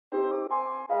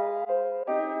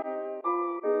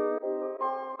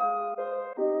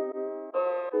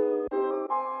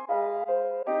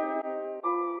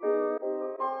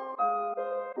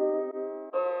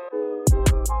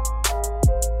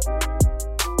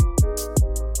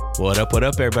What up,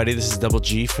 everybody? This is Double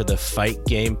G for the Fight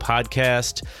Game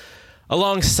Podcast,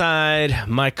 alongside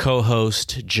my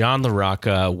co-host, John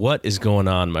LaRocca. What is going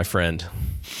on, my friend?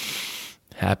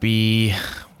 Happy,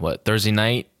 Thursday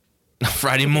night?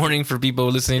 Friday morning for people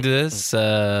listening to this.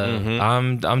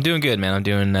 I'm doing good,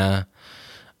 man.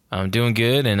 I'm doing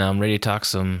good, and I'm ready to talk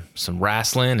some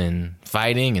wrestling and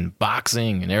fighting and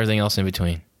boxing and everything else in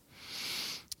between.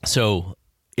 So,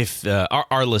 if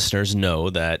our listeners know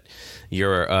that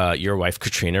your wife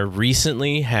Katrina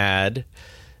recently had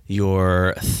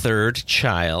your third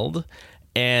child,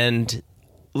 and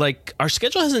like our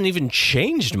schedule hasn't even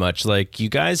changed much. Like you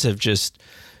guys have just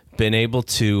been able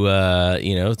to, by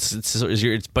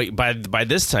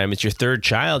this time it's your third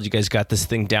child. You guys got this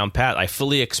thing down pat. I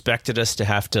fully expected us to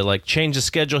have to like change the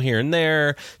schedule here and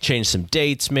there, change some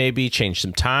dates, maybe change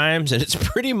some times, and it's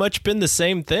pretty much been the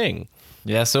same thing.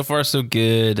 Yeah, so far so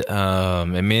good. I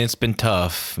mean, it's been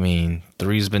tough. I mean,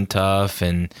 three's been tough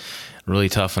and really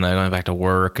tough when I'm going back to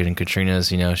work. And Katrina's,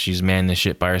 she's manning the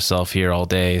shit by herself here all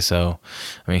day. So,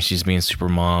 I mean, she's being super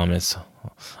mom. It's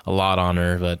a lot on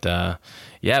her. But, but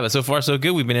so far so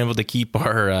good. We've been able to keep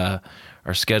our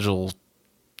schedule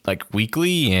like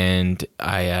weekly. And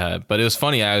but it was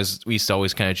funny. We used to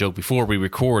always kind of joke before we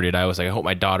recorded. I was like, I hope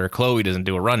my daughter Chloe doesn't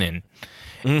do a run-in.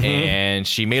 Mm-hmm. And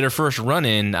she made her first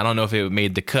run-in. I don't know if it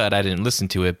made the cut. I didn't listen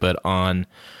to it, but on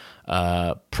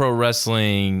Pro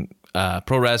Wrestling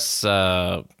Paradise.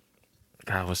 Pro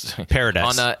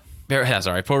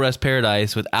Wrest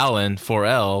Paradise with Alan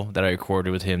 4L that I recorded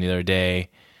with him the other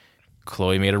day.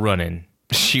 Chloe made a run-in.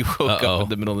 She woke up in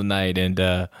the middle of the night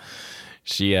and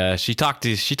she talked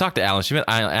to Alan. She met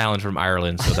Alan from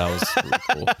Ireland, so that was really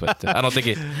cool. But I don't think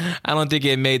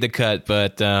it made the cut.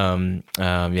 But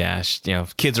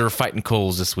kids are fighting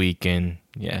colds this week, and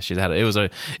it was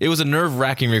a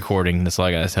nerve-wracking recording. That's all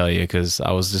I gotta tell you, because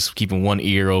I was just keeping one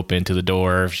ear open to the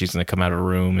door if she's gonna come out of her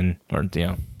room, and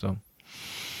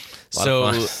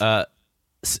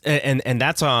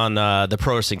that's on the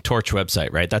Pro Wrestling Torch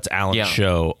website, right? That's Alan's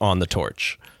show on the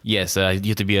Torch. Yes, you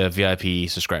have to be a VIP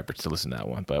subscriber to listen to that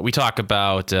one. But we talk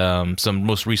about some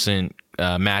most recent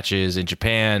matches in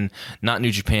Japan, not New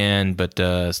Japan, but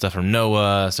stuff from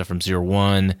Noah, stuff from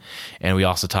 01. And we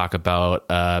also talk about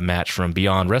a match from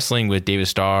Beyond Wrestling with David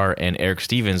Starr and Eric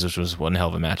Stevens, which was one hell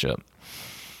of a matchup.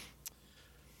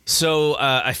 So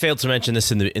I failed to mention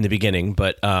this in the beginning,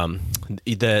 but our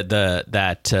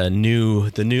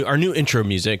new intro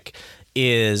music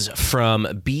is from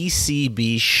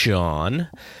BCB Sean,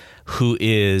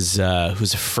 who's a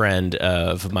friend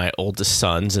of my oldest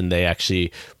son's, and they actually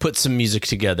put some music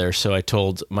together. So I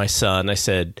told my son, I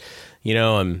said,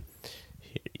 you're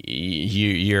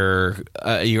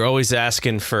always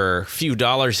asking for a few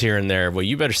dollars here and there. Well,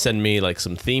 you better send me like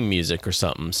some theme music or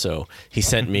something. So he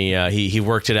sent me. He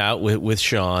worked it out with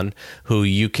Sean, who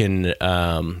you can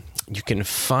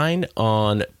find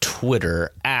on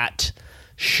Twitter at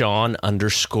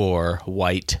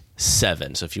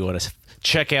Sean_White7. So if you want to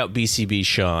check out BCB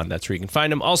Sean, that's where you can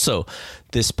find him. Also,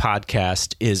 this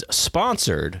podcast is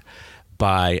sponsored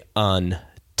by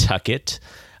Untuck It.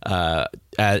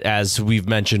 As we've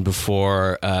mentioned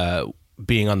before,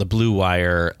 being on the Blue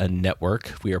Wire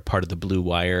network, we are part of the Blue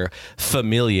Wire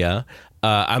familia.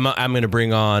 I'm going to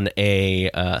bring on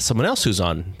someone else who's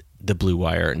on the Blue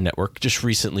Wire network, just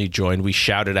recently joined. We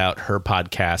shouted out her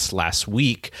podcast last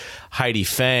week, Heidi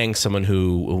Fang, someone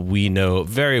who we know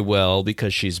very well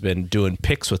because she's been doing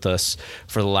picks with us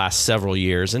for the last several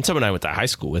years, and someone I went to high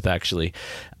school with, actually.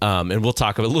 And we'll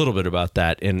talk a little bit about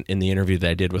that in the interview that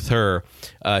I did with her.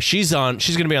 She's going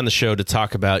to be on the show to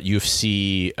talk about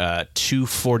UFC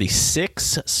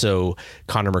 246. So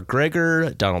Conor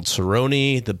McGregor, Donald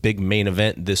Cerrone, the big main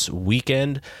event this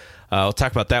weekend. I'll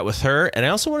talk about that with her. And I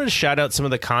also wanted to shout out some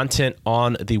of the content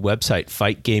on the website,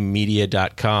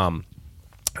 fightgamemedia.com.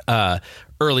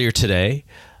 Earlier today,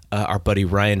 our buddy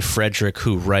Ryan Frederick,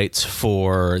 who writes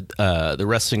for the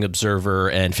Wrestling Observer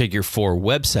and Figure 4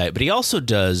 website, but he also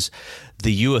does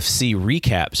the UFC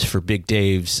recaps for Big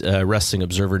Dave's Wrestling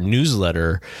Observer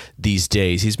newsletter these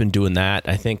days. He's been doing that,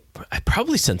 I think,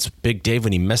 probably since Big Dave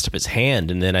when he messed up his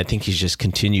hand, and then I think he's just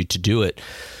continued to do it.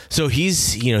 So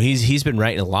he's been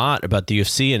writing a lot about the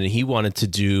UFC, and he wanted to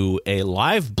do a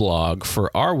live blog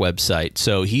for our website.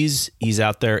 So he's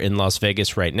out there in Las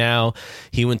Vegas right now.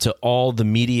 He went to all the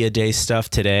media day stuff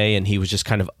today, and he was just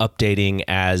kind of updating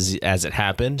as it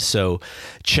happened. So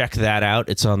check that out.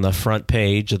 It's on the front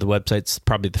page of the website. It's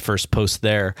probably the first post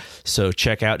there. So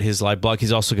check out his live blog.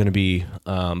 He's also going to be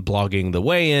blogging the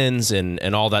weigh-ins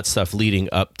and all that stuff leading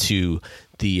up to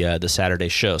the Saturday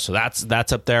show. So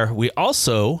that's up there. We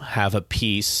also have a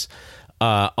piece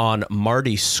on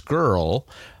Marty Scurll,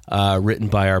 written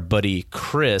by our buddy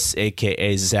Chris,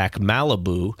 a.k.a. Zach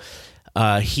Malibu.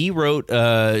 He wrote,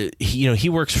 he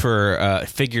works for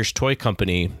Figures Toy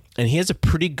Company, and he has a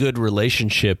pretty good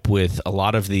relationship with a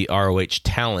lot of the ROH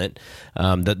talent.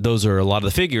 Those are a lot of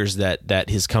the figures that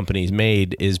his company's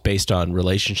made is based on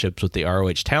relationships with the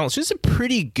ROH talent. So it's a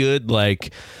pretty good,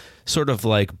 sort of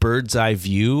bird's eye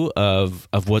view of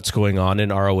what's going on in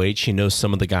ROH. He knows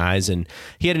some of the guys, and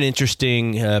he had an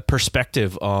interesting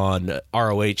perspective on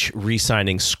ROH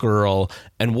re-signing Scurll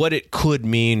and what it could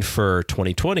mean for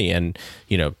 2020. And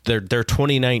their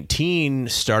 2019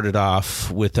 started off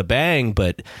with a bang,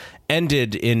 but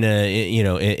ended in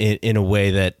a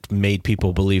way that made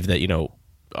people believe that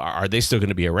are they still going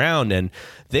to be around? And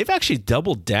they've actually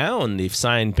doubled down. They've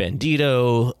signed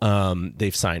Bandito.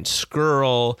 They've signed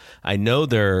Scurll. I know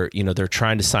they're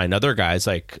trying to sign other guys.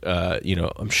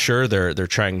 I'm sure they're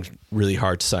trying really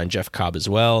hard to sign Jeff Cobb as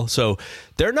well. So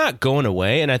they're not going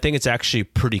away. And I think it's actually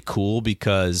pretty cool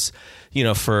because,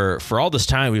 for all this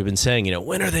time we've been saying,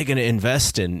 when are they going to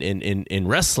invest in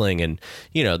wrestling? And,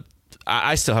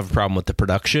 I still have a problem with the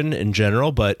production in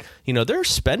general, but they're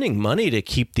spending money to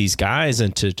keep these guys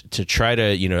and to try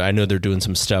to I know they're doing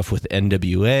some stuff with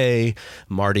NWA.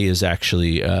 Marty is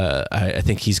actually I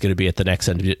think he's going to be at the next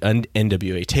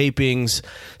NWA tapings.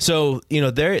 So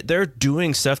they're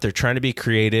doing stuff. They're trying to be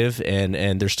creative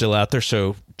and they're still out there.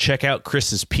 So check out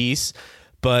Chris's piece.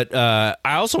 But I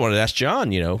also wanted to ask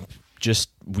John, just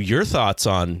your thoughts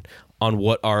on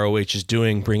what ROH is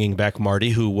doing, bringing back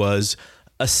Marty, who was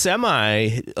a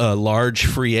semi-large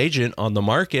free agent on the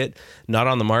market, not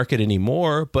on the market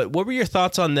anymore. But what were your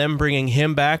thoughts on them bringing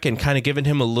him back and kind of giving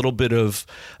him a little bit of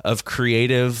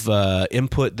creative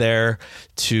input there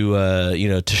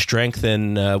to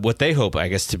strengthen what they hope, I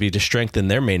guess, to strengthen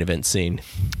their main event scene?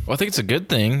 Well, I think it's a good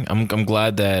thing. I'm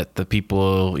glad that the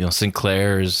people,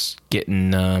 Sinclair is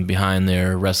getting behind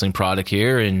their wrestling product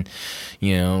here and,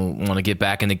 want to get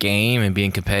back in the game and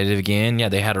being competitive again. Yeah,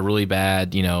 they had a really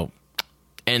bad,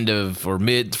 end of or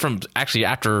mid from actually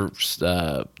after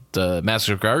the Madison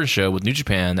Square Garden show with New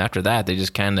Japan. After that, they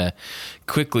just kind of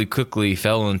quickly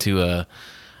fell into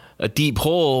a deep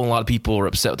hole. A lot of people were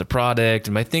upset with the product,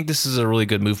 and I think this is a really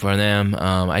good move for them.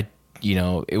 I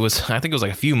think it was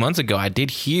a few months ago. I did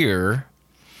hear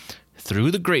through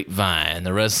the grapevine,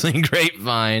 the wrestling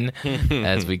grapevine,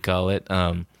 as we call it,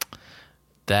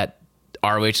 that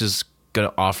ROH is going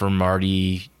to offer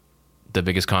Marty the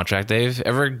biggest contract they've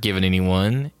ever given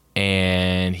anyone,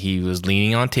 and he was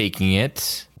leaning on taking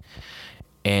it.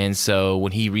 And so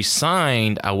when he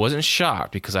resigned, I wasn't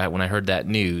shocked because when I heard that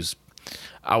news,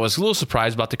 I was a little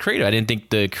surprised about the creative. I didn't think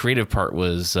the creative part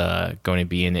was going to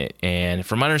be in it. And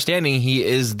from my understanding, he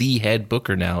is the head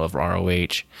booker now of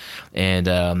ROH. And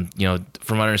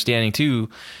from my understanding too,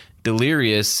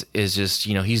 Delirious is just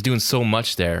he's doing so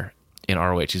much there in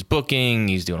ROH. He's booking,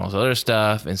 he's doing all this other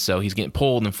stuff, and so he's getting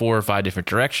pulled in 4 or 5 different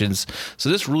directions. So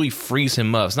this really frees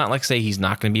him up. It's not like, say, he's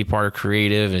not going to be a part of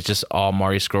creative. It's just all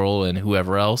Marty Scurll and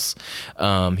whoever else.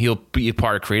 He'll be a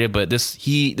part of creative, but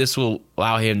this will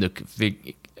allow him to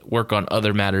work on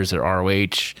other matters at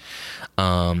ROH,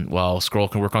 while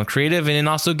Scurll can work on creative, and then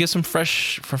also get some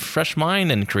fresh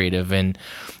mind and creative, and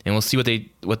we'll see what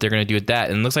they're going to do with that.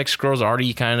 And it looks like Scurll's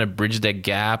already kind of bridged that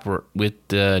gap with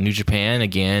New Japan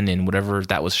again, and whatever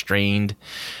that was strained,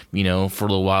 for a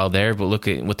little while there. But look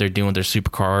at what they're doing with their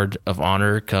Supercard of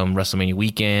Honor come WrestleMania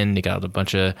weekend. They got a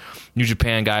bunch of New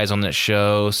Japan guys on that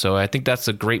show, so I think that's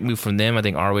a great move from them. I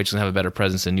think ROH is going to have a better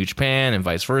presence in New Japan and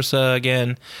vice versa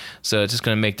again. So it's just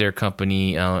going to make their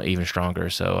company even stronger.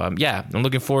 So I'm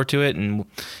looking forward to it, and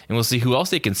we'll see who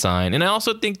else they can sign. And I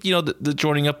also think the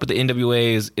joining up with the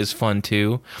NWA is fun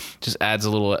too. Just adds a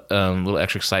little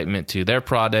extra excitement to their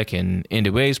product and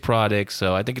NWA's product.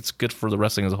 So I think it's good for the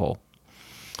wrestling as a whole.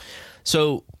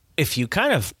 So if you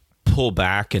kind of pull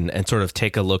back and sort of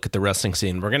take a look at the wrestling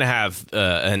scene, we're going to have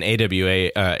an AEW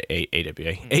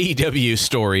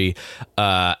story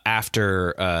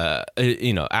after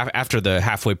the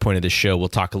halfway point of the show. We'll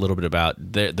talk a little bit about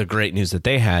the great news that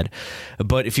they had.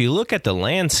 But if you look at the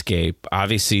landscape,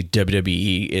 obviously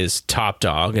WWE is top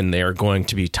dog, and they are going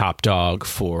to be top dog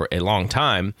for a long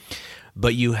time.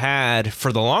 But you had,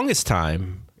 for the longest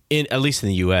time, at least in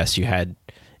the US, you had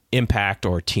Impact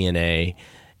or TNA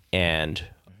and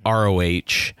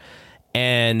ROH,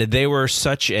 and they were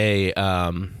such a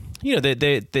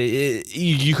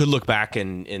you could look back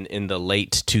in the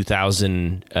late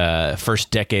 2000 first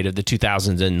decade of the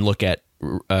 2000s and look at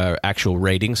actual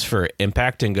ratings for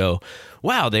Impact and go,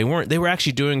 wow, they were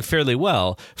actually doing fairly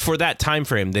well for that time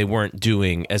frame. They weren't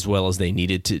doing as well as they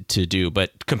needed to do,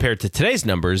 but compared to today's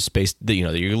numbers,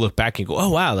 you look back and go, oh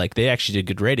wow, like they actually did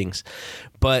good ratings.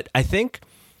 But I think,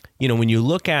 when you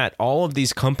look at all of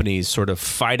these companies sort of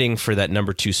fighting for that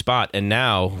number 2 spot, and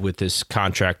now with this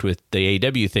contract with the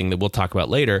AEW thing that we'll talk about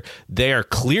later, they are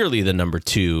clearly the number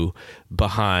 2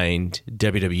 behind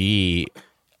WWE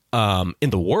in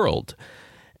the world.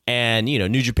 And,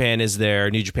 New Japan is there.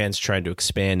 New Japan's trying to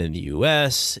expand in the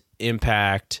US,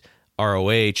 Impact,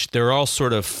 ROH. They're all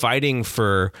sort of fighting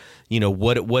for,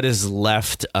 what is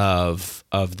left of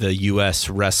the US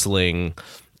wrestling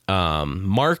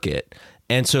market.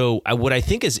 And so what I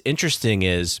think is interesting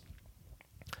is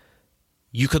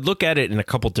you could look at it in a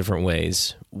couple different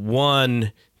ways.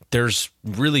 One, there's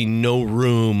really no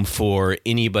room for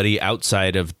anybody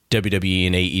outside of WWE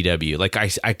and AEW. Like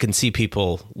I can see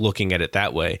people looking at it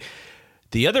that way.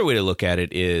 The other way to look at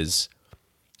it is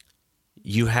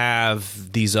you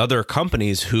have these other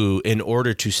companies who, in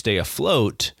order to stay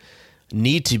afloat,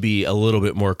 need to be a little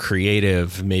bit more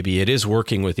creative. Maybe it is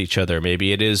working with each other.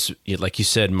 Maybe it is, like you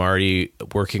said, Marty,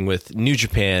 working with New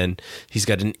Japan. He's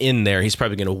got an in there. He's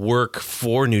probably going to work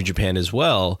for New Japan as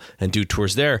well and do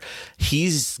tours there.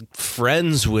 He's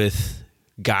friends with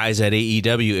guys at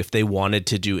AEW if they wanted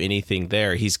to do anything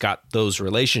there. He's got those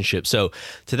relationships. So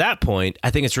to that point,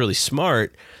 I think it's really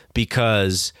smart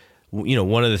because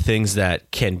one of the things that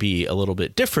can be a little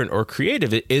bit different or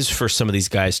creative is for some of these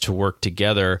guys to work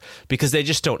together because they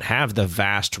just don't have the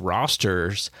vast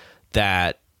rosters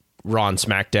that Raw and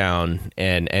SmackDown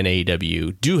and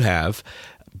AEW do have.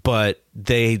 But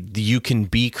you can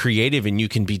be creative and you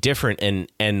can be different.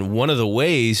 And one of the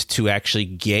ways to actually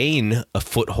gain a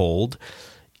foothold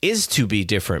is to be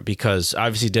different because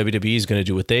obviously WWE is going to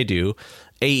do what they do.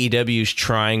 AEW is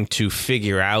trying to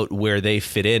figure out where they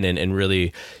fit in and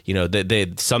really,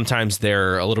 they sometimes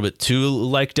they're a little bit too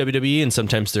like WWE and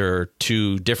sometimes they're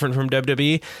too different from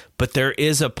WWE, but there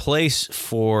is a place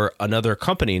for another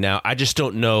company. Now, I just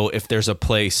don't know if there's a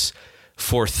place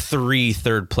for 3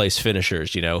 third place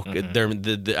finishers, mm-hmm.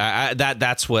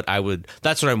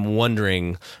 That's what I'm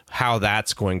wondering how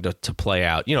that's going to play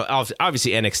out.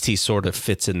 Obviously NXT sort of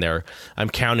fits in there. I'm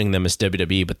counting them as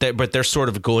WWE, but they're sort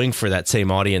of going for that same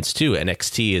audience too.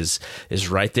 NXT is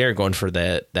right there going for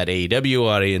that AEW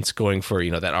audience, going for,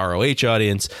 that ROH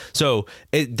audience. So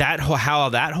how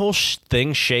that whole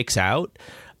thing shakes out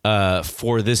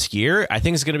for this year, I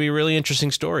think is going to be a really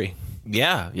interesting story.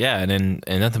 Yeah, and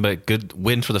nothing but good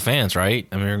wins for the fans, right?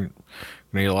 I mean, we're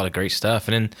gonna get a lot of great stuff,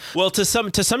 and then to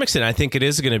some extent, I think it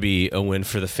is going to be a win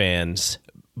for the fans,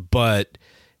 but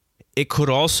it could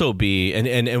also be,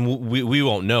 and we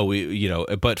won't know,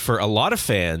 but for a lot of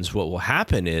fans, what will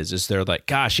happen is they're like,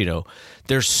 gosh,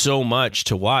 there's so much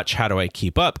to watch. How do I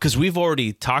keep up? Because we've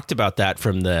already talked about that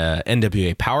from the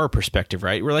NWA Power perspective,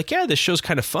 right? We're like, yeah, this show's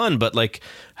kind of fun, but like,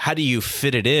 how do you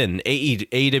fit it in?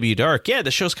 AEW Dark, yeah,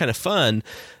 the show's kind of fun,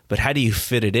 but how do you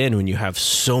fit it in when you have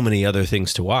so many other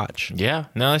things to watch? Yeah,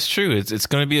 no, that's true. It's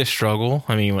going to be a struggle.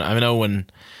 I mean, I know when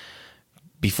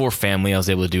before family, I was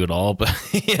able to do it all, but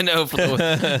for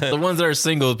the ones that are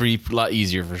single, it'd be a lot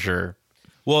easier for sure.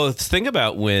 Well, think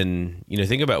about when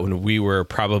we were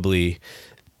probably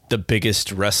the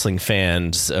biggest wrestling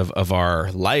fans of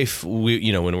our life. When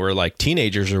we were like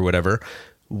teenagers or whatever,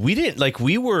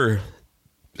 we were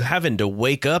having to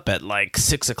wake up at like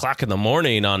 6 o'clock in the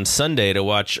morning on Sunday to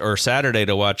watch, or Saturday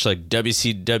to watch like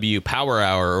WCW Power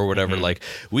Hour or whatever. Mm-hmm. Like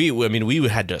we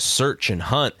had to search and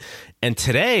hunt. And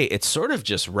today it's sort of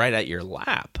just right at your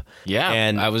lap. Yeah.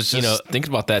 And I was just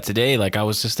thinking about that today. Like I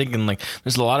was just thinking like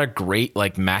there's a lot of great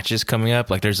like matches coming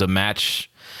up. Like there's a match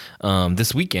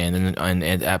this weekend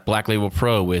and at Black Label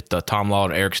Pro with Tom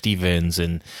Lawler, Eric Stevens,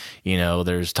 and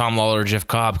there's Tom Lawler, Jeff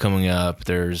Cobb coming up.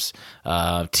 There's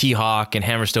T-Hawk and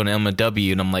Hammerstone and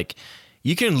MW, and I'm like,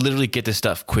 you can literally get this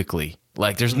stuff quickly.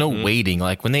 Like there's no mm-hmm. waiting.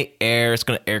 Like when they air, it's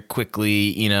going to air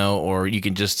quickly, or you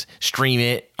can just stream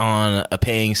it on a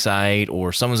paying site,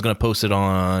 or someone's going to post it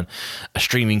on a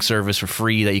streaming service for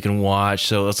free that you can watch.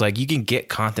 So it's like you can get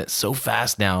content so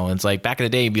fast now. And it's like back in the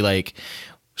day, it'd be like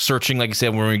searching, like I said,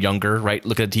 when we were younger, right?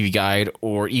 Look at a TV guide,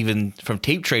 or even from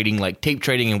tape trading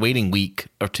and waiting a week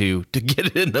or two to get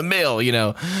it in the mail,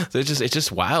 So it's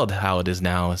just wild how it is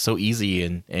now. It's so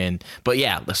easy but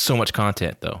yeah, there's so much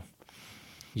content though.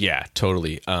 Yeah,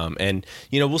 totally. And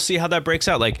we'll see how that breaks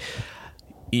out. Like,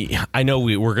 I know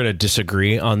we're going to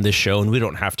disagree on this show, and we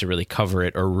don't have to really cover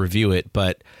it or review it,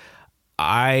 but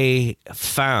I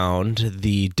found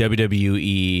the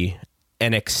WWE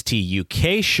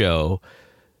NXT UK show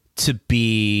to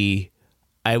be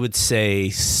I would say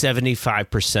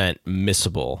 75%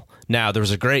 missable. Now, there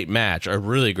was a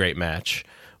really great match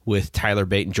with Tyler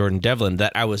Bate and Jordan Devlin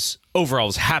that I was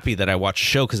happy that I watched the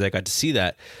show because I got to see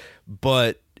that.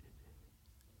 But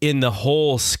in the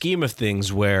whole scheme of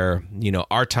things where,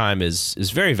 our time is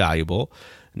very valuable.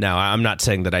 Now, I'm not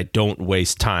saying that I don't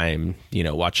waste time,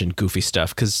 watching goofy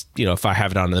stuff because, if I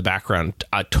have it on in the background,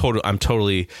 I'm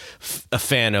totally a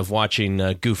fan of watching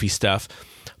goofy stuff.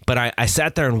 But I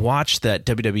sat there and watched that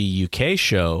WWE UK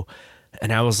show,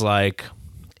 and I was like,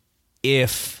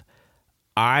 if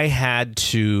I had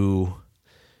to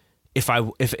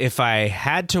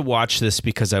watch this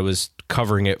because I was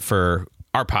covering it for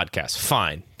our podcast,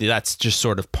 fine. That's just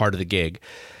sort of part of the gig.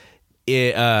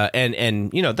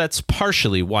 And that's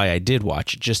partially why I did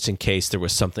watch it, just in case there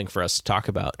was something for us to talk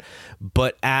about.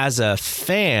 But as a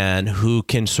fan who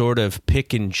can sort of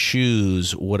pick and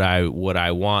choose what I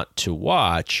want to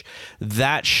watch,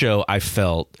 that show I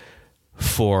felt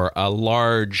for a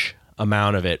large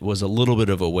amount of it was a little bit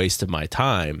of a waste of my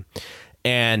time.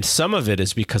 And some of it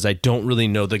is because I don't really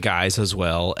know the guys as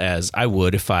well as I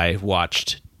would if I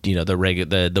watched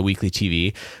the weekly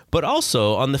TV. But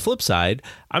also on the flip side,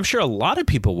 I'm sure a lot of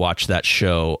people watch that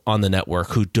show on the network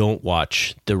who don't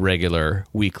watch the regular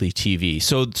weekly TV.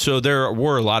 So there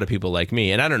were a lot of people like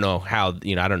me, and I don't know how,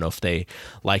 I don't know if they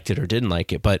liked it or didn't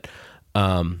like it, but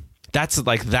that's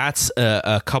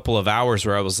a couple of hours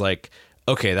where I was like,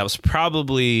 okay, that was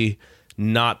probably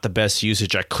not the best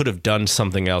usage. I could have done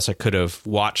something else. I could have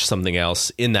watched something else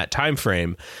in that time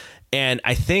frame. And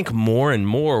I think more and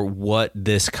more what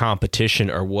this competition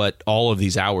or what all of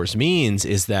these hours means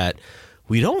is that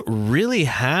we don't really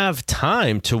have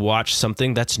time to watch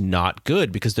something that's not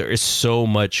good because there is so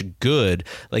much good.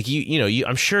 Like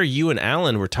I'm sure you and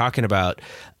Alan were talking about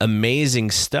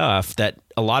amazing stuff that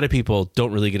a lot of people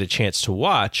don't really get a chance to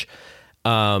watch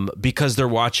because they're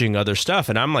watching other stuff.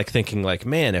 And I'm like thinking like,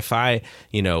 man, if I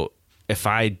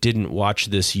didn't watch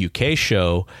this UK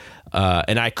show,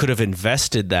 and I could have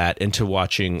invested that into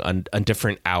watching a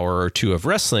different hour or two of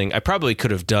wrestling, I probably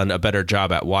could have done a better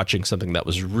job at watching something that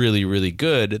was really, really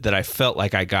good that I felt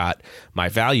like I got my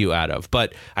value out of.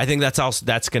 But I think that's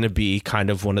going to be kind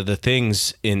of one of the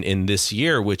things in this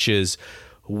year, which is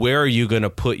where are you going to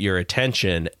put your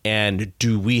attention, and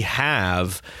do we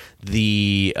have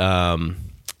the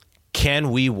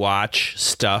can we watch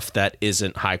stuff that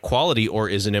isn't high quality or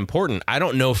isn't important? I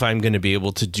don't know if I'm going to be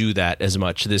able to do that as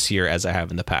much this year as I have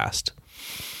in the past.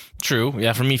 True.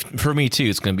 Yeah, for me too,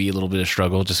 it's going to be a little bit of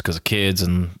struggle just because of kids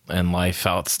and life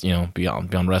out,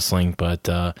 beyond wrestling. But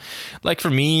like for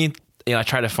me, I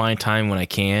try to find time when I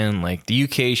can. Like the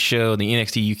UK show, the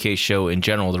NXT UK show in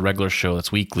general, the regular show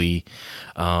that's weekly.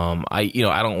 I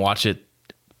don't watch it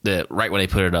right when they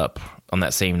put it up on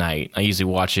that same night. I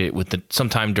usually watch it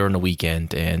sometime during the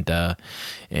weekend, and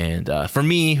for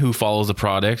me, who follows the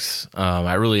products,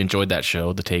 I really enjoyed that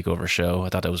show, the Takeover show. I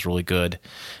thought that was really good,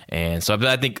 and so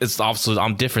I think it's also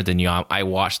I'm different than you. I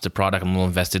watched the product. I'm a little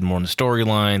invested more in the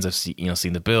storylines. I've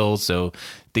seen the build, so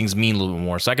things mean a little bit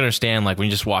more. So I can understand like when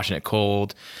you're just watching it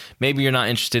cold, maybe you're not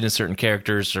interested in certain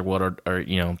characters or what,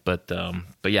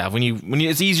 but yeah, when you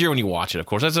it's easier when you watch it. Of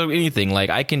course, that's anything. Like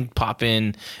I can pop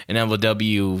in an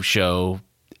MLW show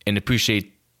and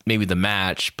appreciate maybe the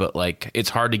match, but like it's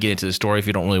hard to get into the story if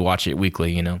you don't really watch it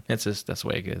weekly. That's the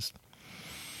way it is.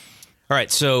 All right,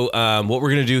 so what we're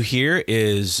going to do here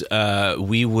is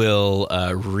we will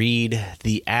read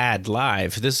the ad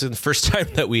live. This is the first time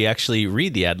that we actually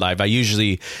read the ad live. I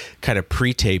usually kind of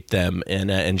pre-tape them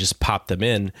and just pop them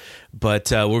in,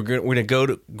 but we're going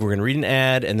to read an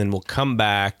ad, and then we'll come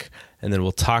back, and then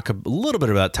we'll talk a little bit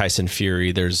about Tyson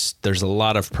Fury. There's a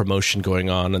lot of promotion going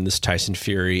on in this Tyson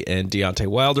Fury and Deontay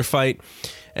Wilder fight.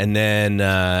 And then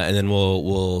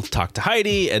we'll talk to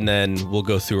Heidi, and then we'll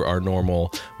go through our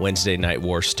normal Wednesday Night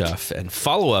War stuff and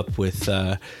follow up with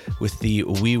the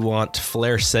We Want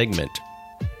Flair segment.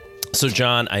 So,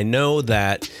 John, I know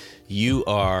that you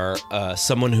are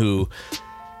someone who,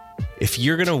 if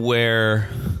you're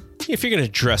gonna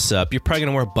dress up, you're probably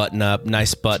gonna wear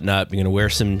nice button up. You're gonna wear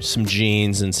some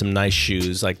jeans and some nice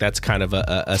shoes. Like that's kind of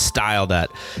a style that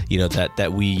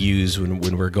that we use when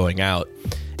we're going out.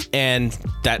 And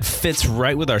that fits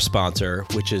right with our sponsor,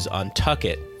 which is Untuck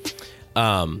It.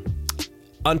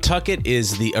 Untuck It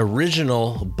is the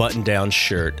original button-down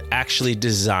shirt actually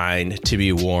designed to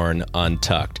be worn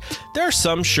untucked. There are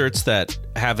some shirts that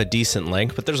have a decent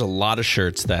length, but there's a lot of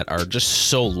shirts that are just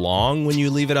so long when you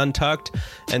leave it untucked.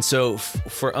 And so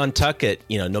for Untuck It,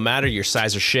 no matter your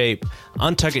size or shape,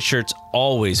 Untuck It shirts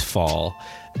always fall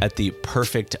at the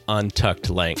perfect untucked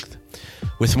length.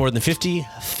 With more than 50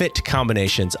 fit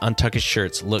combinations, Untuckit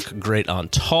shirts look great on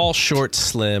tall, short,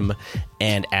 slim,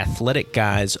 and athletic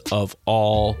guys of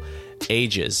all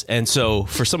ages. And so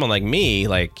for someone like me,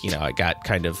 like, you know, I got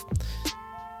kind of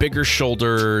bigger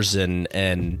shoulders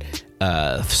and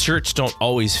shirts don't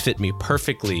always fit me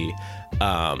perfectly.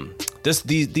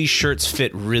 These shirts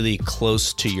fit really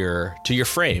close to your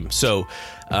frame. So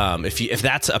if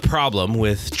that's a problem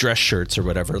with dress shirts or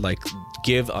whatever, like,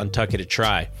 give Untuckit a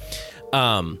try.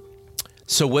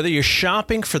 So whether you're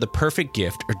shopping for the perfect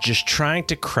gift or just trying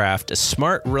to craft a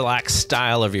smart, relaxed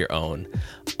style of your own,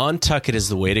 Untuckit is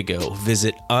the way to go.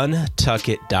 Visit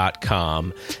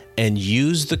untuckit.com and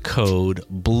use the code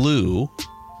BLUE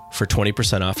for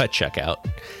 20% off at checkout.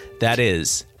 That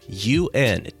is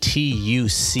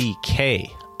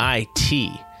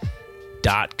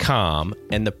untuckit.com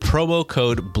and the promo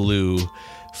code BLUE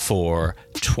for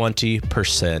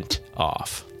 20%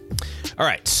 off. All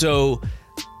right, so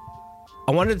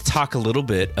I wanted to talk a little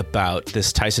bit about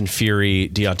this Tyson Fury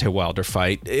Deontay Wilder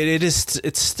fight.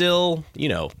 It's still, you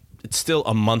know, it's still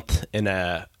a month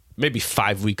and maybe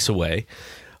 5 weeks away,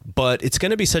 but it's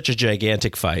going to be such a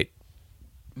gigantic fight.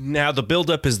 Now, the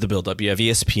buildup is the buildup. You have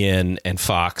ESPN and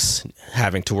Fox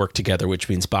having to work together, which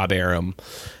means Bob Arum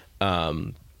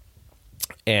and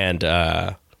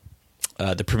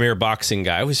the premier boxing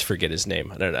guy. I always forget his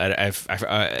name. It's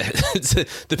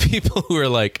the people who are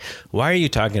like, why are you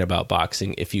talking about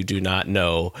boxing if you do not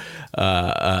know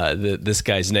this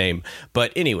guy's name?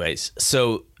 But anyways,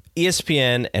 so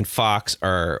ESPN and Fox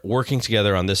are working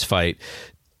together on this fight.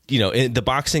 You know, the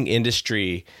boxing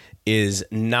industry is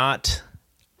not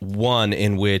one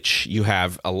in which you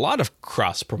have a lot of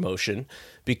cross promotion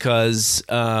because,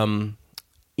 you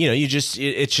know,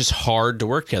 it's just hard to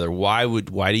work together. Why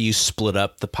do you split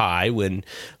up the pie when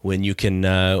you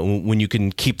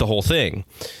can keep the whole thing?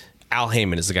 Al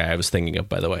Heyman is the guy I was thinking of,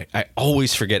 by the way. I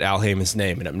always forget Al Heyman's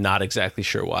name, and I'm not exactly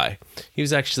sure why. He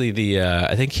was actually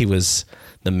I think he was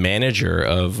the manager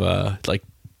of like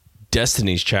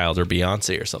Destiny's Child or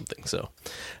Beyonce or something.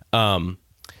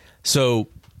 So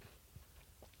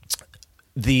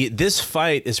this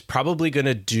fight is probably going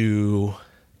to do,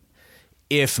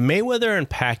 if Mayweather and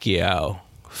Pacquiao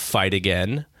fight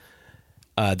again,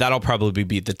 that'll probably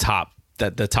be the top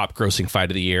grossing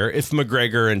fight of the year. If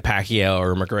McGregor and Pacquiao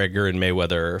or McGregor and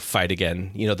Mayweather fight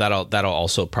again, you know, that'll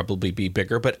also probably be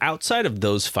bigger. But outside of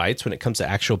those fights, when it comes to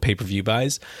actual pay-per-view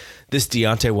buys, this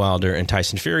Deontay Wilder and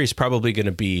Tyson Fury is probably going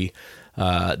to be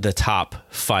the top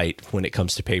fight when it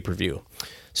comes to pay-per-view.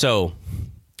 So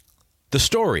the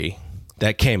story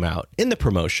that came out in the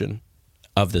promotion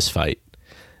of this fight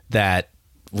that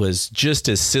was just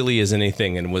as silly as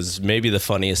anything and was maybe the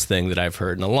funniest thing that I've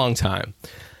heard in a long time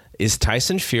is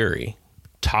Tyson Fury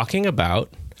talking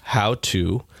about how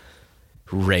to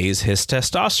raise his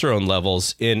testosterone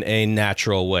levels in a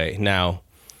natural way. Now,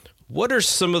 what are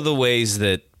some of the ways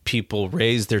that people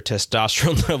raise their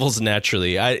testosterone levels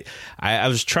naturally? I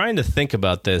was trying to think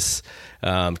about this.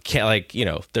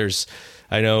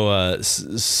 I know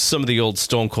some of the old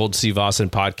Stone Cold Steve Austin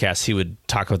podcasts, he would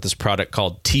talk about this product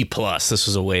called T+. This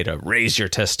was a way to raise your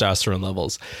testosterone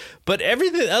levels. But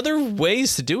everything other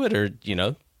ways to do it are, you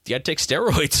know, you got to take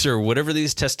steroids or whatever,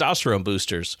 these testosterone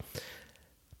boosters.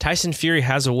 Tyson Fury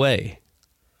has a way.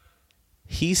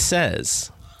 He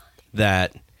says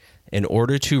that in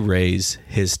order to raise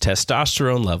his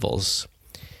testosterone levels,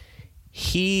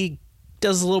 he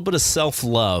does a little bit of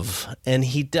self-love, and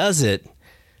he does it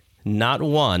not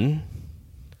one,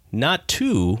 not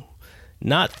two,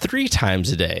 not 3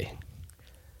 times a day,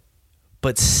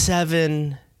 but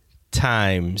 7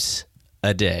 times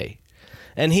a day.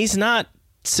 And he's not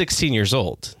 16 years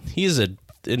old. He's in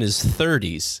his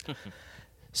 30s.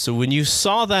 So when you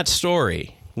saw that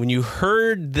story, when you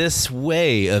heard this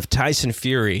way of Tyson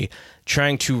Fury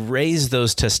trying to raise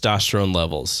those testosterone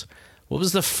levels, what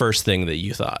was the first thing that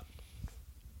you thought?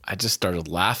 I just started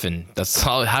laughing. That's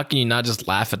all. How can you not just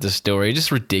laugh at this story? It's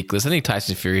just ridiculous. I think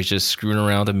Tyson Fury is just screwing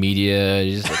around with the media.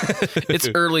 It's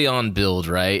early on build,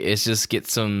 right? It's just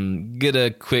get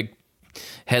a quick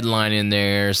headline in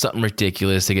there, something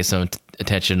ridiculous to get some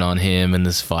attention on him in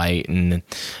this fight, and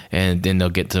then they'll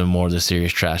get to more of the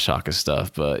serious trash talk and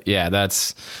stuff. But yeah,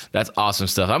 that's awesome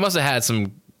stuff. I must have had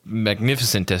some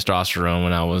magnificent testosterone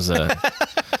when I was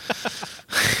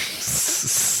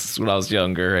when I was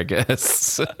younger, I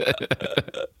guess.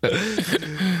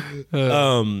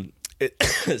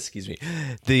 Excuse me.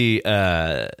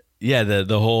 The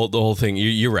whole thing.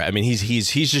 You're right. I mean, he's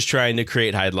just trying to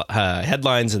create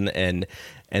headlines, and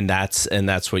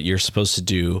that's what you're supposed to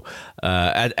do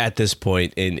at this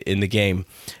point in the game.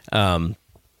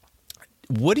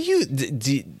 What do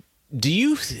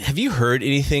have you heard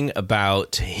anything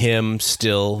about him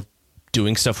still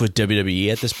doing stuff with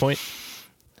WWE at this point?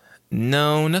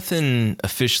 No, nothing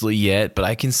officially yet, but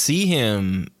I can see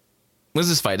him. When's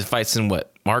this fight? The fight's in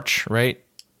what? March, right?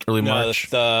 Early March?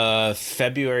 The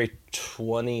February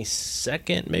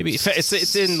 22nd, maybe.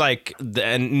 It's in like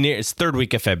it's third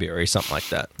week of February, something like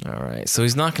that. All right. So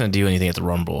he's not going to do anything at the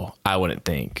Rumble, I wouldn't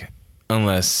think,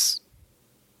 unless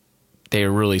they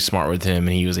were really smart with him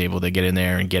and he was able to get in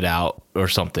there and get out or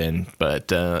something.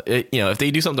 But, if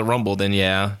they do something to Rumble, then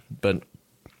yeah. But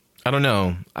I don't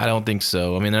know. I don't think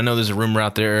so. I mean, I know there's a rumor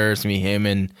out there. It's going to be him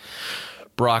and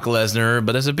Brock Lesnar,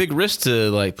 but there's a big risk to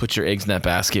like put your eggs in that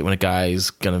basket when a guy's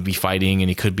going to be fighting and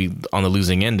he could be on the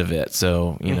losing end of it.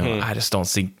 So, I just don't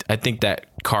see. I think that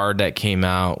card that came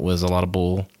out was a lot of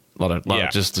bull. A lot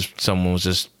of just someone was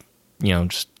just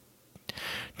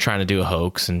trying to do a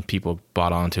hoax and people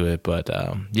bought onto it. But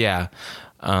I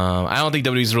don't think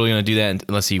WWE's really going to do that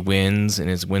unless he wins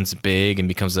and wins big and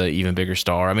becomes an even bigger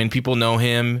star. I mean, people know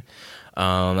him.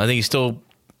 I think he's still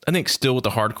with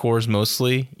the hardcores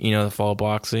mostly, the fall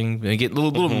boxing. They get a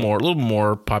little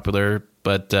more popular,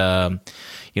 but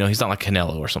he's not like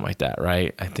Canelo or something like that,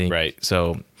 right? I think right.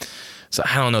 So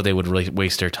I don't know. They would really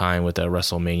waste their time with a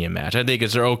WrestleMania match. I think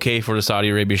they're okay for the Saudi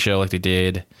Arabia show like they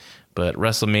did. But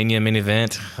WrestleMania main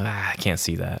event, I can't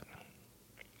see that.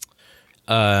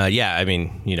 I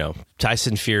mean,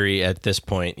 Tyson Fury at this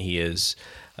point, he is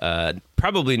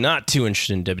probably not too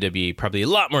interested in WWE, probably a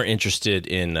lot more interested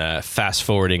in fast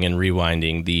forwarding and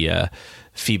rewinding the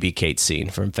Phoebe Cates scene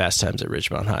from Fast Times at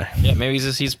Ridgemont High. Yeah, maybe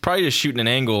he's probably just shooting an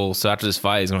angle. So after this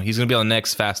fight, he's going to be on the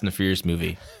next Fast and the Furious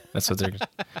movie. That's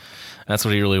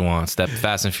what he really wants, that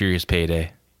Fast and Furious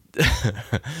payday.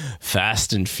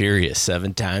 Fast and Furious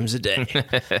 7 times a day.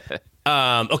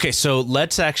 Okay, so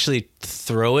let's actually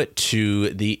throw it to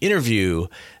the interview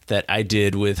that I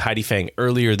did with Heidi Fang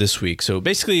earlier this week. So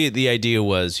basically the idea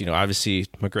was, obviously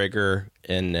McGregor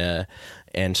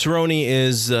and Cerrone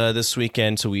is this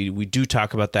weekend, so we do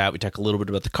talk about that. We talk a little bit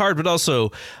about the card, but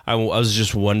also I was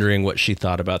just wondering what she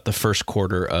thought about the first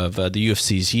quarter of the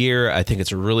UFC's year. I think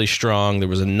it's really strong. There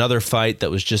was another fight that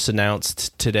was just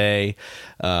announced today.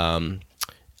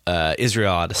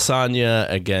 Israel Adesanya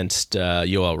against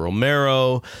Yoel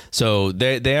Romero. So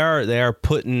they are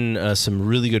putting some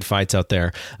really good fights out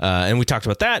there. And we talked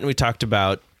about that, and we talked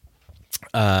about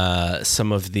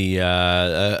some of the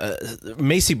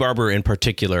Macy Barber in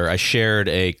particular. I shared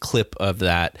a clip of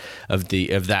that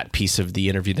piece of the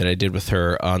interview that I did with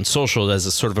her on social as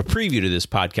a sort of a preview to this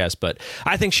podcast. But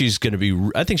I think she's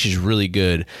really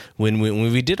good. When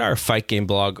we did our Fight Game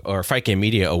blog or Fight Game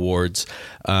Media Awards,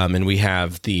 and we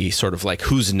have the sort of like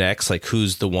who's next, like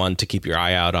who's the one to keep your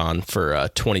eye out on for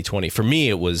 2020. For me,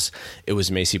 it was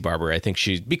Macy Barber. I think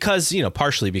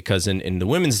partially because in the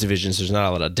women's divisions there's not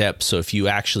a lot of depth. So if you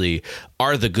actually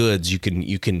are the goods, you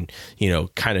can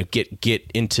kind of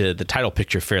get into the title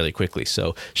picture fairly quickly.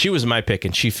 So she was my pick,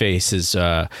 and she faces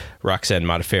Roxanne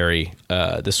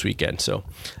Modafferi this weekend. So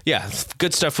yeah,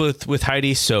 good stuff with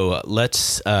Heidi. So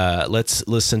let's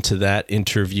listen to that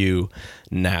interview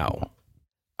now.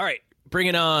 All right,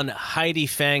 bringing on Heidi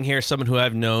Fang here, someone who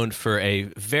I've known for a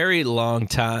very long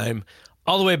time,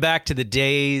 all the way back to the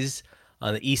days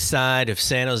on the east side of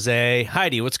San Jose.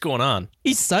 Heidi, what's going on?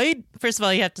 East side? First of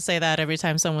all, you have to say that every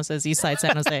time someone says east side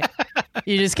San Jose.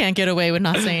 You just can't get away with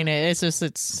not saying it.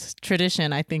 It's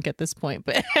tradition, I think, at this point.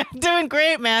 But I'm doing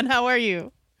great, man. How are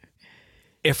you?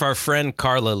 If our friend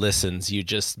Carla listens, you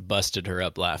just busted her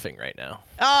up laughing right now.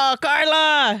 Oh,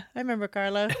 Carla! I remember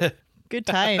Carla. Good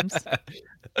times.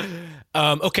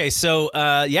 Okay, so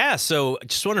so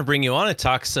just want to bring you on and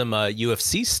talk some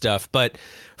UFC stuff. But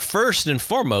first and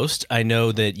foremost, I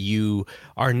know that you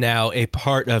are now a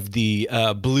part of the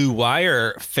Blue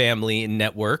Wire family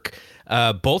network.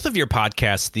 Both of your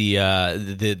podcasts, the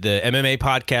MMA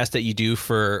podcast that you do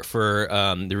for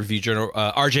the Review Journal,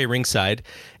 RJ Ringside,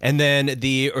 and then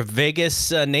the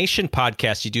Vegas Nation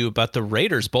podcast you do about the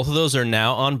Raiders. Both of those are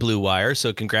now on Blue Wire,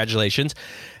 so congratulations.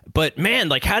 But man,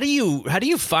 like, how do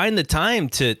you find the time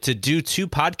to do two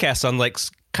podcasts on like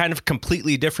kind of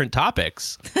completely different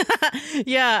topics?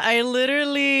 Yeah, I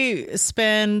literally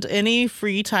spend any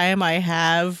free time I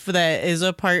have that is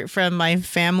apart from my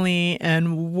family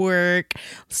and work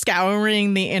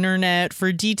scouring the internet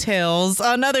for details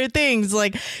on other things.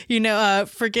 Like,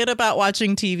 forget about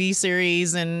watching TV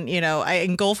series, and I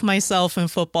engulf myself in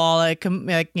football.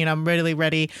 I'm really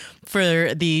ready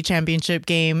for the championship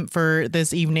game for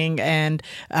this evening, and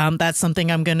that's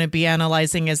something I'm going to be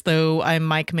analyzing as though I'm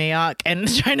Mike Mayock and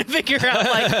trying to figure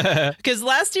out, because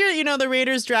last year, the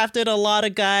Raiders drafted a lot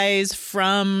of guys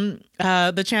from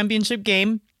the championship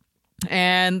game.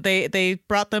 And they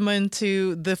brought them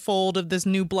into the fold of this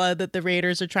new blood that the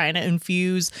Raiders are trying to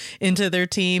infuse into their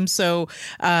team. So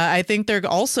I think they're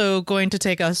also going to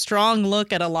take a strong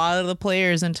look at a lot of the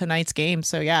players in tonight's game.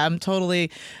 So yeah, I'm totally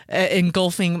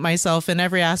engulfing myself in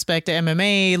every aspect of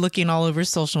MMA, looking all over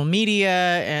social media,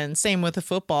 and same with the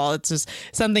football. It's just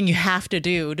something you have to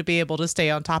do to be able to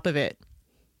stay on top of it.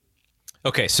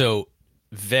 Okay, so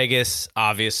Vegas,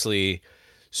 obviously,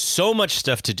 so much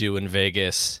stuff to do in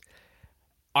Vegas.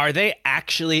 Are they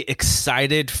actually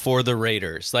excited for the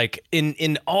Raiders? Like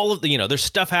in all of the, there's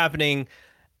stuff happening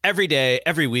every day,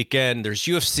 every weekend. There's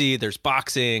UFC, there's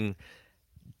boxing.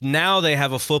 Now they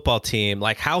have a football team.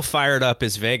 Like, how fired up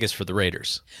is Vegas for the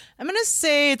Raiders? I'm going to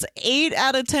say it's 8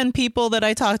 out of 10 people that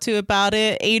I talk to about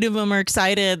it. 8 of them are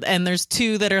excited, and there's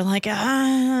 2 that are like,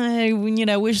 I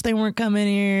wish they weren't coming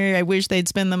here. I wish they'd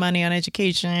spend the money on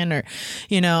education, or,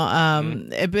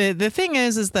 the thing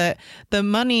is that the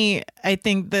money, I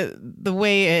think that the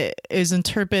way it is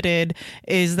interpreted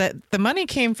is that the money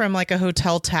came from like a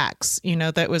hotel tax,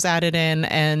 that was added in,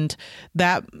 and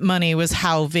that money was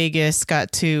how Vegas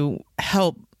got to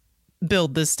help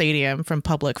build the stadium from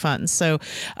public funds. So,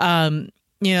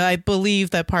 I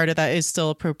believe that part of that is still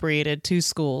appropriated to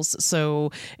schools.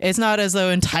 So it's not as though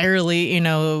entirely,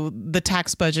 the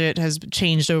tax budget has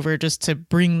changed over just to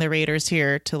bring the Raiders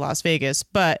here to Las Vegas.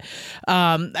 But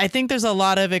I think there's a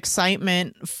lot of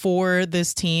excitement for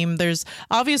this team. There's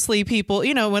obviously people,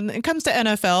 when it comes to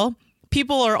NFL,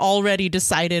 people are already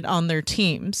decided on their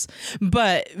teams,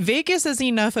 but Vegas is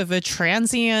enough of a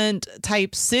transient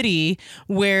type city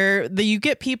where you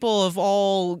get people of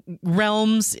all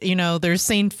realms. There's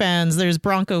Saint fans, there's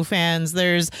Bronco fans,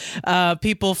 there's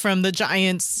people from the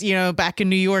Giants, back in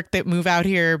New York that move out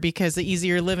here because of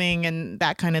easier living and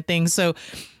that kind of thing. So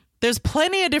there's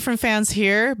plenty of different fans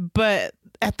here, but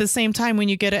at the same time, when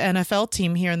you get an NFL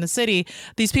team here in the city,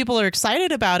 these people are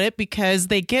excited about it because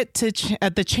they get to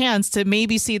the chance to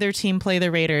maybe see their team play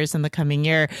the Raiders in the coming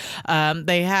year.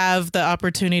 They have the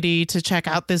opportunity to check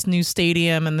out this new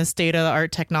stadium and the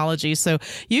state-of-the-art technology. So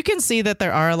you can see that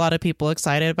there are a lot of people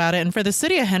excited about it. And for the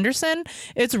city of Henderson,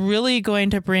 it's really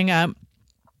going to bring up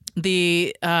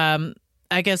the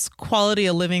quality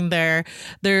of living there.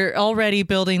 They're already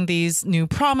building these new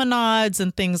promenades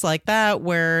and things like that,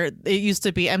 where it used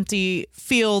to be empty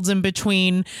fields in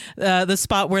between the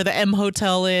spot where the M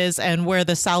Hotel is and where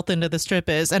the south end of the Strip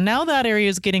is. And now that area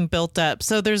is getting built up.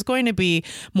 So there's going to be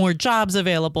more jobs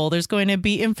available. There's going to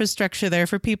be infrastructure there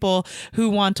for people who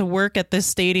want to work at this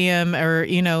stadium, or,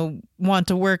 want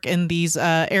to work in these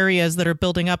areas that are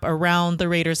building up around the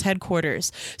Raiders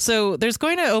headquarters. So there's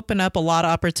going to open up a lot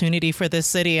of opportunity for this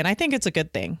city, and I think it's a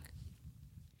good thing.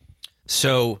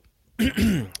 So,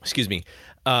 excuse me.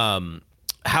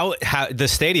 How the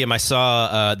stadium? I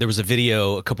saw there was a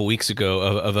video a couple weeks ago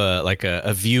of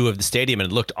a view of the stadium,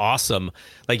 and it looked awesome.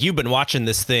 Like, you've been watching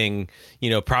this thing,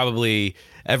 probably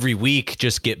every week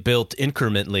just get built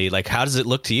incrementally. Like, how does it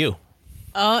look to you?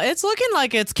 It's looking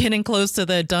like it's getting close to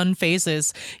the done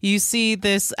phases. You see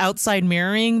this outside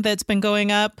mirroring that's been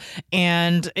going up,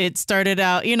 and it started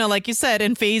out, like you said,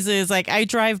 in phases. Like, I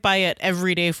drive by it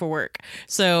every day for work.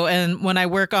 So, and when I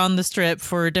work on the Strip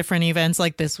for different events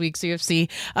like this week's UFC,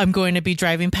 I'm going to be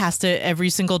driving past it every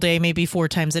single day, maybe 4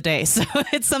 times a day. So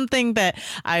it's something that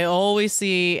I always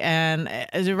see. And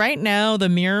right now, the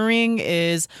mirroring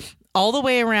is all the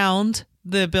way around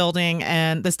the building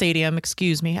and the stadium.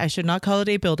 Excuse me, I should not call it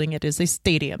a building. It is a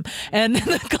stadium. And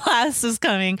the glass is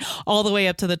coming all the way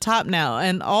up to the top now.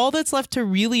 And all that's left to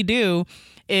really do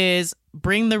is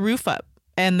bring the roof up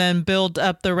and then build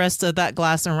up the rest of that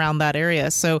glass around that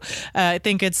area. So I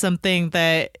think it's something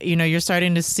that, you're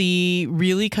starting to see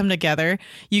really come together.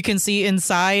 You can see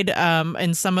inside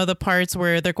in some of the parts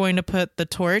where they're going to put the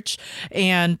torch,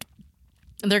 and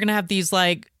they're going to have these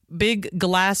big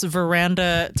glass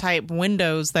veranda type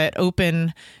windows that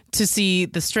open to see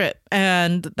the Strip.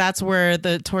 And that's where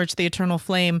the torch, the Eternal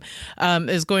Flame,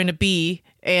 is going to be.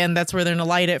 And that's where they're going to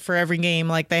light it for every game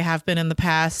like they have been in the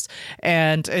past.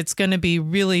 And it's going to be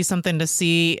really something to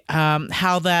see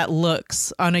how that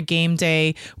looks on a game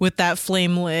day with that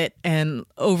flame lit and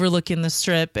overlooking the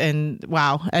Strip. And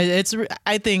wow, it's,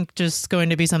 I think, just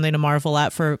going to be something to marvel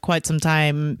at for quite some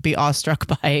time, be awestruck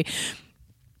by.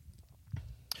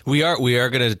 We are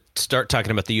going to start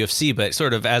talking about the UFC, but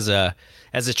sort of as a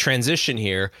transition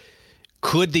here,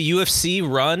 could the UFC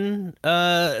run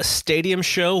a stadium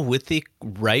show with the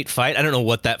right fight? I don't know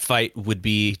what that fight would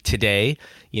be today.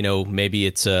 Maybe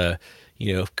it's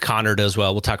Conor does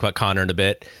well. We'll talk about Conor in a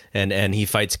bit, and he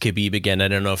fights Khabib again. I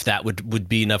don't know if that would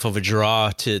be enough of a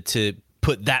draw to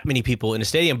put that many people in a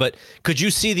stadium. But could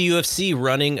you see the UFC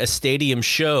running a stadium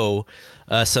show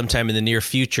sometime in the near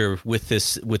future with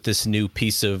this new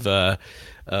piece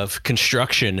of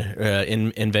construction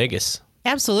in Vegas?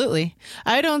 Absolutely.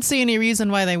 I don't see any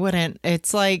reason why they wouldn't.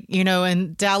 It's like,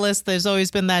 in Dallas, there's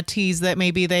always been that tease that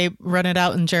maybe they run it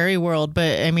out in Jerry World.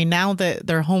 But I mean, now that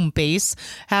their home base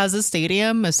has a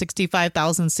stadium, a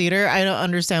 65,000 seater, I don't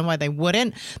understand why they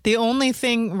wouldn't. The only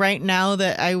thing right now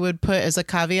that I would put as a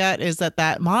caveat is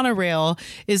that monorail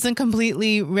isn't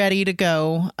completely ready to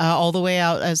go all the way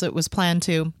out as it was planned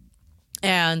to.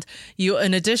 And you,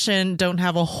 in addition, don't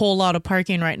have a whole lot of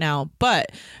parking right now.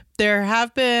 But there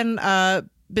have been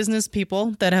business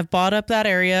people that have bought up that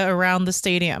area around the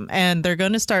stadium, and they're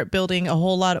going to start building a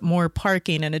whole lot more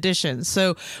parking in addition.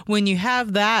 So when you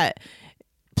have that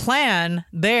plan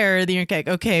there, then you're like,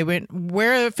 okay,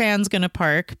 where are fans going to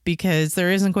park? Because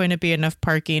there isn't going to be enough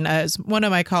parking. As one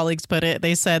of my colleagues put it,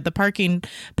 they said the parking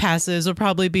passes will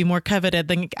probably be more coveted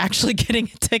than actually getting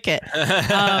a ticket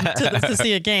to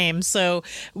see a game. So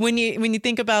when you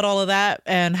think about all of that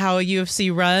and how a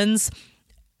UFC runs,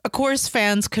 of course,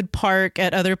 fans could park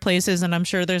at other places, and I'm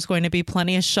sure there's going to be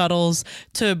plenty of shuttles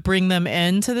to bring them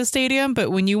into the stadium.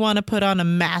 But when you want to put on a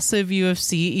massive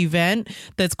UFC event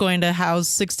that's going to house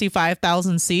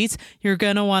 65,000 seats, you're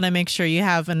going to want to make sure you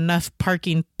have enough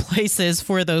parking places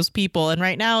for those people. And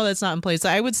right now, that's not in place.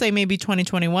 I would say maybe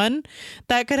 2021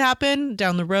 that could happen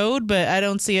down the road, but I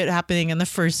don't see it happening in the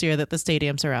first year that the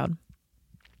stadium's around.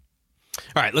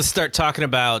 All right, let's start talking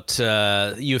about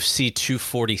UFC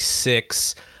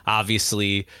 246.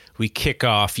 Obviously, we kick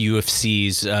off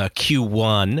UFC's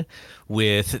Q1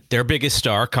 with their biggest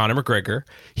star, Conor McGregor.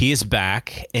 He is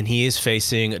back, and he is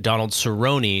facing Donald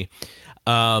Cerrone.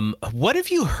 What have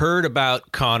you heard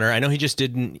about Conor? I know he just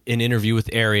did an interview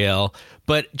with Ariel,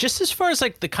 but just as far as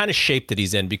like the kind of shape that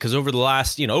he's in, because over the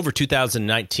last, over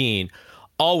 2019,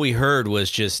 all we heard was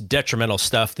just detrimental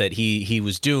stuff that he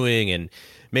was doing, and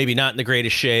maybe not in the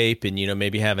greatest shape, and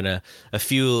maybe having a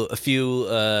few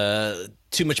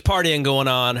too much partying going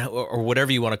on, or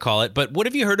whatever you want to call it. But what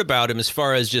have you heard about him as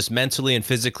far as just mentally and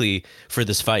physically for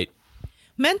this fight?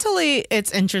 Mentally,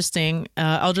 it's interesting.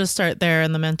 I'll just start there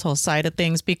on the mental side of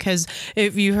things, because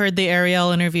if you heard the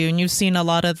Ariel interview and you've seen a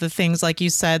lot of the things, like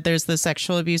you said, there's the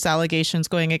sexual abuse allegations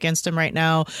going against him right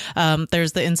now.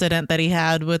 There's the incident that he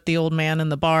had with the old man in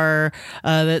the bar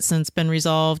that's since been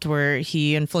resolved, where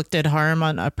he inflicted harm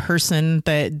on a person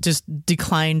that just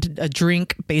declined a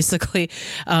drink, basically,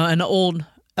 an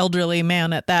elderly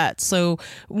man at that. So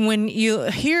when you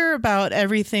hear about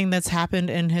everything that's happened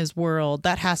in his world,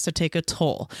 that has to take a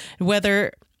toll.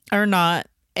 Whether or not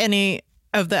any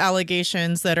of the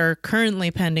allegations that are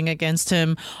currently pending against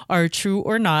him are true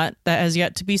or not, that has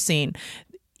yet to be seen.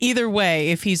 Either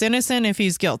way, if he's innocent, if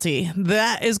he's guilty,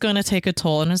 that is going to take a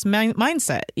toll on his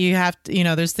mindset. You have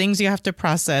to, there's things you have to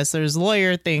process. There's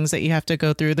lawyer things that you have to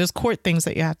go through. There's court things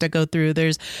that you have to go through.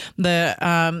 There's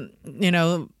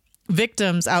the,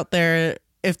 victims out there,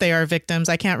 if they are victims.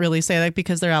 I can't really say that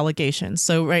because they're allegations.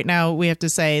 So right now we have to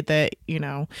say that,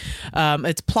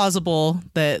 it's plausible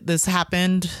that this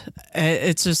happened.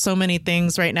 It's just so many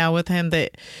things right now with him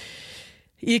that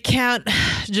you can't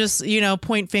just,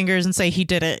 point fingers and say he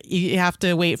did it. You have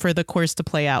to wait for the course to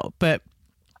play out. But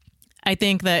I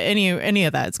think that any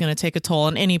of that is going to take a toll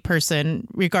on any person,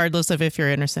 regardless of if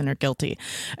you're innocent or guilty.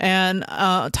 And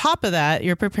on top of that,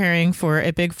 you're preparing for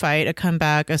a big fight, a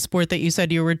comeback, a sport that you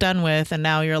said you were done with, and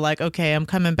now you're like, okay, I'm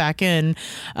coming back in.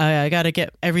 I got to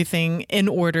get everything in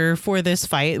order for this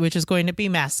fight, which is going to be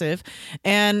massive.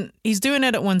 And he's doing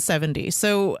it at 170.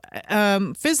 So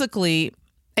physically,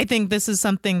 I think this is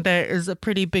something that is a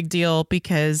pretty big deal,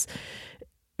 because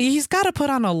he's got to put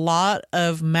on a lot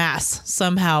of mass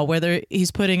somehow, whether he's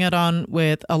putting it on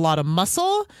with a lot of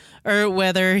muscle or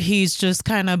whether he's just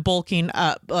kind of bulking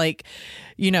up, like,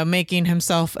 making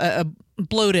himself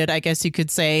bloated, I guess you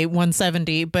could say,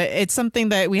 170. But it's something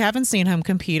that we haven't seen him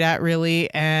compete at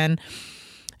really. And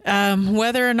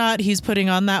whether or not he's putting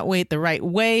on that weight the right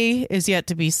way is yet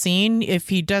to be seen. If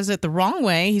he does it the wrong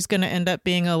way, he's going to end up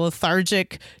being a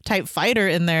lethargic type fighter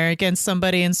in there against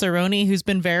somebody in Cerrone who's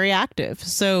been very active.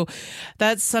 So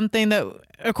that's something that,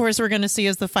 of course, we're going to see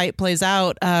as the fight plays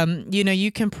out.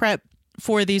 You can prep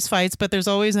for these fights, but there's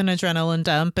always an adrenaline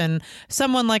dump. And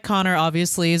someone like Conor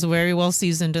obviously is very well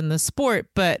seasoned in the sport,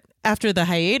 but after the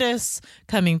hiatus,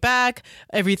 coming back,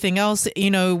 everything else,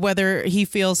 whether he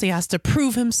feels he has to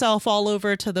prove himself all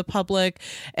over to the public,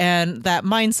 and that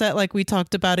mindset, like we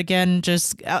talked about again,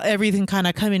 just everything kind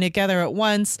of coming together at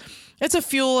once, it's a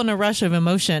fuel and a rush of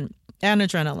emotion and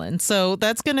adrenaline. So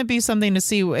that's going to be something to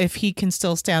see if he can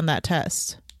still stand that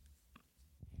test.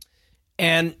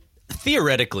 And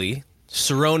theoretically,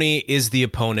 Cerrone is the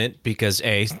opponent because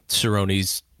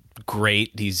Cerrone's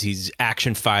great. He's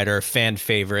action fighter, fan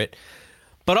favorite.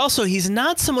 But also, he's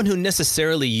not someone who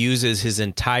necessarily uses his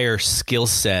entire skill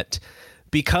set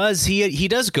because he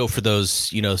does go for those,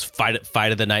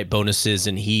 fight of the night bonuses,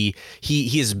 and he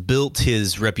has built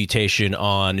his reputation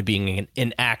on being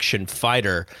an action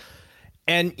fighter.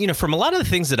 And, from a lot of the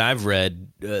things that I've read,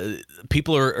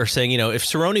 people are saying, if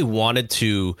Cerrone wanted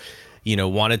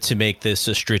to make this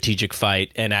a strategic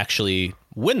fight and actually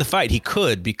win the fight, he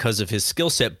could because of his skill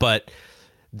set. But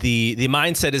the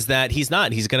mindset is that he's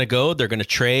not. He's going to go, they're going to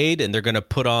trade, and they're going to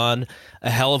put on a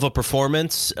hell of a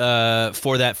performance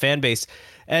for that fan base.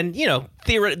 And,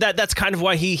 that's kind of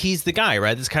why he's the guy,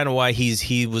 right? That's kind of why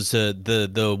he was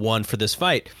the one for this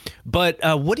fight. But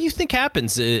what do you think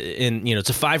happens it's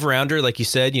a 5-rounder, like you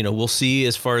said. We'll see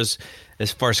as far as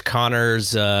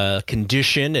Conor's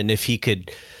condition and if he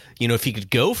could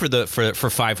go for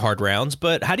 5 hard rounds.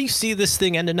 But how do you see this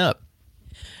thing ending up?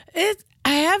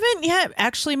 I haven't yet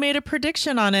actually made a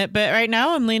prediction on it, but right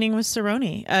now I'm leaning with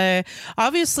Cerrone.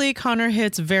 Obviously, Conor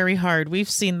hits very hard. We've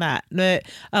seen that. But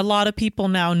a lot of people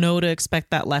now know to expect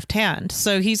that left hand.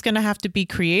 So he's going to have to be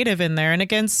creative in there. And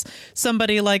against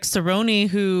somebody like Cerrone,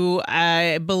 who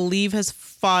I believe has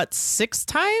fought 6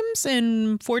 times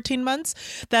in 14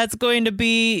 months, that's going to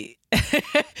be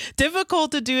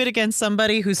difficult to do it against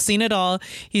somebody who's seen it all.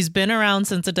 He's been around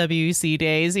since the WEC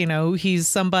days. He's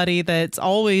somebody that's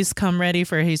always come ready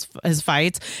for his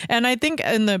fights. And I think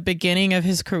in the beginning of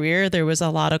his career, there was a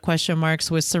lot of question marks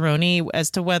with Cerrone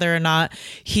as to whether or not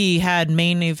he had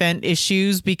main event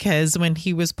issues, because when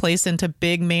he was placed into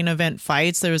big main event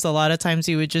fights, there was a lot of times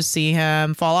you would just see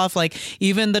him fall off. Like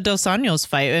even the Dos Anjos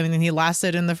fight, I mean, he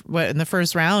lasted in the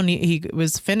first round, he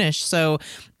was finished. So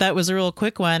that was a real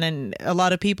quick one. And a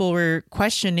lot of people were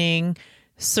questioning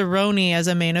Cerrone as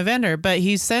a main eventer, but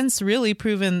he's since really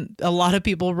proven a lot of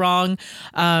people wrong.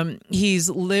 He's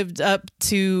lived up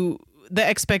to the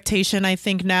expectation, I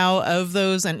think, now of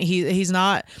those, and he's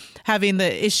not having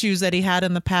the issues that he had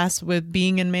in the past with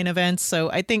being in main events.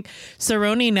 So I think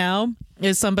Cerrone now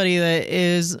is somebody that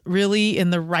is really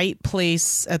in the right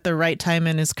place at the right time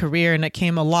in his career, and it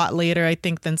came a lot later, I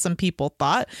think, than some people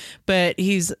thought. But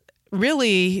he's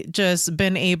really just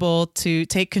been able to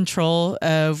take control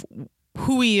of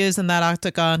who he is in that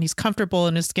octagon. He's comfortable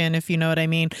in his skin, if you know what I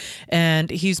mean. And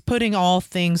he's putting all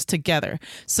things together.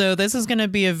 So this is going to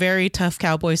be a very tough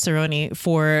Cowboy Cerrone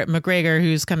for McGregor,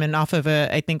 who's coming off of a,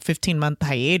 I think, 15-month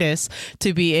hiatus,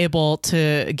 to be able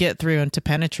to get through and to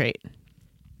penetrate.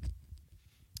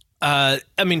 I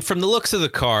mean, from the looks of the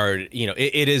card,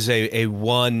 it is a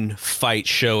one fight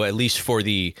show, at least for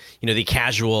the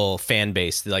casual fan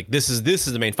base. Like this is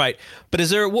the main fight. But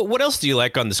is there what else do you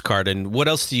like on this card, and what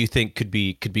else do you think could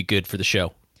be good for the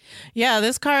show? Yeah,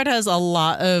 this card has a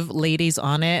lot of ladies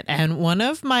on it. And one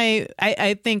of my,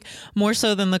 I think more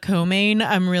so than the co-main,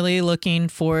 I'm really looking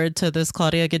forward to this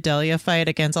Claudia Gadelha fight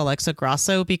against Alexa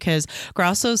Grasso, because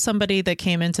Grasso is somebody that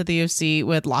came into the UFC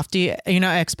with lofty,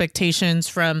 expectations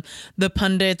from the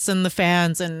pundits and the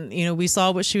fans. And, we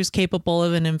saw what she was capable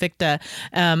of in Invicta.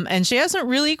 And she hasn't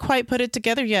really quite put it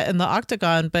together yet in the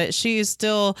octagon, but she is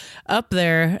still up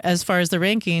there as far as the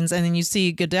rankings. And then you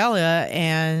see Gadelha,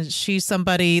 and she's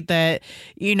somebody that,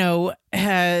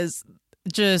 has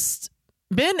just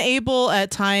been able at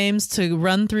times to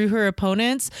run through her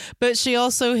opponents, but she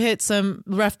also hit some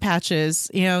rough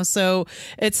patches, so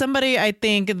it's somebody I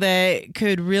think that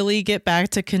could really get back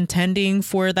to contending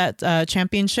for that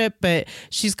championship, but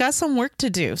she's got some work to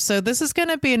do. So this is going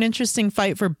to be an interesting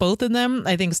fight for both of them,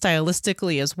 I think,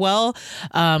 stylistically as well.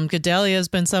 Gadelha has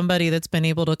been somebody that's been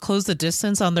able to close the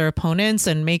distance on their opponents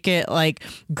and make it like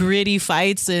gritty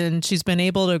fights, and she's been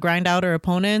able to grind out her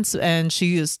opponents, and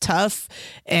she is tough.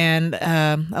 And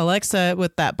Alexa,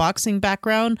 with that boxing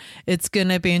background, it's going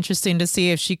to be interesting to see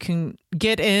if she can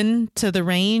get into the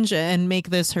range and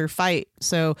make this her fight.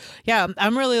 So, yeah,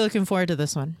 I'm really looking forward to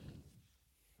this one.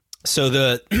 So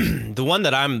the one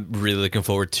that I'm really looking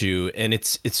forward to, and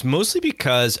it's mostly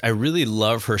because I really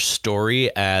love her story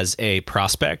as a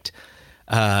prospect.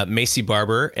 Macy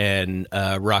Barber and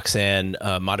Roxanne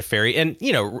Modafferi. And,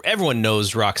 everyone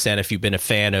knows Roxanne if you've been a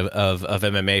fan of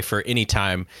MMA for any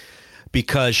time,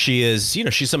 because she is,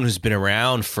 she's someone who's been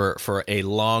around for a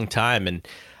long time. And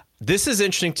this is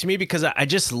interesting to me because I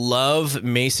just love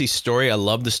Macy's story. I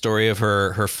love the story of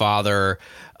her father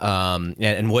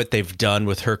and what they've done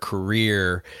with her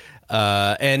career.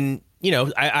 And,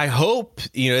 I hope,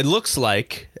 it looks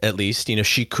like, at least,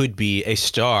 she could be a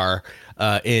star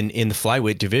in the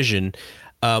flyweight division.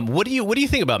 What do you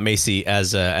think about Macy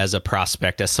as a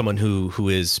prospect, as someone who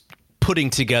is putting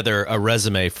together a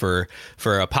resume for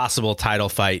a possible title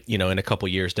fight, in a couple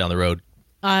years down the road.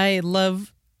 I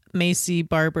love Macy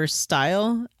Barber's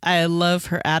style. I love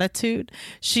her attitude.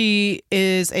 She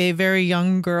is a very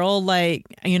young girl,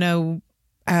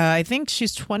 I think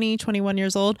she's 20, 21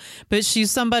 years old, but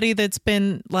she's somebody that's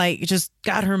been just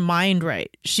got her mind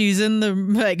right. She's in the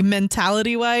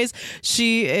mentality wise.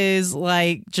 She is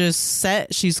just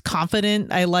set. She's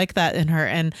confident. I like that in her.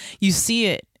 And you see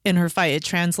it in her fight. It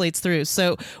translates through.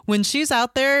 So when she's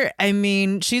out there,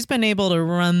 she's been able to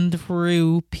run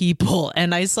through people.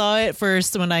 And I saw it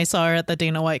first when I saw her at the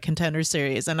Dana White Contender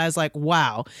Series. And I was like,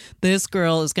 wow, this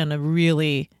girl is going to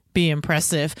really be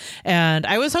impressive. And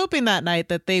I was hoping that night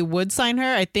that they would sign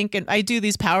her. I think, and I do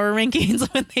these power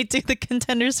rankings when they do the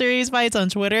Contender Series fights on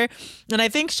Twitter, and I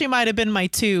think she might have been my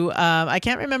 2. I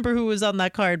can't remember who was on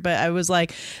that card, but I was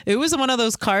like, it was one of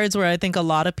those cards where I think a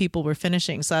lot of people were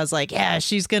finishing. So I was like, yeah,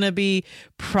 she's gonna be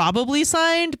probably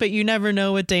signed, but you never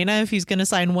know with Dana if he's gonna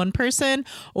sign one person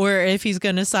or if he's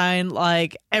gonna sign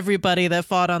everybody that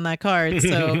fought on that card.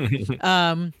 So what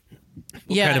kind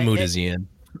of mood is he in?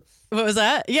 What was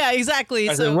that? Yeah, exactly.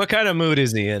 So what kind of mood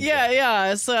is he in?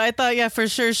 Yeah. So I thought, for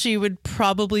sure she would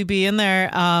probably be in there.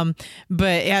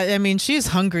 But yeah, she's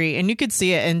hungry and you could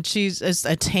see it. And she's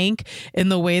a tank in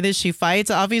the way that she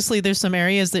fights. Obviously, there's some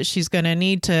areas that she's going to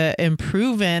need to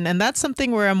improve in. And that's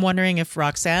something where I'm wondering if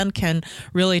Roxanne can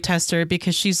really test her,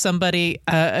 because she's somebody,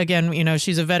 again,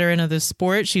 she's a veteran of the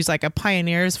sport. She's like a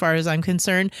pioneer, as far as I'm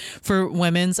concerned, for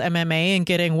women's MMA and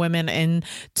getting women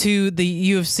into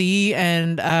the UFC.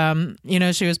 And,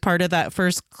 she was part of that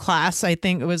first class. I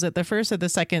think, was it the first or the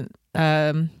second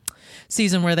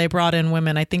season where they brought in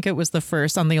women? I think it was the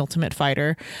first on The Ultimate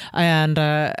Fighter. And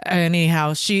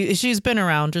anyhow, she's been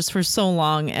around just for so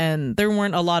long, and there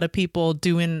weren't a lot of people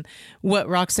doing what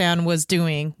Roxanne was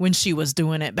doing when she was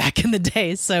doing it back in the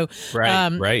day. So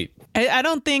right. I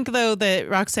don't think, though, that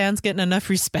Roxanne's getting enough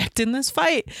respect in this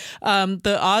fight.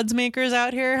 The odds makers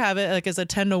out here have it as a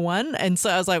 10-1. And so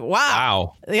I was like,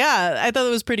 wow. Yeah, I thought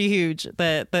it was pretty huge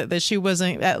that she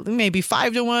wasn't at maybe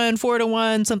 5-1,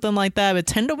 4-1, something like that. But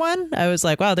 10-1, I was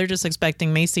like, wow, they're just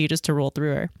expecting Macy just to roll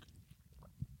through her.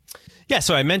 Yeah,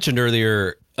 so I mentioned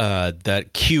earlier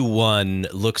that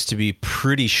Q1 looks to be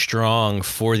pretty strong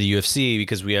for the UFC,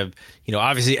 because we have,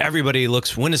 obviously everybody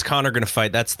looks, when is Conor going to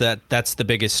fight? That's the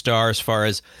biggest star as far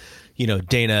as,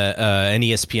 Dana and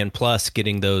ESPN Plus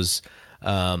getting those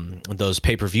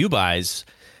pay-per-view buys.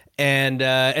 And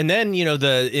then,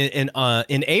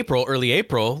 in April, early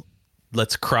April,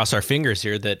 let's cross our fingers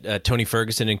here that Tony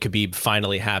Ferguson and Khabib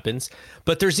finally happens.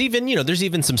 But there's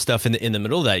even some stuff in the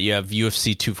middle of that. You have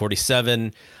UFC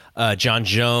 247, John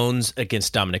Jones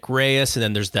against Dominic Reyes, and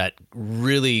then there's that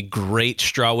really great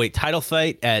strawweight title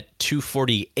fight at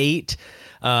 248.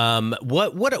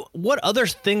 What other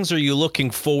things are you looking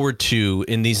forward to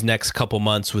in these next couple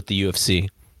months with the UFC?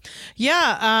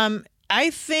 Yeah, I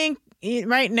think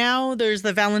right now there's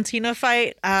the Valentina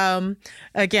fight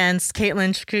against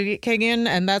Caitlin Kagan,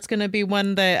 and that's going to be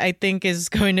one that I think is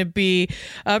going to be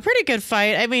a pretty good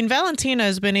fight. Valentina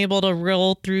has been able to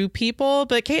roll through people,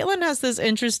 but Caitlin has this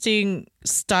interesting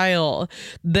style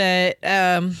that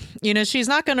she's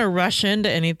not going to rush into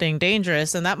anything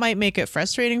dangerous, and that might make it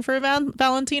frustrating for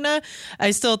Valentina.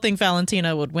 I still think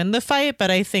Valentina would win the fight,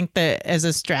 but I think that as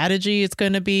a strategy it's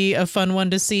going to be a fun one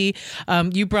to see.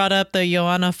 You brought up the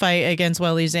Joanna fight against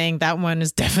Weili Zhang. That one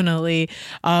is definitely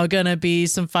going to be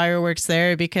some fireworks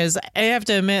there, because I have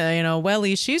to admit,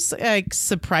 Weili, she's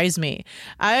surprised me.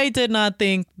 I did not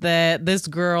think that this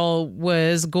girl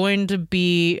was going to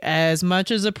be as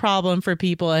much as a problem for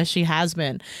people as she has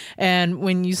been. And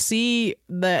when you see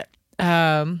that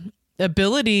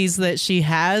abilities that she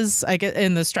has, I get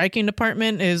in the striking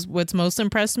department, is what's most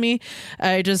impressed me.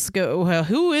 I just go, well,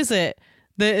 who is it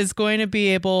that is going to be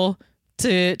able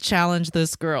to challenge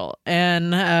this girl?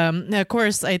 And of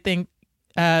course, I think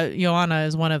Joanna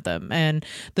is one of them, and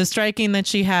the striking that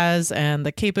she has and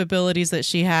the capabilities that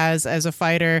she has as a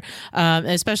fighter,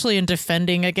 especially in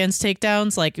defending against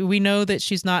takedowns. We know that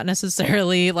she's not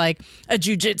necessarily like a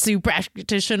jiu-jitsu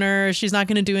practitioner. She's not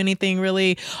going to do anything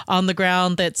really on the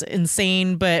ground that's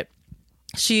insane, but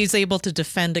she's able to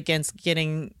defend against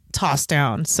getting tossed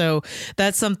down. So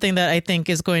that's something that I think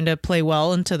is going to play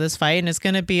well into this fight, and it's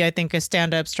going to be, I think, a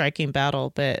stand-up striking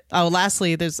battle. But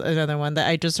lastly, there's another one that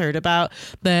I just heard about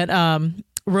that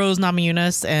Rose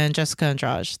Namajunas and Jessica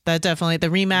Andrade. That definitely, the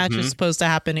rematch is supposed to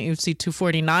happen at UFC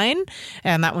 249,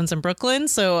 and that one's in Brooklyn.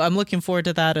 So I'm looking forward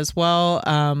to that as well.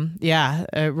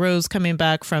 Rose coming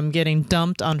back from getting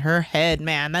dumped on her head,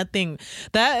 man.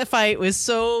 That fight was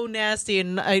so nasty,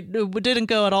 and it didn't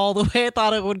go at all the way I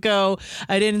thought it would go.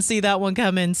 I didn't see that one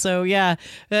coming. So yeah,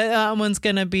 that one's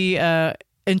gonna be a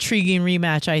intriguing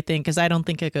rematch, I think, because I don't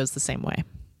think it goes the same way.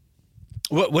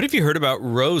 What have you heard about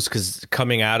Rose? Because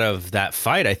coming out of that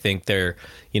fight, I think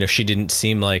she didn't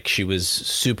seem like she was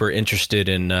super interested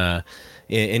in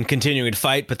continuing to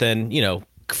fight. But then,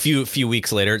 few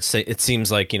weeks later, it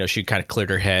seems like she kind of cleared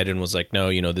her head and was like,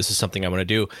 no, this is something I want to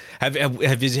do.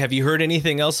 Have you heard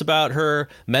anything else about her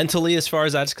mentally as far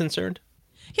as that's concerned?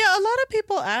 Yeah, a lot of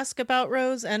people ask about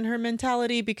Rose and her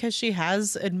mentality because she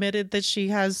has admitted that she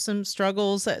has some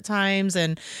struggles at times,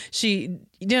 and she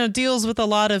deals with a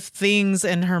lot of things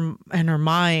in her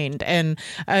mind. And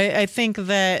I think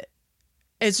that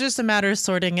it's just a matter of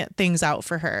sorting things out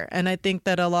for her. And I think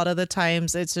that a lot of the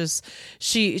times it's just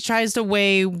she tries to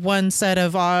weigh one set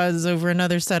of odds over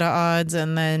another set of odds,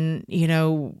 and then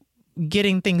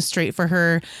getting things straight for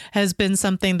her has been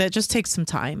something that just takes some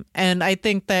time. And I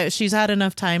think that she's had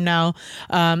enough time now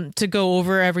to go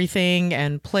over everything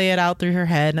and play it out through her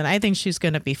head. And I think she's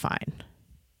going to be fine.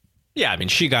 Yeah, I mean,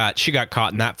 she got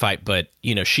caught in that fight, but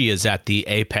she is at the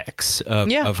apex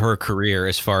of her career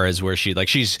as far as where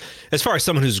she's as far as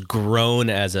someone who's grown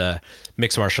as a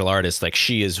mixed martial artist. Like,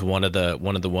 she is one of the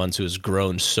ones who has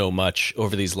grown so much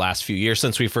over these last few years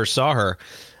since we first saw her.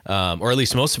 Or at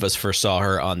least most of us first saw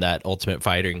her on that Ultimate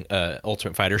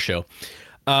Fighter show.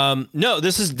 No,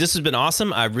 this has been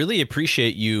awesome. I really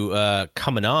appreciate you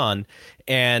coming on,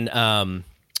 and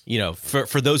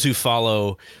for those who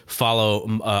follow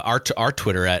our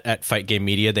Twitter at Fight Game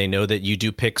Media, they know that you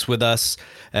do picks with us,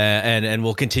 and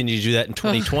we'll continue to do that in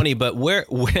 2020. But where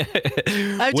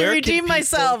I have to redeem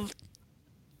myself.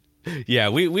 Yeah,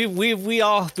 we've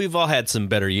all had some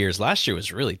better years. Last year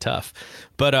was really tough.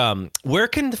 But where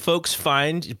can the folks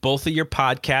find both of your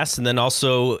podcasts and then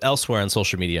also elsewhere on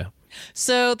social media?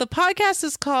 So the podcast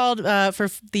is called for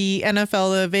the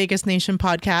NFL, the Vegas Nation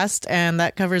podcast, and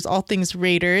that covers all things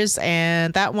Raiders.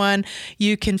 And that one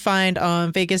you can find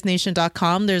on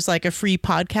vegasnation.com. There's like a free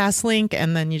podcast link,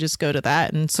 and then you just go to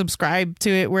that and subscribe to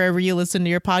it wherever you listen to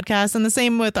your podcast. And the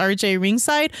same with RJ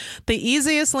Ringside. The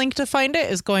easiest link to find it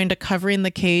is going to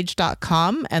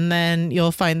coveringthecage.com, and then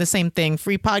you'll find the same thing,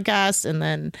 free podcast, and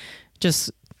then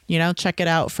just check it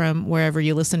out from wherever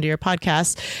you listen to your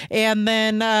podcast. And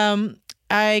then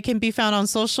I can be found on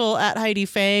social at Heidi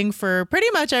Fang for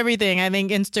pretty much everything. I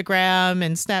think Instagram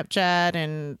and Snapchat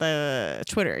and the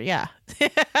Twitter. Yeah.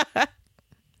 I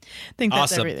think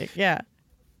that's awesome. Everything. Yeah.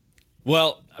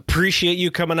 Well, appreciate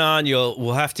you coming on.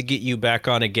 We'll have to get you back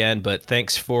on again, but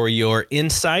thanks for your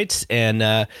insights,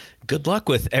 and good luck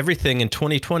with everything in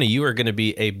 2020. You are going to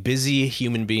be a busy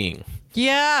human being.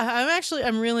 Yeah,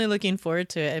 I'm really looking forward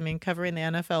to it. I mean, covering the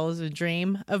NFL is a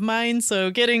dream of mine.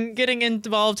 So getting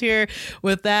involved here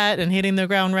with that and hitting the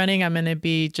ground running, I'm going to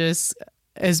be just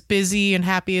as busy and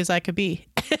happy as I could be.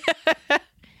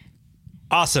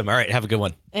 Awesome. All right. Have a good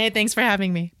one. Hey, thanks for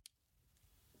having me.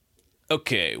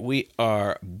 Okay, we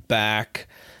are back.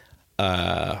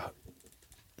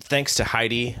 Thanks to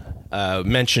Heidi.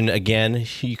 Mention again,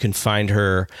 you can find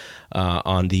her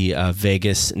on the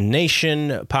Vegas Nation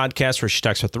podcast where she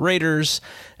talks about the Raiders,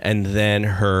 and then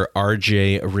her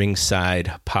RJ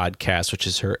Ringside podcast, which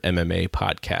is her MMA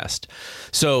podcast.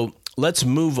 So let's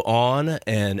move on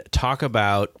and talk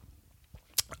about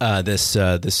this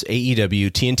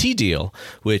AEW TNT deal,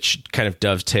 which kind of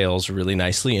dovetails really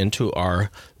nicely into our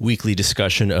weekly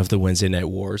discussion of the Wednesday Night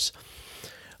Wars.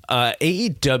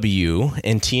 AEW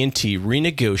and TNT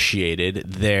renegotiated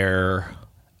their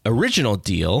original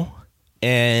deal,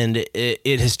 and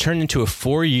it has turned into a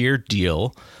 4-year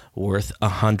deal worth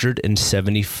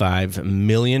 $175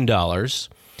 million,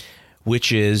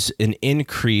 which is an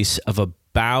increase of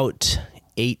about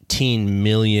 $18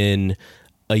 million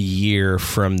a year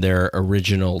from their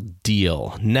original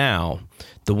deal. Now,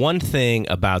 the one thing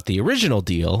about the original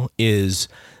deal is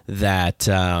that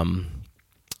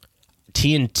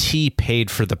TNT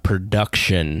paid for the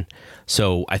production.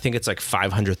 So I think it's like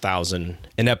 $500,000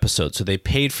 an episode. So they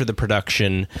paid for the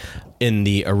production in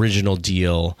the original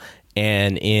deal,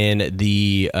 and in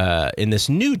this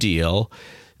new deal,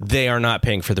 they are not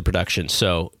paying for the production.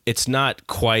 So it's not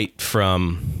quite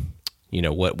from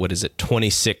what is it,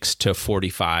 26 to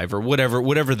 45 or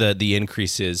whatever the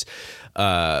increase is.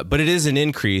 But it is an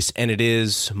increase, and it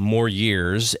is more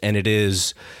years, and it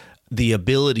is the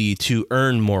ability to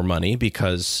earn more money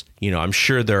because, I'm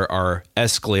sure there are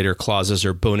escalator clauses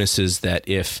or bonuses that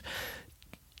if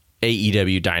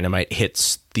AEW Dynamite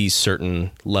hits these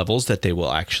certain levels that they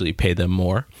will actually pay them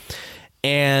more.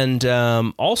 And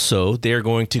also they're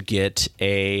going to get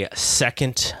a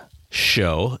second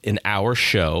show, an hour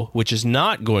show, which is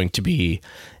not going to be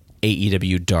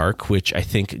AEW Dark, which I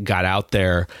think got out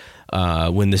there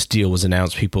when this deal was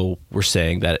announced. People were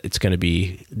saying that it's going to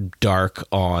be dark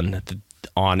on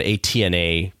a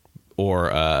TNA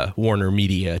or Warner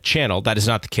Media channel. That is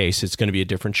not the case. It's going to be a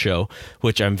different show,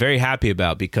 which I'm very happy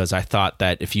about because I thought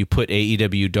that if you put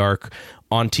AEW Dark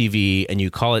on TV and you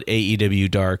call it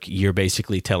AEW Dark, you're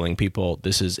basically telling people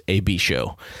this is a B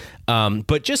show.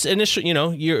 But just initially,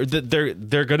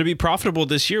 they're going to be profitable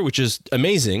this year, which is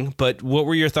amazing. But what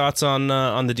were your thoughts on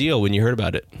the deal when you heard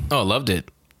about it? Oh, I loved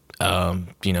it.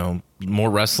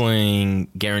 More wrestling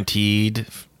guaranteed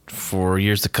for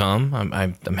years to come.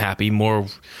 I'm happy. More,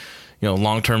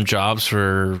 long-term jobs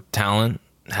for talent.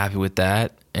 Happy with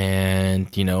that. And,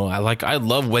 I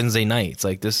love Wednesday nights.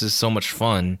 Like, this is so much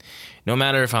fun. No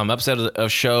matter if I'm upset at a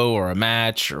show or a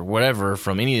match or whatever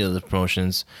from any of the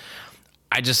promotions,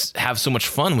 I just have so much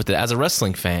fun with it as a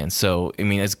wrestling fan. So,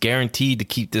 it's guaranteed to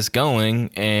keep this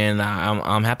going, and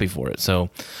I'm happy for it.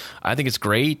 So, I think it's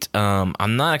great.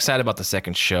 I'm not excited about the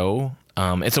second show.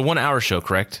 It's a 1 hour show,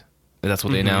 correct? That's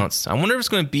what they announced. I wonder if it's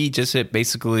going to be just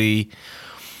basically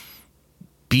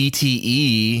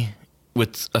BTE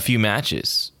with a few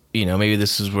matches. Maybe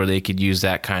this is where they could use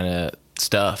that kind of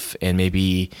stuff, and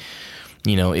maybe,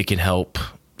 it can help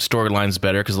storylines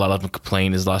better, because a lot of them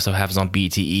complain is a lot of stuff happens on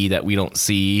BTE that we don't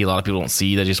see. A lot of people don't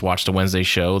see. They just watch the Wednesday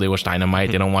show. They watch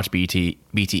Dynamite. They don't watch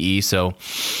BTE. So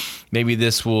maybe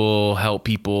this will help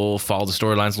people follow the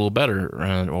storylines a little better,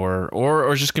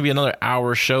 or it's just gonna be another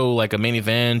hour show like a main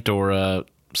event or a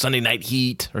Sunday Night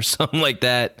Heat or something like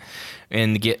that,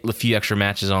 and get a few extra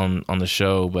matches on the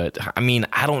show. But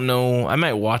I don't know. I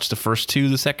might watch the first two,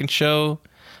 the second show,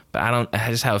 but I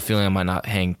just have a feeling I might not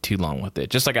hang too long with it.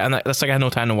 Just like that's like I have no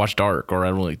time to watch Dark, or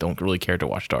I don't really care to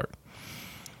watch Dark.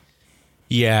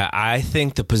 Yeah, I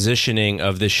think the positioning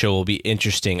of this show will be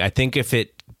interesting. I think if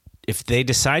they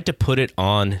decide to put it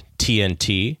on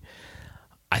TNT,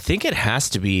 I think it has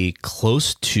to be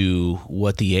close to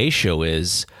what the A show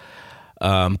is.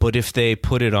 But if they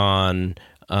put it on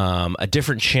a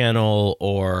different channel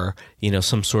or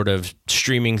some sort of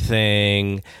streaming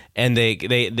thing, and they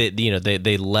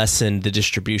lessen the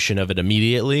distribution of it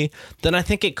immediately, then I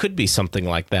think it could be something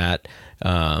like that.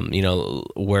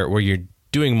 Where you're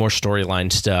doing more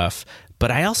storyline stuff. But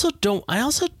I also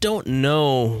don't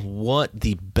know what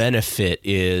the benefit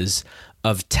is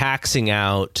of taxing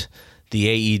out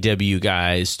the AEW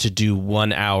guys to do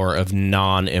 1 hour of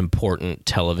non-important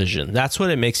television. That's what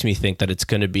it makes me think that it's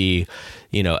going to be,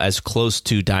 as close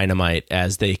to Dynamite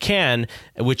as they can,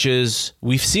 which is,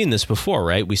 we've seen this before,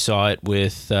 right? We saw it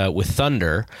with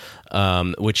Thunder,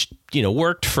 which,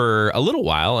 worked for a little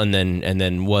while and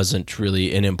then wasn't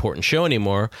really an important show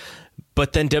anymore.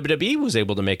 But then WWE was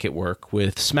able to make it work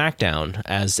with SmackDown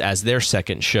as their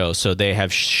second show. So they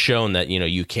have shown that,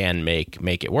 you can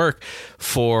make it work.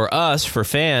 For us, for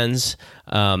fans,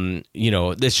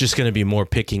 it's just going to be more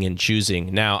picking and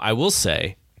choosing. Now, I will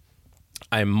say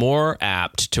I'm more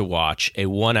apt to watch a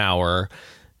 1 hour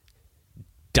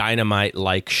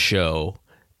Dynamite-like show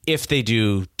if they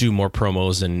do more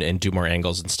promos and do more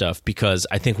angles and stuff, because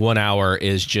I think 1 hour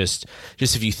is just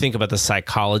if you think about the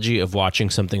psychology of watching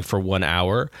something for 1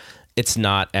 hour, it's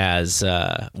not as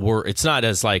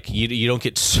like you don't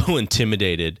get so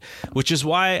intimidated, which is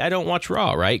why I don't watch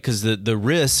Raw, right? Because the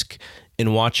risk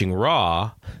in watching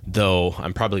Raw, though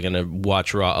I'm probably going to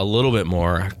watch Raw a little bit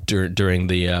more during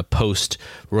the post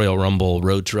Royal Rumble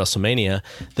road to WrestleMania,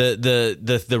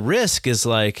 the risk is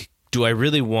like, do I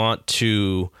really want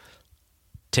to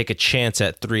take a chance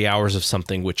at 3 hours of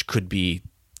something which could be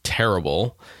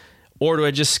terrible, or do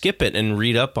I just skip it and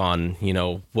read up on,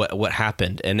 what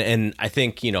happened? And I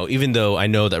think, even though I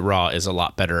know that Raw is a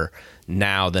lot better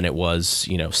now than it was,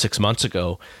 6 months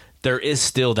ago, there is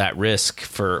still that risk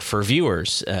for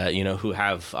viewers, who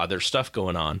have other stuff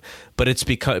going on. But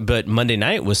but Monday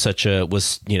night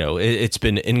it's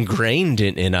been ingrained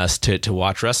in us to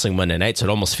watch wrestling Monday night. So it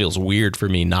almost feels weird for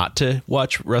me not to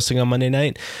watch wrestling on Monday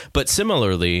night. But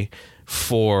similarly,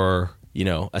 for,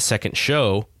 a second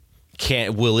show,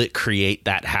 will it create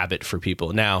that habit for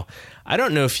people? Now, I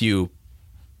don't know if you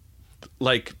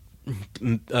like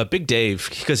Big Dave,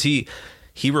 because he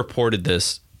reported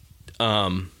this,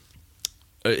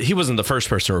 he wasn't the first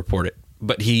person to report it,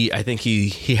 but I think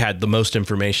he had the most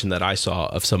information that I saw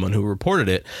of someone who reported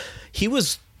it. He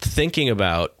was thinking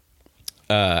about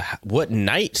what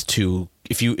night to,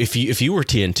 if you were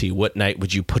TNT, what night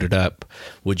would you put it up?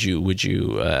 Would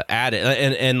you add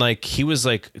it? And like he was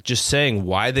like just saying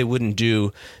why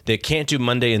they can't do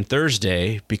Monday and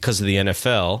Thursday because of the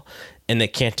NFL, and they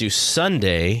can't do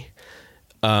Sunday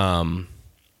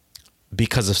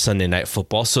because of Sunday Night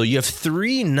Football. So you have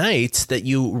 3 nights that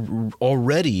you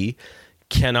already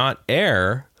cannot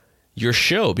air your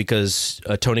show because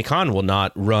Tony Khan will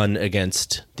not run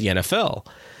against the NFL.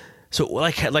 So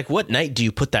like what night do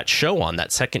you put that show on,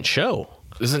 that second show?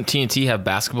 Doesn't TNT have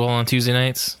basketball on Tuesday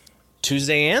nights?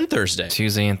 Tuesday and Thursday.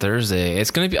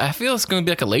 It's going to be, I feel it's going to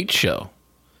be like a late show.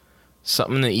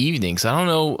 Something in the evenings. I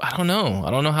don't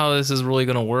know how this is really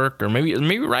going to work, or maybe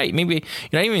right. Maybe, I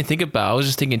didn't even think about, I was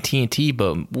just thinking TNT,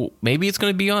 but maybe it's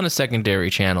going to be on a secondary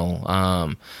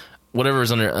channel. Whatever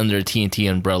is under TNT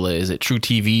umbrella. Is it True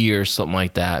TV or something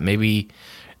like that? Maybe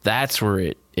that's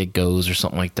where it goes or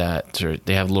something like that. Or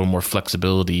they have a little more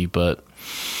flexibility, but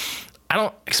I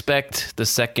don't expect the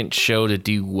second show to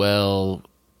do well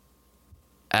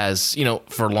as,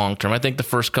 for long term. I think the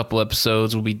first couple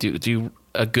episodes will be do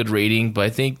a good rating, but I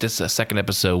think this second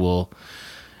episode will,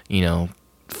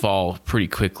 fall pretty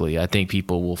quickly. I think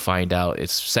people will find out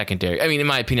it's secondary. I mean, in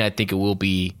my opinion, I think it will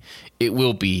be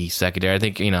secondary. I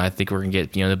think we're gonna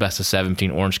get the best of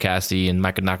 17 Orange Cassidy and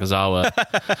Micah Nakazawa,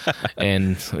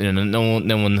 and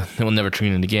no one will never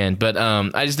tune in again. But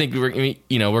I just think we're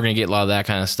gonna get a lot of that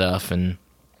kind of stuff, and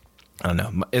I don't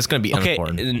know. It's gonna be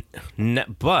unimportant.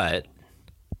 But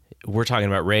we're talking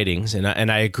about ratings, and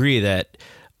I agree that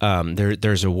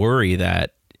there's a worry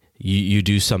that you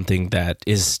do something that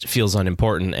feels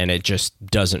unimportant and it just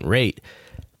doesn't rate.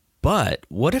 But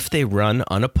what if they run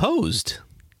unopposed,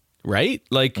 right?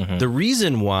 Like the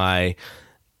reason why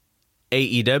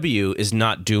AEW is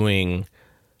not doing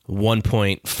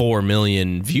 1.4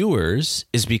 million viewers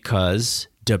is because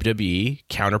WWE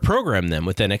counter-programmed them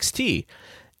with NXT.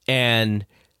 And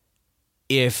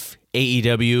if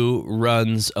AEW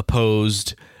runs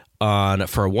opposed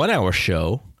for a 1-hour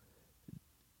show,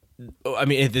 I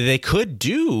mean, they could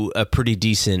do a pretty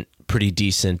decent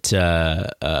 18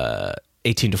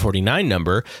 to 49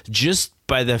 number just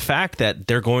by the fact that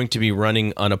they're going to be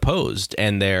running unopposed,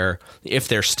 and if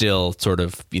they're still sort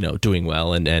of doing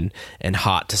well and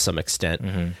hot to some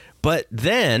extent. But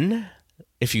then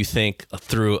if you think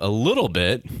through a little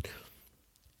bit,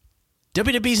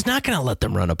 WWE's not going to let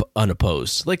them run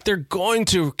unopposed. Like, they're going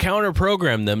to counter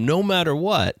program them no matter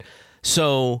what.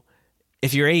 So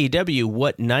if you're AEW,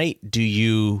 what night do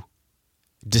you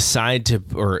decide to,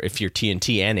 or if you're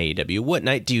TNT and AEW, what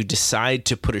night do you decide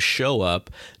to put a show up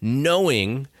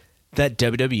knowing that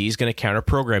WWE is going to counter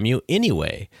program you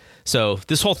anyway? So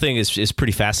this whole thing is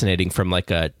pretty fascinating from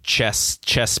like a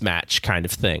chess match kind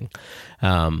of thing.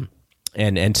 And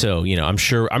so, I'm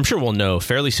sure we'll know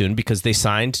fairly soon because they just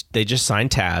signed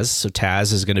Taz. So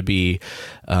Taz is going to be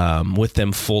with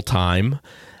them full time.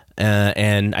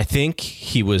 And I think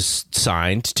he was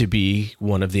signed to be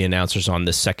one of the announcers on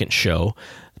the second show,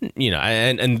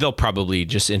 and they'll probably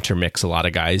just intermix a lot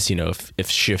of guys, if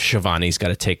Shivani's got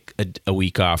to take a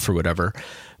week off or whatever.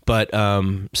 But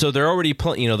so they're already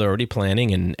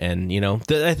planning, and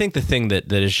I think the thing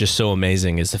that is just so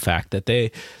amazing is the fact that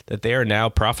they are now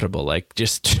profitable. Like,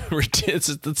 just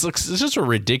it's just a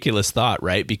ridiculous thought,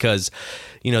 right? Because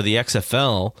the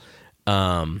XFL.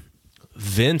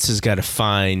 Vince has got to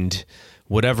find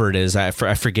whatever it is. I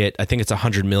forget. I think it's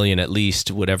 $100 million at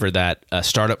least, whatever that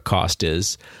startup cost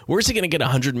is. Where's he going to get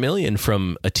 $100 million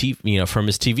from from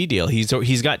his TV deal?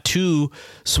 He's got two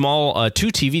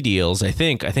TV deals. I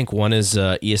think one is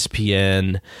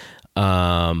ESPN,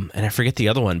 and I forget the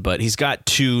other one. But he's got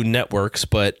 2 networks.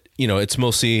 But it's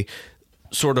mostly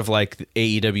sort of like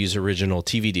AEW's original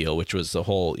TV deal, which was the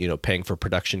whole paying for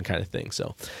production kind of thing.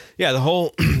 So yeah,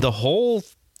 the whole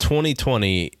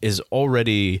 2020 is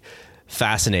already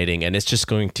fascinating, and it's just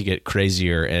going to get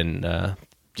crazier. And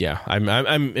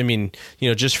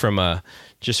just from a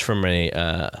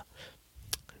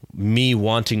me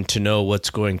wanting to know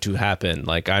what's going to happen,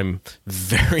 like, I'm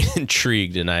very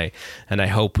intrigued, and I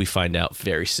hope we find out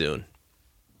very soon.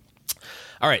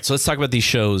 All right, so let's talk about these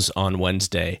shows on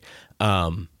Wednesday.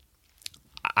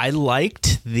 I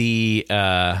liked the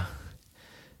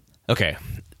okay.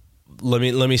 Let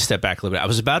me step back a little bit. I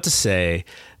was about to say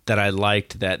that I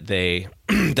liked that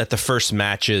that the first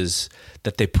matches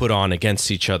that they put on against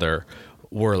each other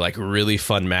were like really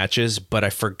fun matches, but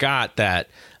I forgot that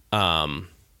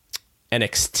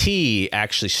NXT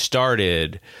actually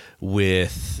started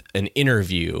with an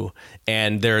interview,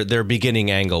 and their beginning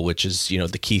angle, which is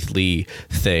the Keith Lee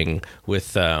thing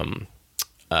with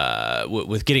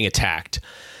getting attacked.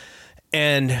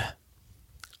 And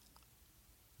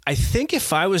I think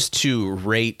if I was to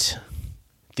rate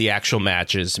the actual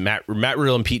matches, Matt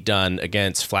Riddle and Pete Dunne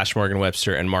against Flash Morgan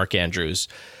Webster and Mark Andrews,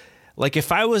 like if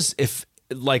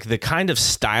the kind of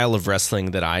style of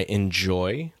wrestling that I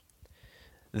enjoy,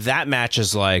 that match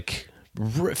is like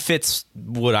fits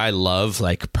what I love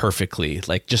like perfectly,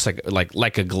 like just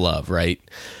like a glove, right?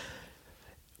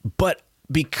 But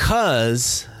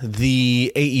because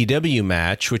the AEW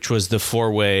match, which was the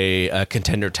 4-way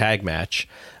contender tag match,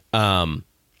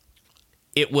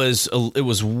 it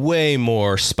was way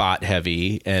more spot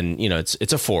heavy, and it's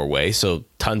a 4-way, so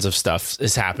tons of stuff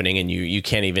is happening, and you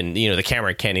can't even the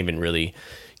camera can't even really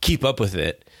keep up with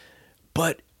it.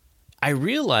 But I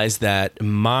realized that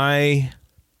my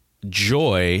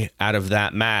joy out of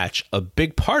that match, a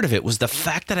big part of it was the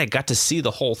fact that I got to see the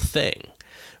whole thing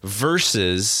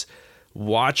versus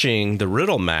watching the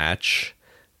Riddle match,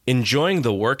 enjoying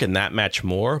the work in that match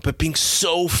more, but being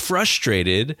so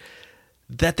frustrated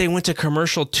that they went to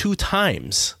commercial 2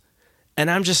 times. And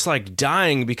I'm just like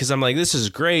dying because I'm like, this is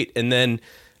great. And then,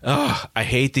 I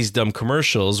hate these dumb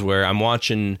commercials where I'm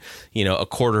watching, a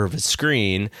quarter of a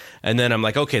screen. And then I'm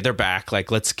like, okay, they're back.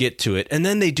 Like, let's get to it. And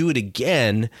then they do it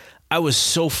again. I was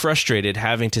so frustrated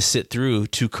having to sit through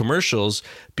 2 commercials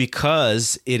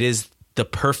because it is the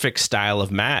perfect style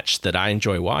of match that I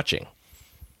enjoy watching.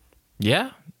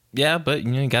 Yeah, but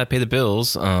you got to pay the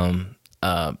bills. I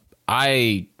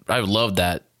love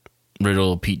that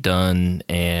Riddle, Pete Dunne,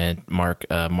 and Mark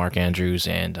Andrews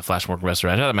and Flash Morgan Webster.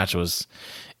 I thought that match was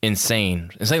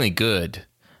insanely good.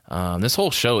 This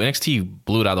whole show, NXT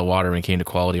blew it out of the water when it came to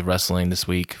quality of wrestling this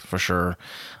week for sure.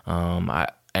 I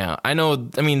know.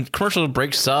 I mean, commercial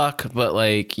breaks suck, but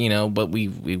but we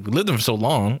lived them for so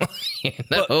long.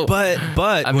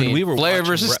 But I mean, we were Flair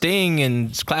versus Sting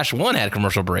and Clash 1 had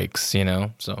commercial breaks.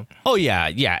 So. Oh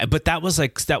yeah. But that was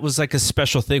like a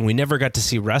special thing. We never got to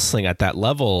see wrestling at that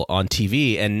level on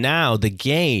TV, and now the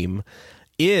game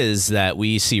is that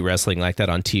we see wrestling like that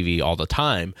on TV all the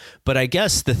time. But I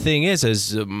guess the thing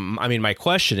is my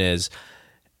question is,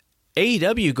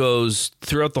 AEW goes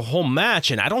throughout the whole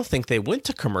match, and I don't think they went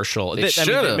to commercial. They should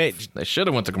have. They should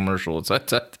have went to commercial. I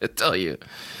tell you,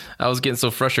 I was getting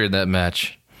so frustrated in that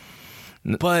match.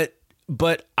 But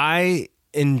I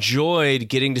enjoyed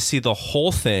getting to see the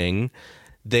whole thing.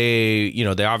 They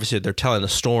obviously they're telling a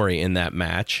story in that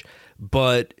match,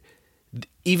 but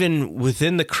even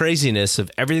within the craziness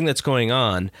of everything that's going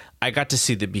on, I got to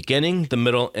see the beginning, the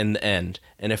middle, and the end.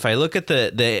 And if I look at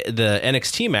the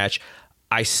NXT match,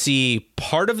 I see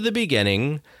part of the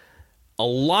beginning, a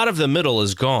lot of the middle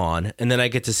is gone, and then I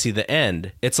get to see the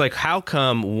end. It's like, how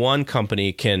come one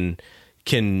company can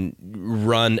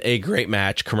run a great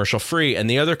match commercial free, and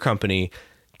the other company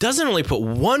doesn't only put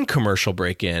 1 commercial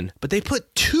break in, but they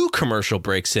put 2 commercial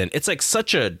breaks in? It's like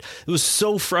it was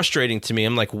so frustrating to me.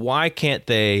 I'm like, why can't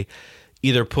they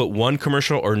either put 1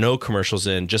 commercial or no commercials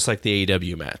in, just like the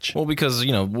AEW match? Well, because,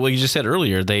 what you just said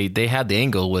earlier, they had the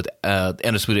angle with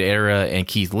Undisputed Era and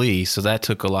Keith Lee, so that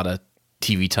took a lot of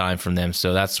TV time from them.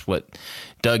 So that's what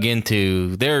dug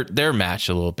into their match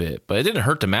a little bit. But it didn't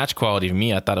hurt the match quality for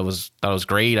me. I thought it was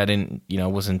great. I didn't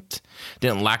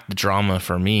lack the drama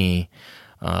for me.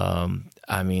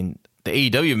 I mean,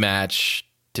 the AEW match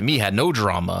to me had no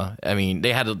drama. I mean,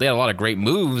 they had a lot of great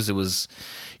moves. It was,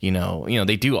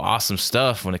 they do awesome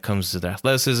stuff when it comes to their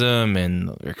athleticism and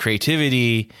their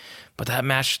creativity. But that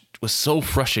match was so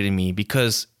frustrating me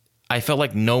because I felt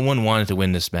like no one wanted to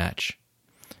win this match.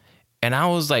 And I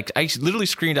was like, I literally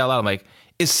screamed out loud. I'm like,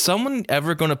 is someone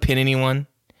ever going to pin anyone?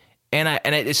 And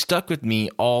it stuck with me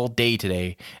all day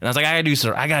today. And I was like, I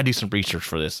gotta do some research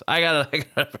for this. I gotta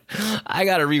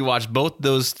rewatch both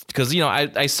those, because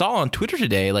I saw on Twitter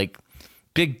today, like,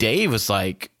 Big Dave was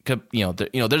like, they're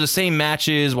the same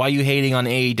matches. Why are you hating on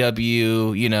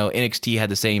AEW? NXT had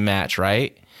the same match,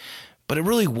 right? But it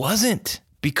really wasn't,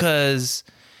 because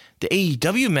the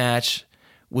AEW match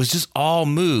was just all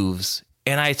moves,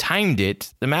 and I timed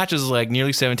it. The match is like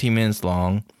nearly 17 minutes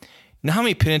long. You know how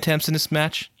many pin attempts in this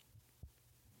match?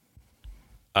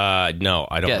 No,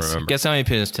 I don't remember. Guess how many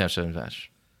pin attempts in this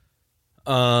match?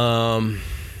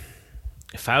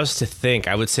 If I was to think,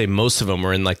 I would say most of them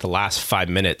were in like the last 5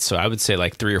 minutes. So I would say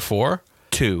like 3 or 4.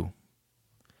 2.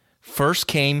 First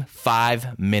came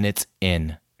 5 minutes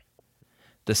in.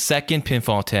 The second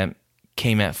pinfall attempt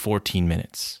came at 14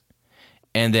 minutes,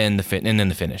 and then the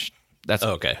finish. That's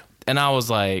okay. And I was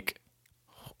like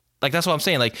that's what I'm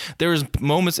saying. Like, there was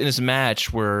moments in this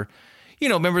match where,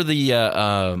 remember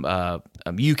the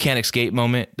you can't escape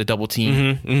moment, the double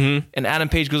team, and Adam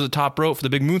Page goes to the top rope for the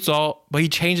big moonsault, but he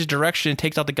changes direction and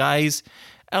takes out the guys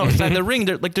outside the ring.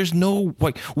 There's no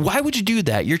like. Why would you do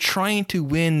that? You're trying to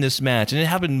win this match, and it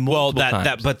happened multiple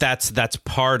times. But that's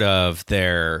part of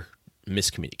their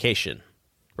miscommunication,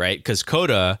 right? Because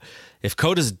if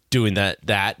Coda's doing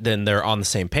that, then they're on the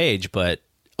same page. But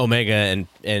Omega and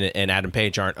Adam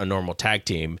Page aren't a normal tag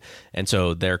team, and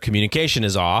so their communication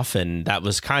is off. And that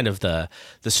was kind of the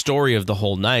story of the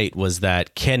whole night, was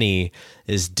that Kenny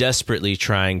is desperately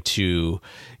trying to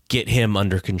get him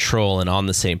under control and on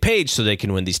the same page so they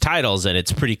can win these titles, and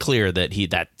it's pretty clear that he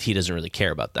doesn't really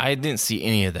care about that. I didn't see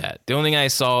any of that. The only thing I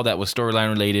saw that was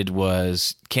storyline related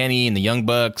was Kenny and the Young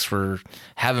Bucks were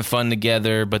having fun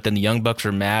together, but then the Young Bucks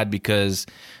were mad because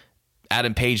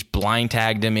Adam Page blind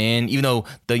tagged him in, even though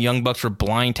the Young Bucks were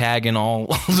blind tagging all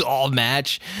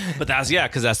match. But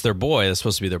because that's their boy. That's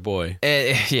supposed to be their boy.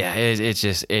 It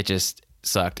just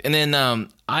sucked. And then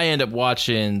I end up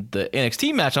watching the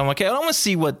NXT match. I'm like, okay, I want to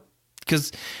see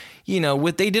because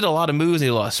they did a lot of moves, they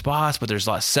did a lot of spots, but there's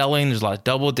a lot of selling, there's a lot of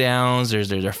double downs,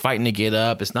 they're fighting to get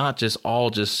up. It's not just all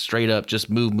just straight up just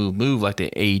move like the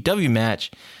AEW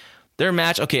match. Their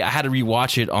match, okay, I had to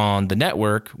rewatch it on the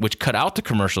network, which cut out the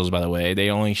commercials, by the way. They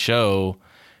only show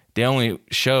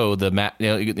the match.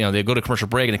 They go to commercial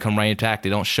break and they come right into attack. They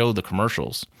don't show the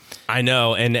commercials. I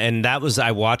know, and that was,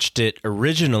 I watched it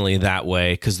originally that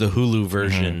way because the Hulu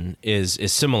version is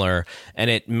similar, and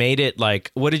it made it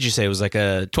like, what did you say? It was like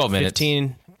a 12 minutes.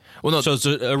 15? Well, no. So it's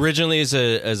originally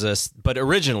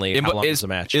how long was the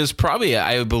match? It was probably,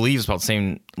 I believe, it's about the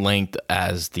same length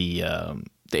as the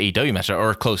AEW match,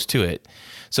 or close to it.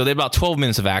 So they about 12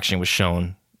 minutes of action was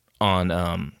shown on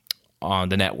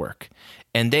the network,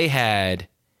 and they had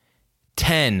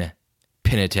 10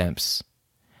 pin attempts.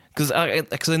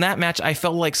 Because in that match, I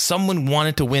felt like someone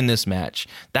wanted to win this match.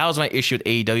 That was my issue with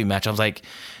AEW match. I was like,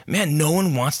 man, no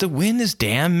one wants to win this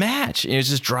damn match. And it was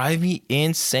just driving me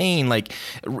insane. Like,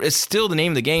 it's still the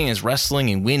name of the game is wrestling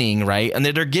and winning, right? And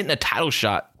they're getting a title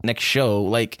shot next show.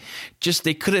 Like, just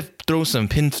they could have thrown some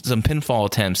pinfall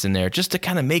attempts in there just to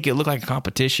kind of make it look like a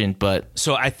competition. But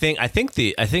so I think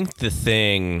the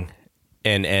thing,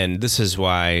 and this is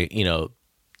why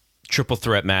triple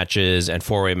threat matches and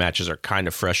four-way matches are kind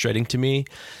of frustrating to me,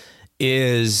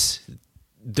 is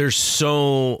there's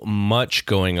so much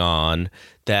going on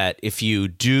that if you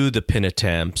do the pin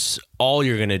attempts, all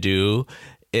you're going to do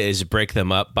is break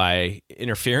them up by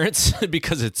interference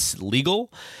because it's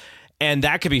legal. And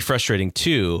that could be frustrating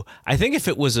too. I think if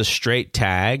it was a straight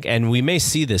tag, and we may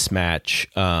see this match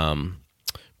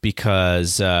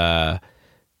because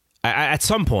at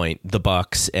some point, the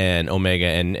Bucks and Omega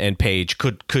and Page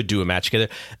could do a match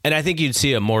together, and I think you'd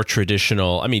see a more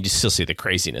traditional. I mean, you still see the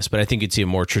craziness, but I think you'd see a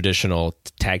more traditional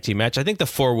tag team match. I think the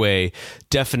four-way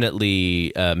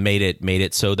definitely made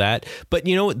it so that. But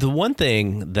the one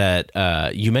thing that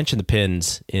you mentioned the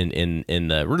pins in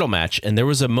the Riddle match, and there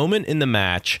was a moment in the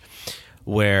match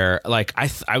where, like,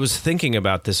 I was thinking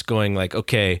about this, going like,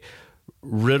 okay,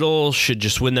 Riddle should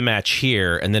just win the match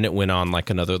here, and then it went on like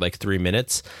another 3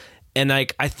 minutes. And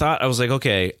like I thought, I was like,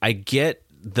 okay, I get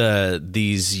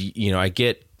I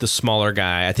get the smaller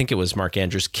guy. I think it was Mark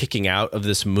Andrews kicking out of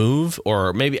this move,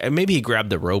 or maybe he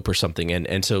grabbed the rope or something,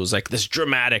 and so it was like this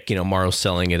dramatic, Morrow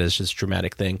selling it as this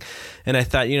dramatic thing. And I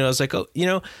thought, I was like, oh,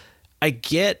 I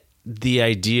get the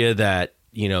idea that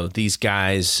these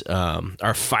guys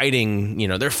are fighting,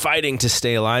 they're fighting to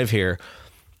stay alive here.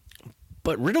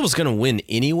 But Riddle's going to win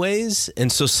anyways,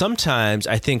 and so sometimes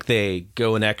I think they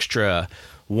go an extra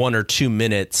 1 or 2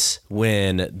 minutes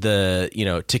when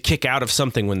to kick out of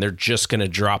something when they're just going to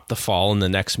drop the fall in the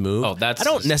next move. Oh, I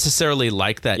don't necessarily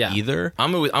like that either.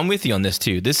 I'm with you on this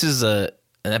too. This is an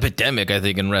epidemic, I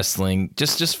think, in wrestling.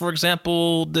 Just for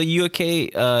example, the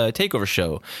UK Takeover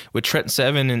show with Trent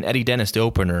Seven and Eddie Dennis, the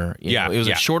opener. It was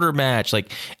a shorter match.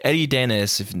 Like Eddie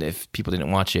Dennis, if people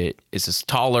didn't watch it, is this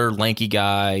taller, lanky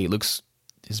guy.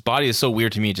 His body is so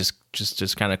weird to me. It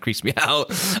just kind of creeps me out.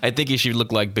 I think he should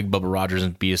look like Big Bubba Rogers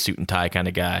and be a suit and tie kind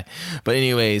of guy. But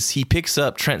anyways, he picks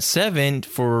up Trent Seven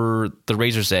for the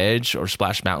Razor's Edge or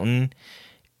Splash Mountain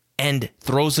and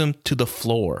throws him to the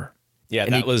floor. Yeah,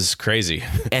 and that was crazy.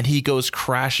 And he goes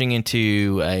crashing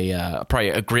into probably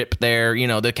a grip there,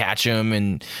 to catch him,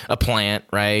 and a plant,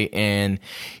 right? And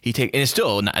and it's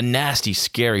still a nasty,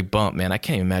 scary bump, man. I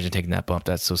can't even imagine taking that bump.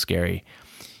 That's so scary.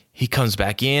 He comes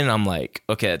back in. I'm like,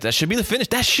 okay, that should be the finish.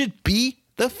 That should be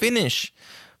the finish.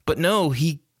 But no,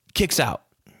 he kicks out,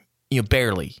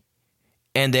 barely.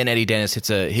 And then Eddie Dennis hits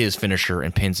his finisher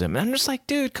and pins him. And I'm just like,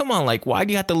 dude, come on. Like, why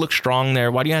do you have to look strong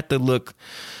there? Why do you have to look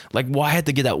like, why had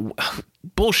to get that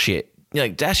bullshit?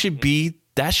 Like, that should be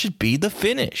the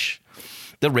finish.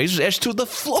 the razor's edge to the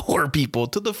floor, people,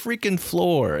 to the freaking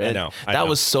floor. And I know.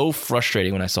 was so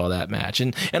frustrating when I saw that match.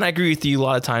 And I agree with you a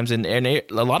lot of times, and a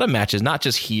lot of matches, not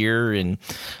just here. And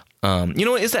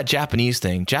it's that Japanese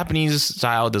thing. Japanese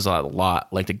style does a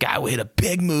lot. Like the guy will hit a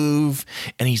big move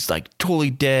and he's like totally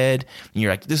dead. And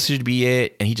you're like, this should be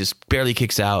it. And he just barely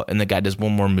kicks out. And the guy does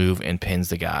one more move and pins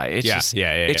the guy. It's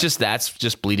just that's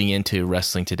just bleeding into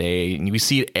wrestling today. And we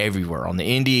see it everywhere on the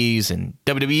indies and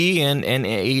WWE and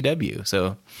AEW.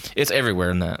 So it's everywhere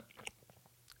in that.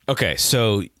 Okay.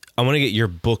 So I want to get your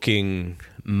booking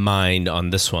mind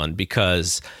on this one,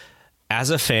 because as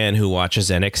a fan who watches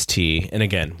NXT, and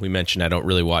again, we mentioned I don't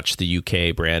really watch the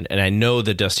UK brand, and I know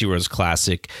the Dusty Rhodes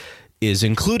Classic is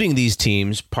including these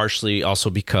teams, partially also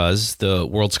because the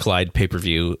Worlds Collide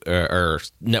pay-per-view or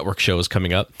network show is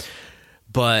coming up.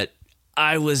 But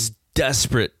I was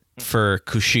desperate for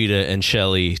Kushida and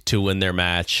Shelley to win their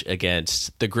match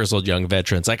against the Grizzled Young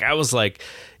Veterans. Like, I was like,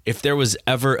 if there was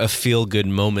ever a feel-good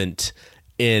moment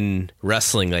in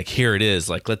wrestling, like, here it is.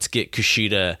 Like, let's get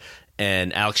Kushida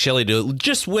and Alex Shelley to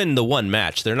just win the one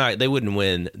match. They wouldn't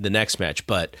win the next match,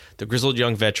 but the Grizzled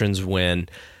Young Veterans win.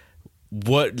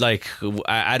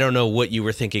 I don't know what you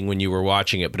were thinking when you were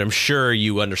watching it, but I'm sure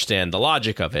you understand the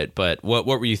logic of it. But what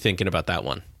were you thinking about that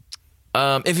one?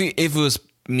 If it was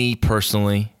me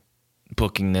personally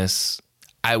booking this,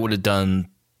 I would have done,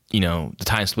 the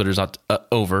time splitters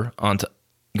over onto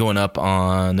going up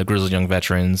on the Grizzled Young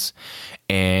Veterans,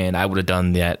 and I would have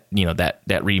done that, that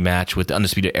rematch with the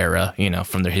Undisputed Era,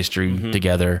 from their history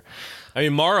together. I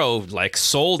mean, Morrow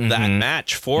sold that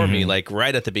match for me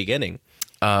right at the beginning.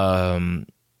 Yeah,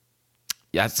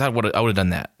 I would have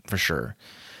done that for sure.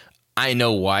 I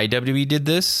know why WWE did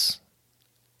this,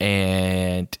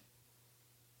 and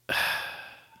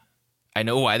I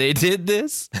know why they did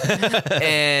this,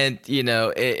 and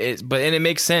it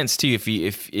makes sense too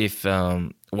if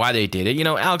why they did it.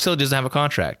 Alex Hill doesn't have a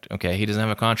contract. Okay, he doesn't have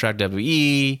a contract.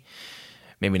 WWE,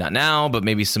 maybe not now, but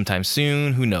maybe sometime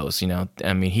soon. Who knows?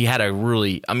 I mean, he had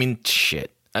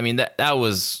shit. I mean, that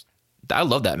was. I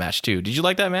love that match too. Did you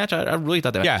like that match? I really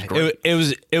thought that match was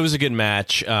great. It was a good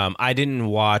match. I didn't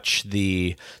watch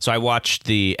I watched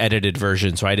the edited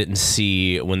version, so I didn't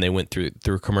see when they went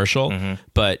through commercial.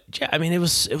 But yeah, I mean, it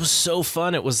was so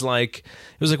fun. It was like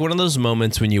one of those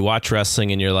moments when you watch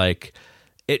wrestling and you're like,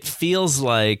 it feels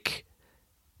like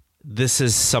this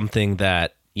is something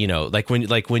that,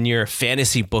 when you're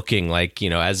fantasy booking,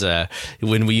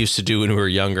 when we used to do when we were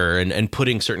younger and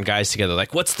putting certain guys together,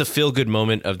 like, what's the feel good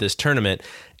moment of this tournament?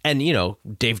 And,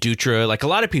 Dave Dutra, a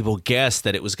lot of people guessed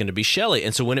that it was going to be Shelley.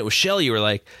 And so when it was Shelley, you were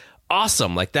like,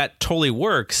 awesome, that totally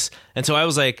works. And so I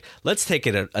was like, let's take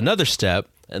it another step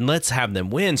and let's have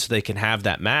them win so they can have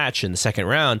that match in the second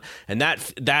round. And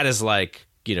that is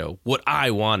what I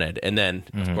wanted. And then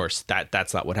of course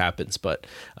that's not what happens, but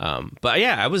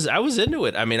yeah, I was into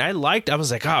it. I mean, I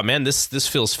was like, oh man, this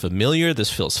feels familiar. This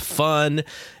feels fun.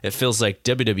 It feels like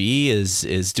WWE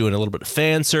is doing a little bit of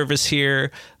fan service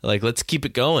here. Let's keep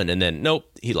it going. And then nope,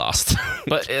 he lost.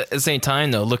 But at the same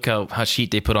time though, look how heat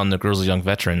they put on the Grizzled Young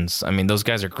Veterans. I mean, those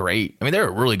guys are great. I mean, they're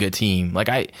a really good team.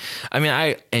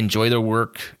 I enjoy their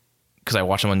work because I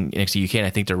watch them on NXT UK and I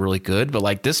think they're really good.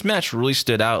 But this match really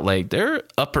stood out. They're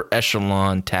upper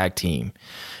echelon tag team,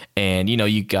 and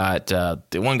you got the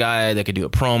one guy that could do a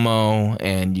promo,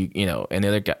 and and the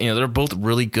other guy, they're both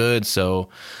really good. So,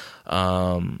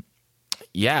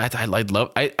 yeah,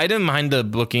 I didn't mind the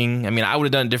booking. I mean, I would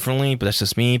have done it differently, but that's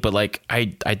just me. But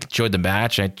I enjoyed the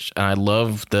match. I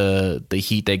love the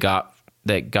heat they got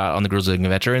on the Grizzled Young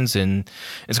Veterans, and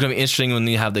it's going to be interesting when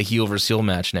they have the heel versus heel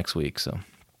match next week.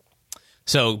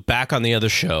 So back on the other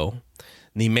show,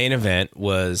 the main event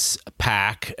was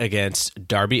Pac against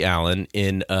Darby Allin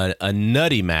in a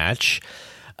nutty match.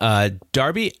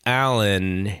 Darby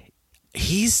Allin,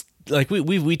 he's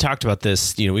we talked about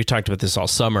this. We've talked about this all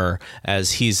summer,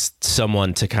 as he's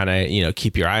someone to kind of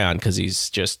keep your eye on, because he's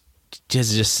just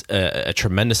a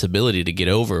tremendous ability to get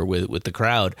over with the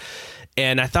crowd.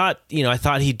 And I thought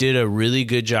he did a really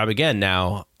good job again.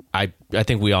 Now I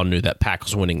think we all knew that Pac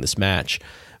was winning this match.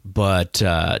 But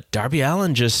Darby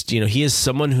Allin he is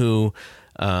someone who,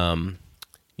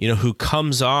 who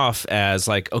comes off as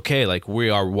we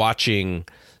are watching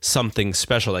something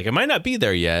special. It might not be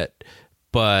there yet,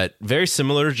 but very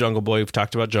similar to Jungle Boy. We've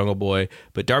talked about Jungle Boy,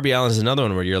 but Darby Allin is another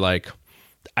one where you're like,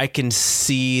 I can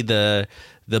see the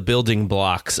building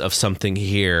blocks of something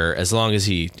here, as long as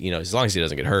he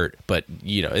doesn't get hurt. But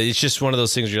it's just one of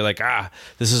those things where you're like,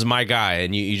 this is my guy,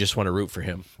 and you just want to root for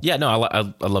him. Yeah, no,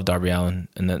 I love Darby Allin,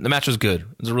 and the match was good.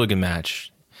 It was a really good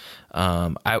match.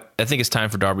 I think it's time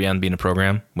for Darby Allin to be in a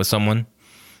program with someone,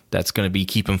 that's going to be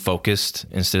keep him focused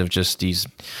instead of just these,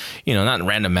 not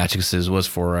random matches. This was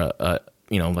for a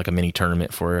like a mini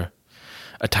tournament for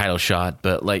a title shot,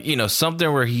 but like,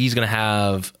 something where he's going to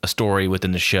have a story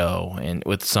within the show and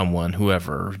with someone,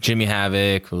 whoever, Jimmy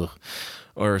Havoc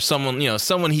or someone,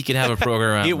 someone he can have a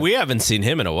program around. We haven't seen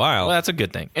him in a while. Well, that's a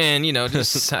good thing. And,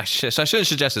 just I shouldn't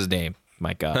suggest his name.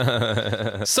 My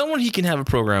God. Someone he can have a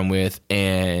program with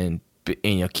and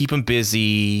keep him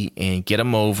busy and get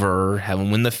him over, have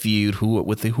him win the feud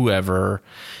with whoever.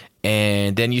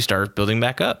 And then you start building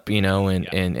back up,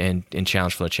 and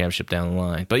challenge for the championship down the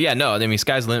line. But yeah, no, I mean,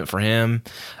 sky's the limit for him.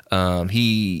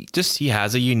 He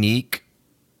has a unique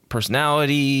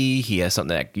personality. He has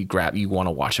something that you want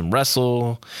to watch him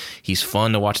wrestle. He's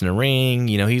fun to watch in the ring.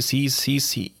 He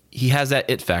has that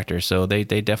it factor. So they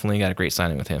definitely got a great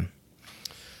signing with him.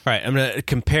 All right, I'm going to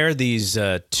compare these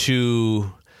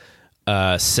two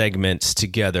segments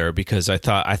together because I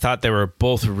thought they were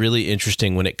both really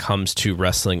interesting when it comes to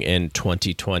wrestling in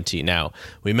 2020. Now,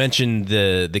 we mentioned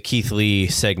the Keith Lee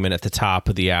segment at the top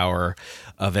of the hour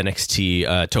of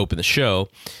NXT to open the show.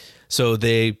 So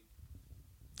they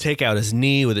take out his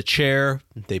knee with a chair,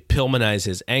 they Pillmanize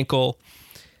his ankle,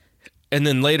 and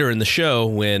then later in the show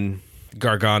when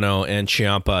Gargano and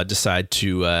Ciampa decide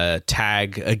to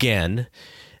tag again,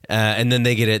 and then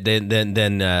they get it.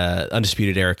 Then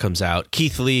Undisputed Era comes out.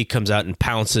 Keith Lee comes out and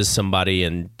pounces somebody,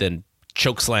 and then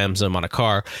choke slams him on a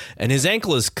car. And his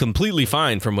ankle is completely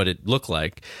fine from what it looked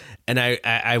like. And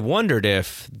I wondered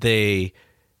if they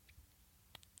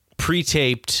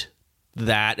pre-taped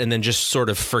that and then just sort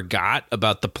of forgot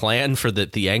about the plan for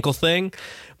the ankle thing.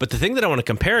 But the thing that I want to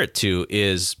compare it to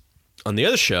is on the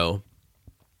other show,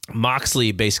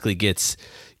 Moxley basically gets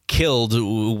killed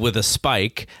with a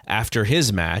spike after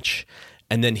his match,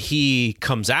 and then he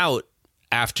comes out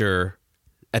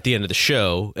at the end of the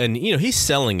show, and he's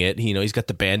selling it. He's got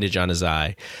the bandage on his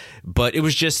eye, but it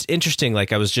was just interesting.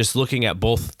 Like I was just looking at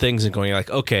both things and going like,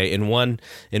 okay, in one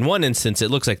instance, it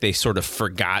looks like they sort of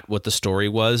forgot what the story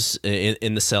was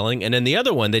in the selling, and in the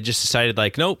other one, they just decided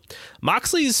like, nope,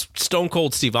 Moxley's Stone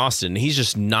Cold Steve Austin. He's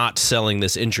just not selling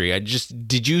this injury.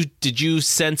 Did you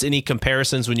sense any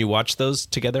comparisons when you watched those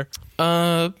together?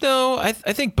 No, I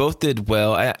think both did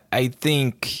well. I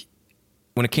think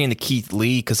when it came to Keith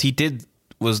Lee, because he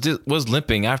was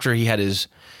limping after he had his,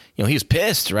 he was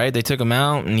pissed, right? They took him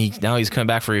out, and now he's coming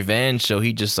back for revenge. So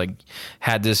he just like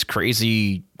had this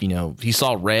crazy, he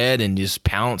saw red and just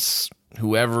pounced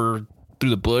whoever through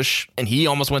the bush, and he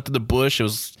almost went through the bush. It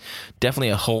was definitely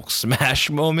a Hulk smash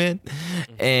moment.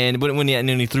 And when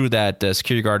he threw that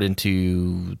security guard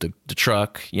into the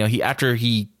truck, after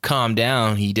he calmed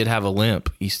down, he did have a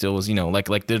limp. He still was, like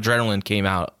the adrenaline came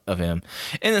out of him.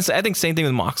 And then I think same thing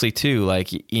with Moxley too.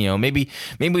 Like, maybe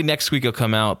next week he'll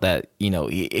come out that,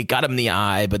 it got him in the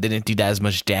eye, but they didn't do that as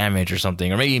much damage or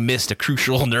something, or maybe he missed a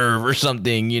crucial nerve or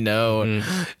something,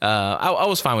 I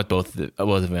was fine with both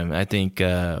of them. I think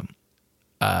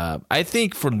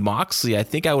for Moxley, I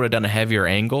think I would have done a heavier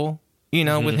angle,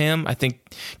 with him. I think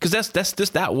because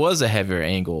that was a heavier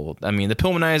angle. I mean, the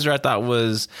Pillmanizer I thought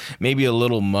was maybe a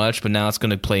little much, but now it's going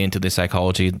to play into the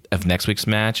psychology of next week's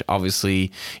match.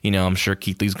 Obviously, I'm sure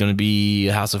Keith Lee's going to be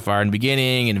a House of Fire in the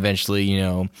beginning, and eventually,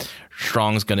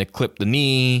 Strong's going to clip the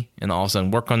knee and all of a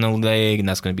sudden work on the leg, and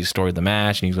that's going to be the story of the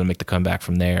match, and he's going to make the comeback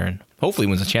from there, and hopefully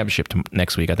wins the championship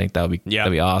next week. I think that'd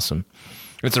be awesome.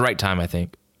 It's the right time, I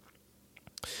think.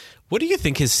 What do you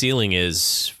think his ceiling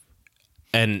is?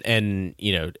 And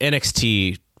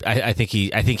NXT, I think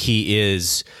he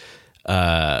is.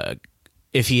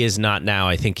 If he is not now,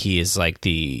 I think he is like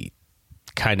the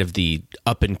kind of the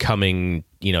up and coming,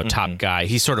 top guy.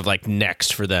 He's sort of like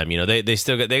next for them. They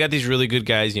got these really good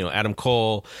guys. Adam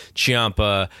Cole,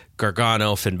 Ciampa,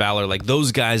 Gargano, Finn Balor. Like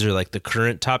those guys are like the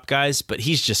current top guys, but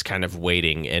he's just kind of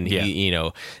waiting. And he,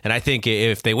 and I think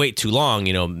if they wait too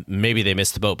long, maybe they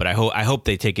miss the boat. But I hope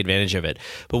they take advantage of it.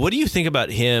 But what do you think about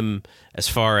him as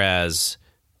far as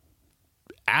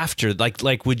after,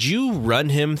 like, would you run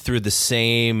him through the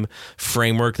same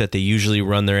framework that they usually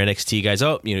run their NXT guys?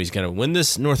 Oh, he's going to win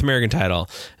this North American title,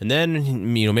 and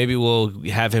then, maybe we'll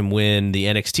have him win the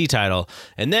NXT title,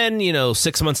 and then,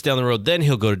 6 months down the road, then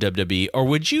he'll go to WWE. Or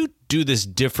would you do this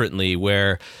differently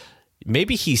where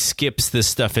maybe he skips this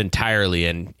stuff entirely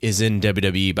and is in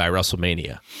WWE by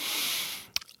WrestleMania?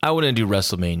 I wouldn't do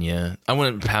WrestleMania. I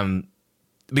wouldn't have him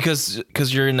because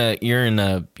you're in a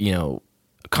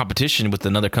competition with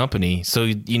another company, so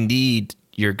you need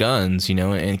your guns,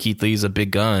 and Keith Lee's a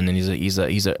big gun, and he's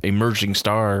a emerging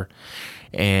star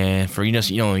And for if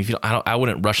you I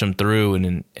wouldn't rush him through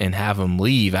and have him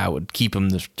leave. I would keep him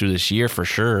through this year for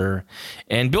sure,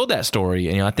 and build that story.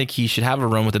 And I think he should have a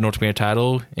run with the North American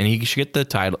title, and he should get the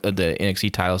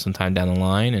NXT title sometime down the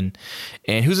line.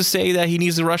 And who's to say that he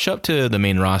needs to rush up to the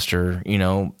main roster?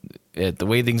 The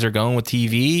way things are going with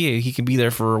TV, he can be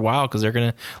there for a while because they're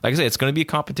gonna, like I said, it's gonna be a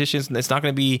competition. It's not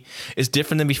gonna be. It's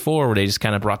different than before where they just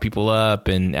kind of brought people up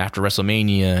and after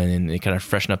WrestleMania and they kind of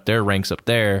freshen up their ranks up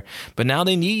there. But now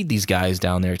they need these guys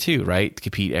down there too, right, to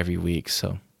compete every week.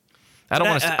 So I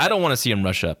don't want to see him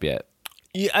rush up yet.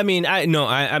 Yeah, I mean,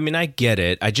 I get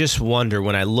it. I just wonder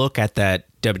when I look at that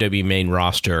WWE main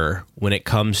roster when it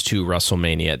comes to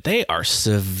WrestleMania, they are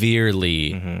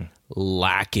severely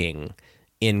lacking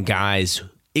in guys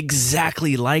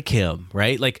exactly like him,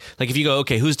 right? Like if you go,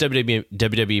 okay, who's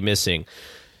WWE missing?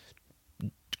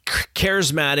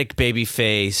 Charismatic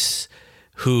babyface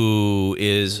who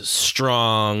is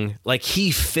strong. Like he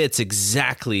fits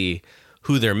exactly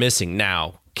who they're missing.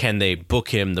 Now, can they book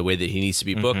him the way that he needs to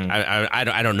be booked?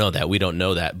 I don't know that. We don't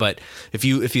know that. But if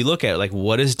you look at it, like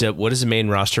what is the main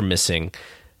roster missing?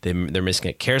 They're missing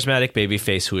a charismatic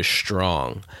babyface who is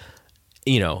strong.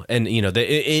 In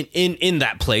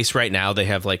that place right now, they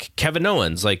have like Kevin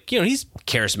Owens, like, he's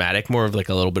charismatic, more of like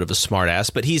a little bit of a smart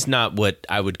ass, but he's not what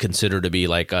I would consider to be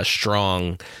like a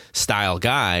strong style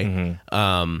guy.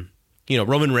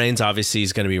 Roman Reigns obviously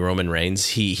is going to be Roman Reigns.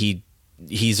 He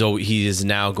is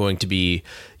now going to be,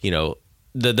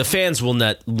 the fans will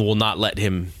not let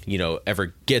him,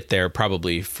 ever get there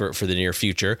probably for the near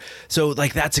future. So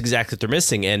like, that's exactly what they're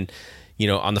missing. And,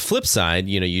 on the flip side,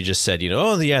 you just said,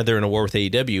 oh yeah, they're in a war with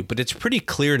AEW, but it's pretty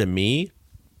clear to me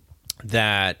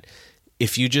that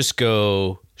if you just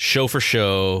go show for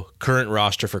show, current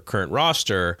roster for current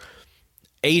roster,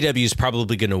 AEW is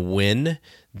probably going to win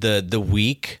the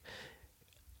week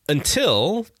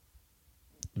until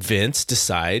Vince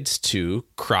decides to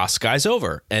cross guys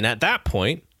over. And at that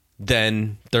point,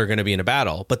 then they're going to be in a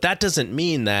battle. But that doesn't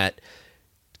mean that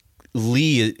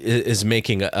Lee is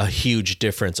making a huge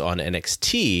difference on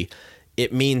NXT.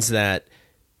 It means that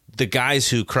the guys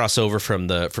who cross over from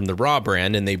the Raw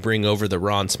brand and they bring over the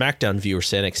Raw and SmackDown viewers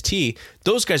to NXT,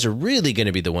 those guys are really going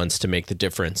to be the ones to make the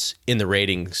difference in the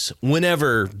ratings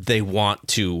whenever they want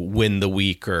to win the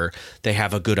week or they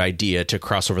have a good idea to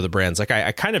cross over the brands. Like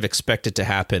I kind of expect it to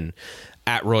happen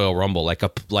at Royal Rumble,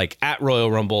 like at Royal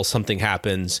Rumble, something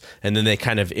happens and then they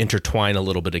kind of intertwine a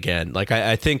little bit again. Like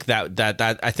I think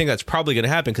that I think that's probably going to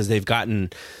happen because they've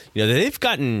gotten,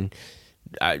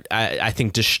 I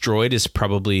think destroyed is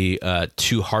probably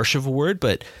too harsh of a word,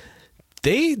 but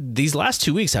these last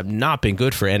 2 weeks have not been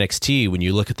good for NXT when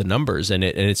you look at the numbers, and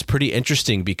it's pretty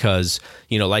interesting because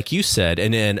like you said,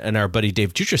 and our buddy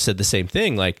Dave Jutra said the same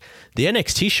thing. Like the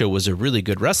NXT show was a really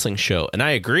good wrestling show, and I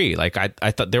agree. Like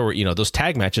I thought there were those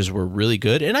tag matches were really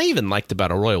good, and I even liked the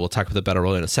Battle Royal. We'll talk about the Battle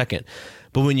Royal in a second,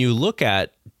 but when you look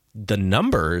at the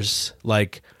numbers,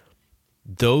 like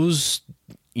those.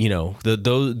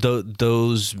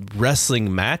 Those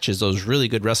wrestling matches, those really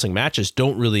good wrestling matches,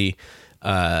 don't really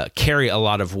carry a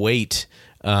lot of weight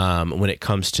when it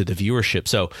comes to the viewership.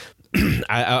 So,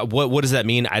 what does that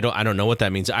mean? I don't know what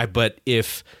that means. But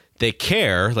if they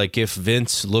care, like if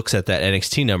Vince looks at that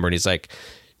NXT number and he's like,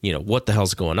 what the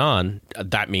hell's going on?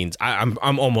 That means I'm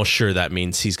almost sure that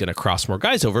means he's going to cross more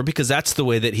guys over because that's the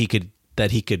way that he could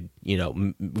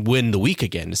win the week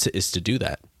again is to do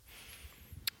that.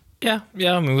 Yeah.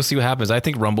 I mean, we'll see what happens. I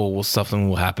think something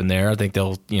will happen there. I think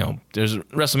they'll, there's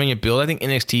WrestleMania build. I think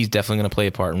NXT is definitely going to play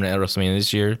a part in WrestleMania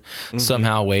this year. Some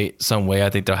way. I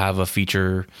think they'll have a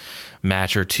feature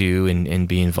match or two and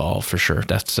be involved for sure.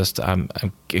 That's just I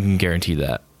can guarantee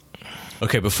that.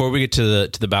 Okay, before we get to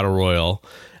the Battle Royal,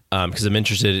 because I'm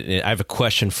interested in, I have a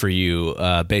question for you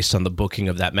based on the booking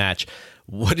of that match.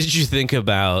 What did you think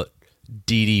about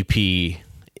DDP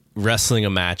wrestling a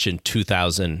match in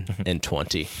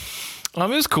 2020? It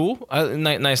was cool.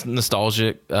 Nice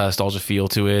nostalgia feel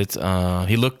to it.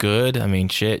 He looked good. I mean,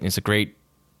 shit, it's a great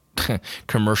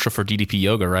commercial for DDP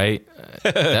yoga, right?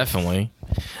 Definitely.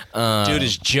 Dude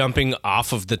is jumping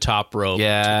off of the top rope to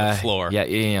the floor. Yeah,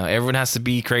 everyone has to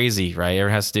be crazy, right?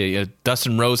 Everyone has to do.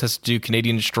 Dustin Rhodes has to do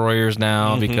Canadian Destroyers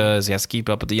now because he has to keep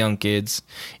up with the young kids,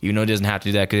 even though he doesn't have to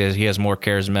do that because he has more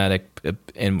charismatic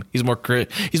and he's more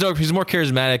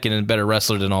charismatic and a better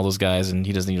wrestler than all those guys, and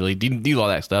he doesn't really do all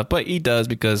that stuff, but he does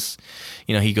because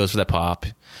he goes for that pop.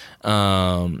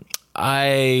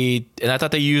 I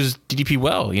thought they used DDP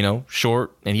well,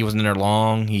 short, and he wasn't in there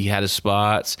long. He had his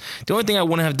spots. The only thing I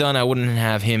wouldn't have done, I wouldn't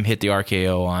have him hit the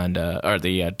RKO on, or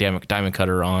the Diamond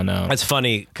Cutter on. That's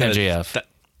funny. MJF.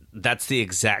 that's the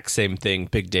exact same thing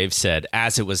Big Dave said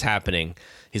as it was happening.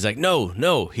 He's like,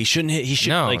 no, he shouldn't hit. He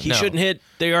shouldn't hit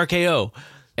the RKO.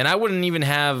 And I wouldn't even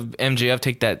have MJF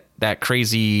take that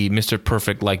crazy Mr.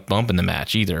 Perfect like bump in the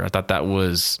match either. I thought that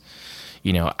was,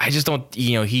 I just don't,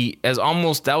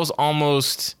 that was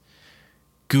almost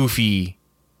goofy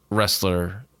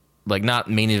wrestler, like not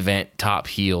main event top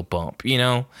heel bump,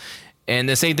 And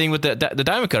the same thing with the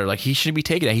Diamond Cutter, like he shouldn't be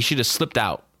taking that. He should have slipped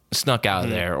out, snuck out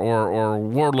of there, or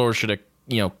Wardlord should have,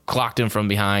 clocked him from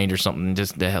behind or something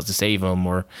just to save him,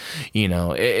 or,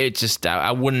 it just,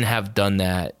 I wouldn't have done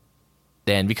that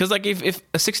then, because like if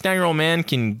a 69-year-old man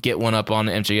can get one up on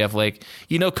MJF, like,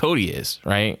 Cody is,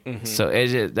 right? Mm-hmm. So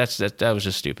that was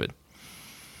just stupid.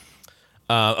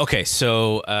 Okay,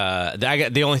 so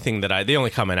the only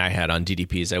comment I had on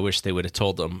DDP is I wish they would have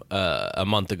told him a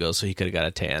month ago so he could have got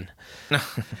a tan.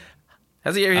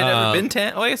 Has he ever been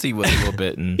tan? Oh, I guess he was a little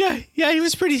bit. And yeah, he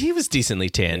was decently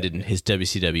tanned in his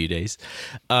WCW days.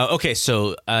 Okay,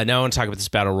 so now I want to talk about this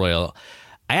Battle Royal.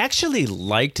 I actually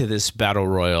liked this Battle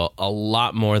Royal a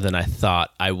lot more than I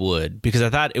thought I would, because I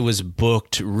thought it was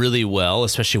booked really well,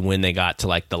 especially when they got to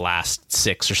like the last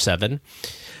 6 or 7.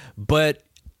 But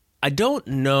I don't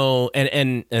know,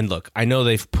 and look, I know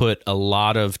they've put a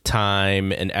lot of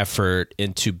time and effort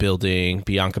into building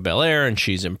Bianca Belair, and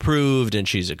she's improved, and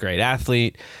she's a great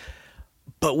athlete.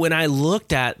 But when I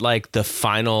looked at like the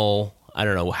final, I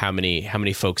don't know how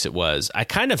many folks it was, I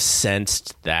kind of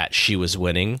sensed that she was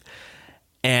winning,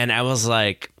 and I was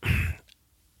like,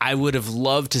 I would have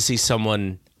loved to see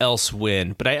someone else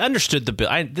win, but I understood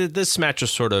this match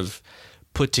was sort of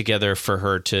put together for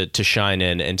her to shine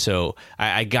in, and so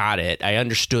I got it. I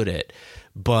understood it,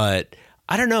 but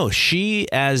I don't know. She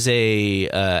as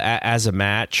a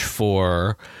match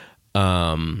for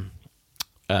Rhea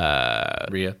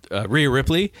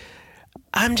Ripley,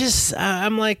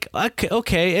 I'm like,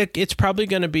 okay, it's probably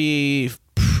going to be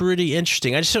pretty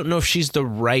interesting. I just don't know if she's the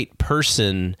right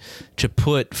person to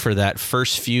put for that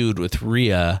first feud with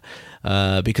Rhea.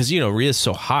 Because Rhea's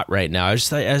so hot right now. I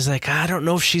was like, I don't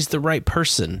know if she's the right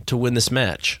person to win this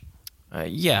match.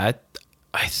 I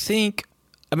think.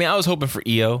 I mean, I was hoping for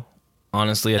Io.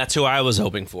 Honestly, that's who I was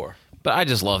hoping for. But I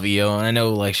just love Io, and I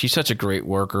know like she's such a great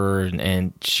worker,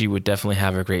 and she would definitely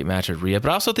have a great match with Rhea. But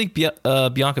I also think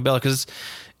Bianca Belair, because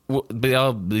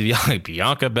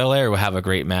Bianca Belair will have a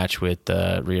great match with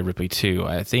Rhea Ripley too.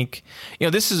 I think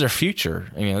this is her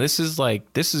future. This is going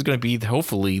to be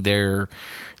hopefully their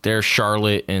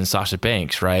Charlotte and Sasha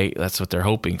Banks, right? That's what they're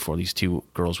hoping for. These two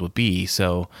girls would be.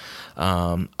 So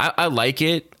I like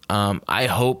it. I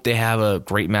hope they have a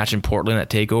great match in Portland at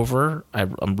TakeOver.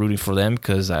 I'm rooting for them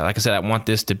because, like I said, I want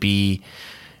this to be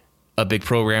a big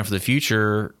program for the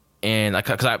future. And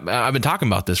because I've been talking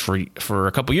about this for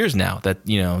a couple years now, that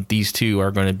these two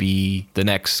are going to be the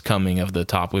next coming of the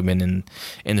top women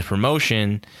in the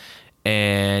promotion.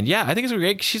 And yeah, I think it's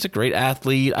great. She's a great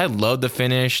athlete. I love the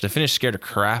finish. The finish scared the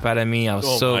crap out of me. I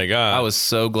was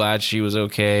so glad she was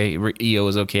okay. Io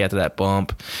was okay after that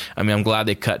bump. I'm glad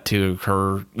they cut to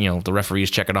her. The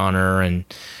referees checking on her, and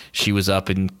she was up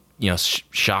and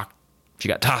shocked. She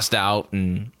got tossed out,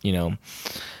 and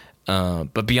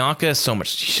but Bianca has so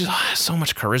much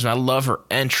charisma. I love her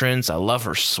entrance. I love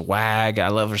her swag. I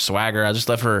love her swagger. I just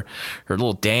love her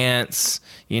little dance.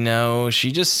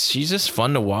 She's just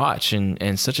fun to watch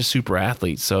and such a super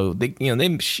athlete. So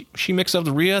she mixed up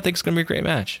the Rhea. I think it's gonna be a great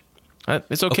match.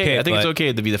 It's okay. I think it's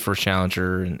okay to be the first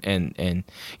challenger, and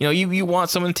you want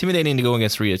someone intimidating to go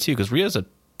against Rhea too, because Rhea's a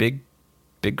big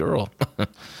girl.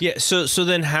 Yeah. So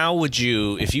then how would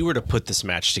you, if you were to put this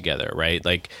match together, right?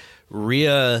 Like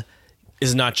Rhea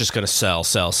is not just going to sell.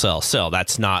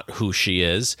 That's not who she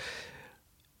is.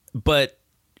 But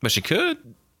she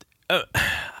could.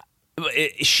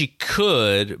 She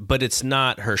could, but it's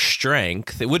not her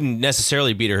strength. It wouldn't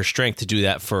necessarily be to her strength to do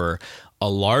that for a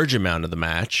large amount of the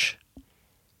match.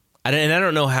 And I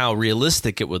don't know how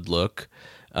realistic it would look.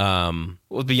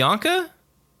 With Bianca?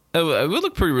 It would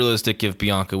look pretty realistic if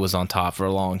Bianca was on top for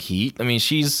a long heat.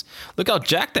 Look how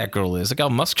jacked that girl is. Look how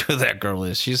muscular that girl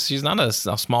is. She's not a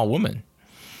small woman.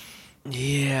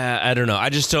 Yeah, I don't know. I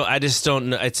just don't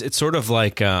know. It's sort of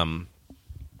like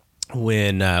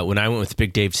when I went with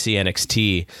Big Dave to see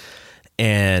NXT,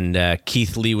 and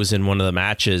Keith Lee was in one of the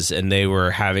matches, and they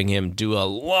were having him do a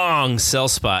long sell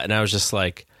spot, and I was just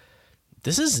like,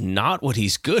 this is not what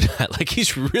he's good at. Like,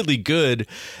 he's really good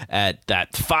at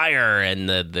that fire and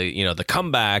the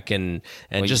comeback and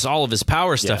just all of his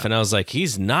power stuff. Yeah. And I was like,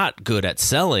 he's not good at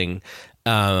selling.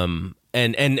 And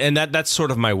that's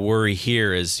sort of my worry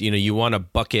here is, you want to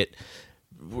bucket.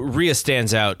 Rhea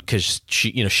stands out because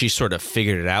she sort of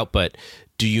figured it out, but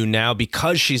do you now,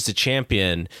 because she's the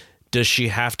champion, does she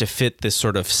have to fit this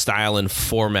sort of style and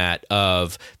format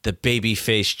of the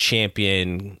babyface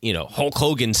champion, Hulk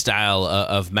Hogan style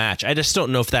of match? I just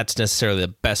don't know if that's necessarily the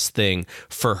best thing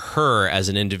for her as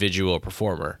an individual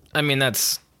performer. I mean,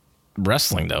 that's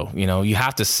wrestling, though. You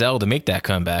have to sell to make that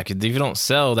comeback. If you don't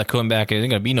sell that comeback, there's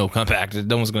going to be no comeback.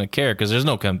 No one's going to care because there's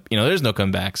no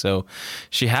comeback. So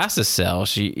she has to sell.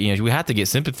 We have to get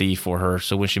sympathy for her.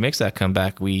 So when she makes that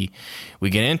comeback, we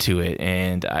get into it.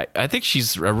 And I think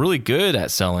she's really good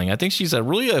at selling. I think she's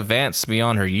really advanced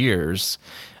beyond her years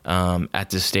at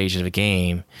this stage of the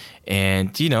game.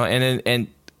 And and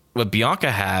what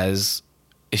Bianca has,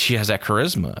 she has that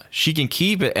charisma. She can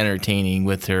keep it entertaining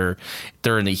with her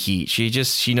during the heat.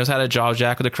 She knows how to jaw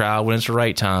jack with the crowd when it's the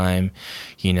right time.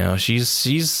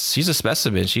 She's a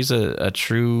specimen. She's a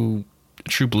true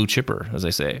blue chipper, as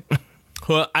they say.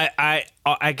 Well, I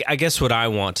guess what I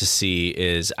want to see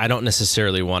is, I don't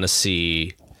necessarily want to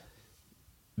see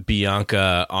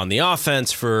Bianca on the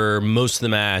offense for most of the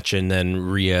match and then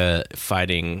Rhea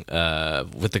fighting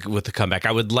with the comeback.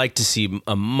 I would like to see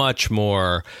a much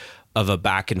more of a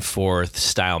back and forth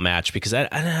style match, because I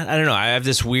don't know. I have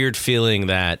this weird feeling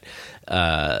that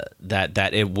that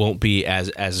it won't be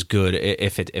as good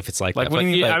if it's like that. What do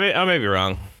you mean, I may be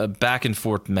wrong. A back and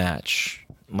forth match,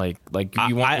 like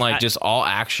you want just all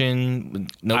action,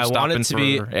 no stopping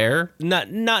for air. Not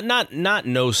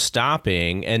no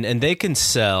stopping, and they can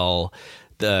sell.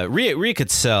 The Rhea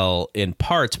could sell in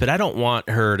parts, but I don't want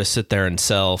her to sit there and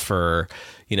sell for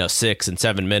 6 and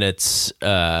 7 minutes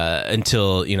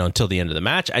until the end of the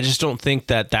match. I just don't think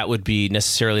that would be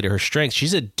necessarily to her strength.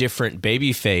 She's a different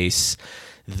babyface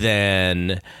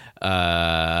than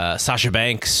Sasha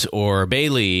Banks or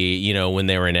Bayley, when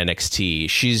they were in NXT.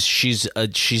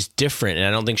 She's different, and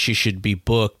I don't think she should be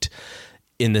booked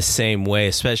in the same way,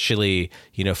 especially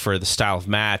for the style of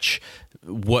match.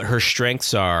 What her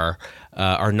strengths are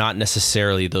not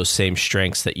necessarily those same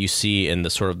strengths that you see in the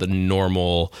sort of the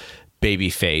normal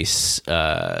babyface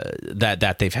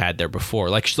that they've had there before.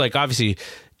 Like obviously,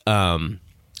 I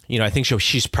think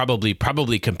she's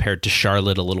probably compared to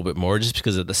Charlotte a little bit more just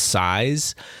because of the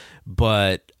size.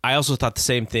 But I also thought the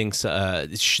same things.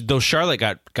 Though Charlotte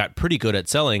got pretty good at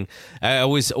selling, I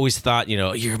always thought,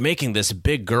 you're making this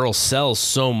big girl sell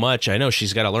so much. I know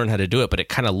she's got to learn how to do it, but it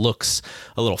kind of looks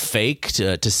a little fake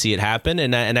to see it happen,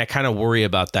 and I kind of worry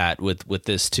about that with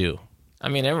this too. I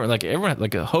mean, everyone,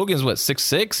 Hogan's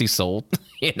 6'6" he sold.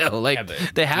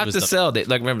 They have to sell.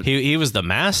 Remember, he was the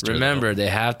master. Remember, they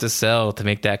have to sell to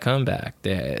make that comeback.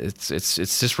 It's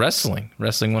just wrestling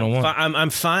 101. I'm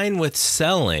fine with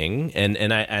selling,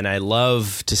 and I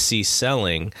love to see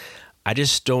selling. I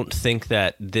just don't think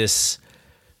that this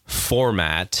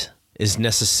format is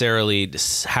necessarily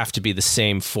have to be the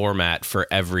same format for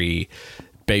every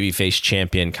babyface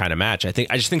champion kind of match. I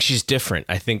just think she's different.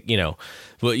 I think,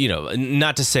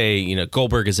 not to say,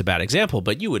 Goldberg is a bad example,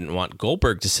 but you wouldn't want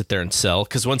Goldberg to sit there and sell,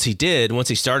 because once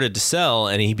he started to sell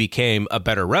and he became a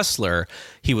better wrestler,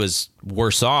 he was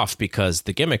worse off because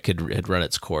the gimmick had run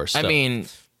its course. So. I mean,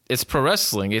 it's pro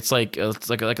wrestling. It's like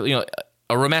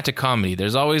a romantic comedy.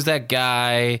 There's always that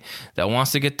guy that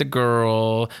wants to get the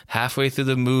girl. Halfway through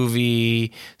the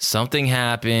movie, something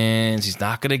happens. He's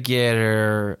not gonna get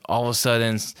her. All of a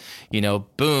sudden,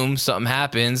 boom, something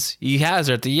happens. He has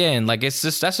her at the end. That's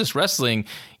just wrestling.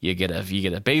 You get a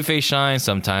babyface shine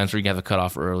sometimes, where you have a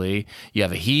cutoff early. You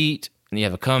have a heat, and you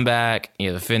have a comeback, and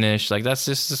you have a finish. That's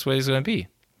just the way it's gonna be.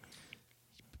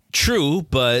 True,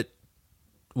 but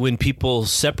when people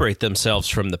separate themselves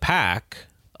from the pack,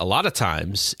 a lot of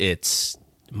times it's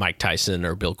Mike Tyson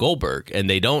or Bill Goldberg, and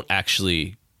they don't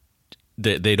actually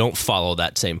they don't follow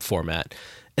that same format.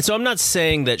 And so I'm not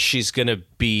saying that she's going to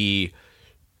be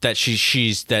that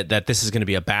that this is going to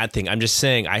be a bad thing. I'm just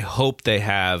saying I hope they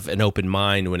have an open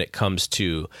mind when it comes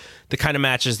to the kind of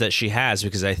matches that she has,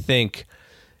 because I think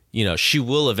she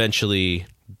will eventually,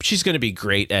 she's going to be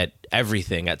great at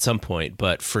everything at some point,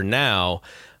 but for now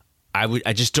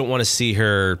I just don't want to see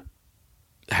her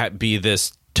be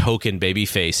this token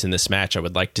babyface in this match. I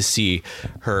would like to see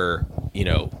her,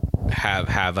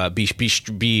 have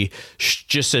be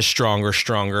just as stronger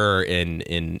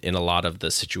in a lot of the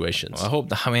situations. Well, I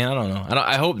hope. I don't know.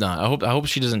 I hope not. I hope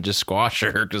she doesn't just squash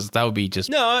her, because that would be just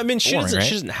no. I mean, she boring, doesn't. right?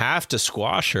 She doesn't have to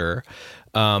squash her,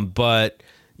 but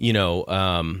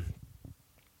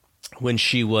when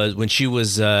she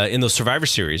was in those Survivor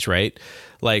Series, right?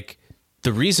 Like,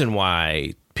 the reason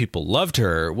why people loved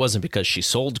her wasn't because she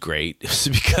sold great. It was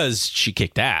because she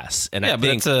kicked ass. And I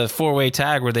think it's a 4-way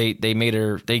tag where they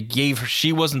gave her,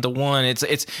 she wasn't the one.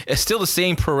 It's still the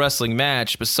same pro wrestling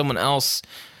match, but someone else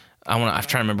I'm trying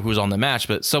to remember who was on the match,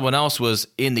 but someone else was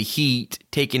in the heat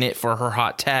taking it for her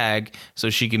hot tag so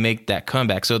she could make that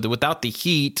comeback. So without the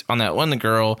heat on that one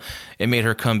girl, it made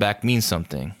her comeback mean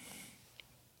something.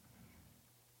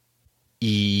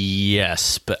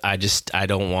 Yes, but I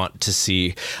don't want to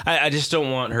see. I just don't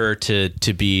want her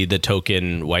to be the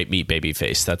token white meat baby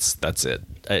face. That's it.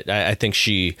 I think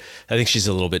she's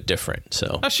a little bit different.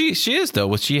 So she is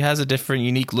though. She has a different,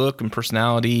 unique look and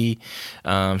personality.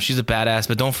 She's a badass.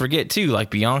 But don't forget too,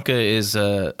 like Bianca is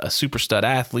a super stud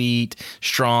athlete,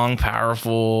 strong,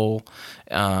 powerful.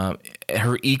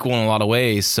 Her equal in a lot of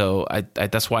ways, so I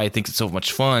that's why I think it's so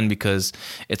much fun, because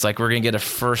it's like we're gonna get a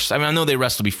first. I mean, I know they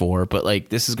wrestled before, but like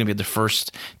this is gonna be the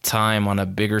first time on a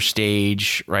bigger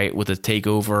stage, right, with a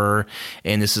takeover,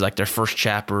 and this is like their first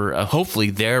chapter of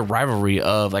hopefully their rivalry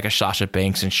of like a Sasha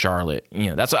Banks and Charlotte.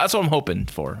 That's what I'm hoping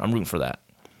for. I'm rooting for that.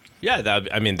 Yeah,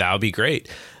 that would be great.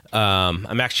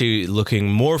 I'm actually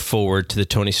looking more forward to the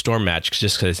Toni Storm match,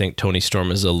 just because I think Toni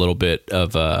Storm is a little bit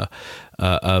of a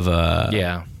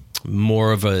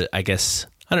more of a, I guess,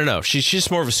 I don't know. She's just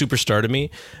more of a superstar to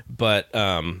me, but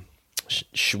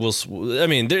she will. I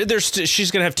mean,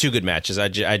 she's gonna have two good matches. I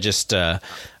just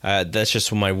that's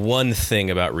just my one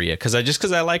thing about Rhea, because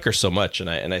I like her so much, and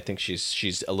I think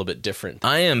she's a little bit different.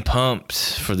 I am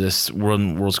pumped for this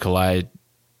Worlds Collide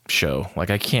show.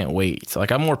 Like, I can't wait.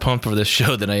 Like, I'm more pumped for this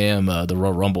show than I am the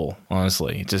Royal Rumble.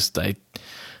 Honestly,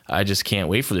 I just can't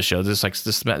wait for the show.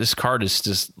 This card is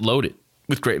just loaded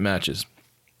with great matches.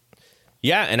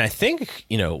 Yeah, and I think,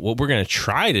 what we're going to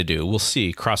try to do, we'll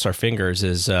see, cross our fingers,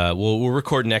 is we'll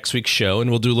record next week's show, and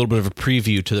we'll do a little bit of a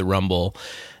preview to the Rumble.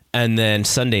 And then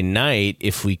Sunday night,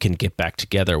 if we can get back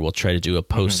together, we'll try to do a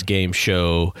post-game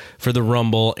show for the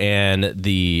Rumble and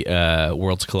the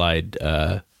Worlds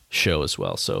Collide show as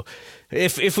well. So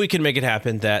if we can make it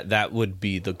happen, that would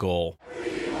be the goal.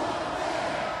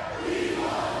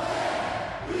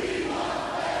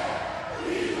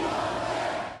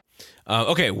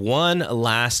 Okay, one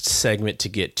last segment to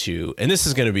get to, and this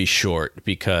is going to be short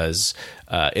because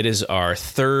it is our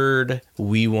third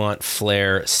We Want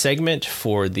Flair segment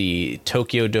for the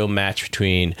Tokyo Dome match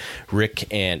between Rick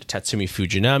and Tatsumi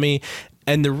Fujinami.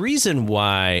 And the reason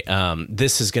why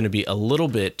this is going to be a little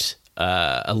bit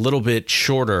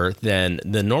shorter than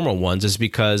the normal ones is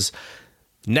because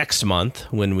next month,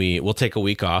 when we'll take a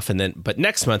week off, but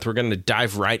next month we're going to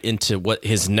dive right into what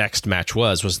his next match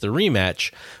was the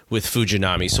rematch with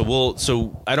Fujinami.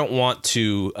 So I don't want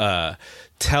to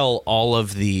tell all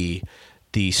of the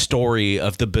story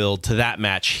of the build to that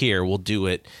match here. We'll do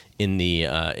it in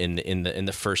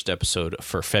the first episode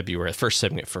for February, first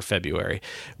segment for February.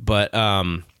 But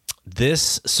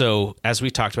so as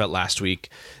we talked about last week,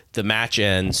 the match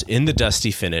ends in the dusty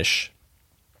finish,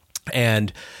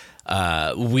 and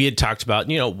we had talked about,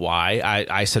 why.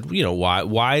 I said,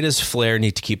 why does Flair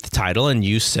need to keep the title? And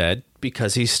you said,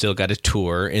 because he's still got a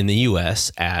tour in the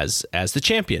U.S. as the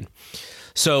champion.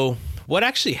 So what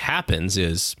actually happens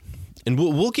is, and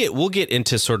we'll get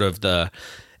into sort of the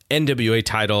NWA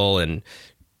title and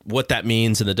what that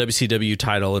means, and the WCW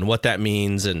title and what that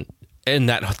means, and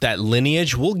that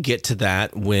lineage. We'll get to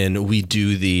that when we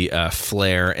do the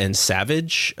Flair and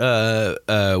Savage.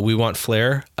 We Want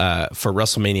Flair for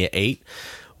WrestleMania 8.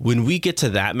 When we get to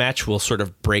that match, we'll sort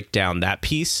of break down that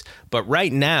piece. But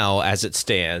right now, as it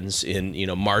stands in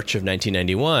March of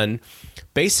 1991,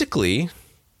 basically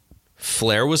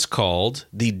Flair was called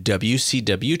the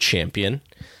WCW champion,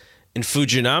 and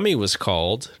Fujinami was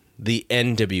called the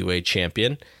NWA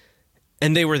champion,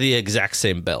 and they were the exact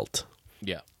same belt.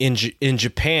 Yeah. In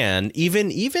Japan, even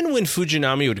when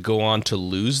Fujinami would go on to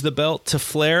lose the belt to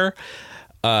Flair,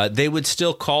 they would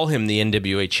still call him the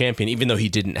NWA champion, even though he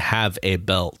didn't have a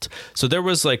belt. So there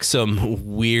was like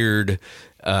some weird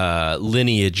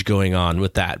lineage going on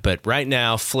with that. But right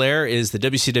now, Flair is the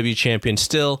WCW champion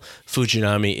still.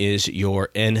 Fujinami is your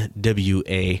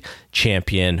NWA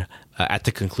champion at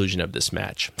the conclusion of this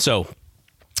match. So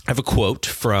I have a quote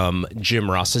from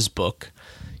Jim Ross's book.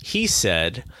 He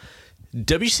said,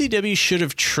 WCW should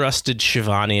have trusted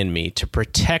Shivani and me to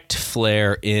protect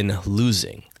Flair in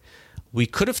losing. We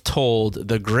could have told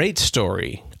the great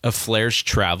story of Flair's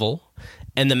travel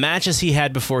and the matches he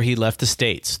had before he left the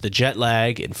States, the jet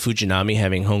lag and Fujinami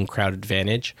having home crowd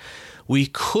advantage. We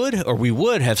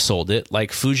would have sold it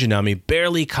like Fujinami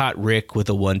barely caught Rick with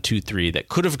a 1-2-3 that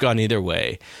could have gone either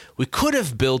way. We could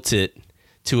have built it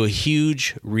to a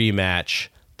huge rematch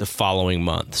the following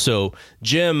month. So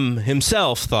Jim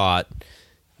himself thought,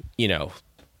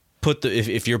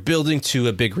 if you're building to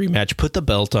a big rematch, put the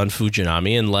belt on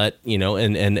Fujinami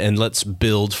and and let's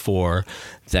build for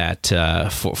that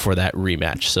for that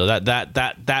rematch. So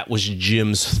that was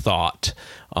Jim's thought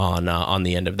on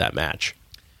the end of that match.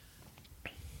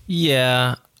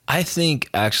 Yeah, I think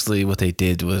actually what they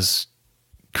did was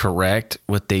correct.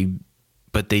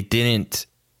 But they didn't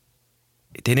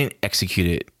execute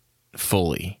it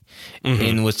fully. Mm-hmm.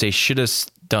 And what they should have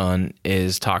done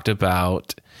is talked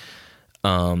about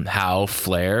how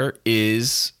Flair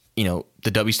is, the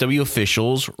WCW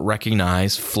officials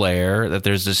recognize Flair, that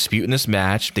there's a dispute in this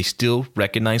match. They still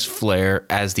recognize Flair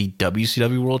as the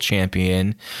WCW World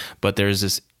Champion, but there's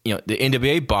this, the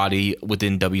NWA body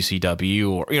within WCW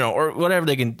or whatever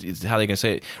how they can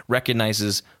say it,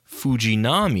 recognizes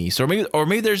Fujinami. So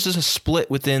maybe there's just a split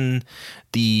within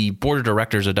the board of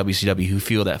directors of WCW who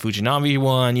feel that Fujinami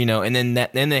won, and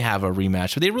then they have a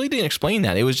rematch. But they really didn't explain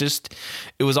that. It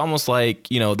was almost like,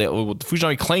 that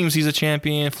Fujinami claims he's a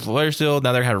champion, Flair still,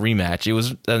 now they're having a rematch.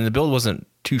 And the build wasn't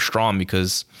too strong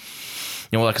because,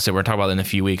 like I said, we're going to talk about it in a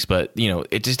few weeks, but,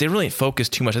 it just didn't really focus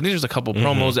too much. I think there's a couple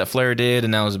promos that Flair did,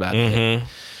 and that was about it.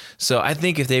 So I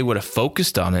think if they would have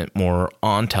focused on it more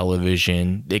on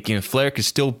television, Flair could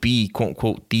still be, quote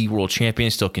unquote, the world champion,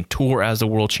 still can tour as the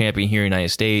world champion here in the United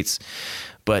States.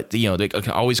 But, they can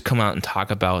always come out and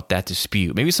talk about that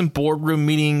dispute. Maybe some boardroom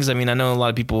meetings. I mean, I know a lot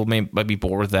of people might be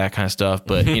bored with that kind of stuff,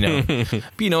 but,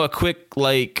 a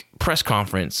quick, press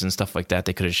conference and stuff like that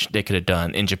they could have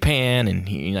done in Japan and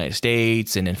the United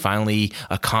States, and then finally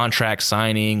a contract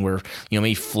signing where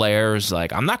maybe Flair's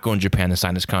like, I'm not going to Japan to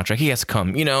sign this contract, he has to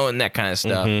come, and that kind of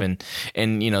stuff.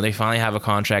 And they finally have a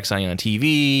contract signing on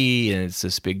TV, and it's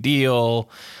this big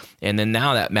deal. And then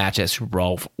now that match at Super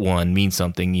Bowl 1 means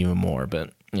something even more.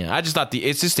 But I just thought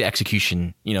it's just the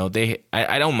execution.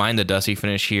 I don't mind the Dusty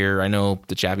finish here. I know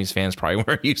the Japanese fans probably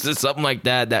weren't used to something like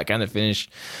that kind of finish.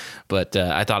 But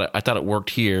I thought it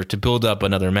worked here to build up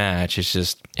another match. It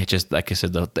just like I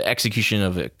said, the execution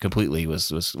of it completely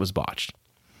was botched.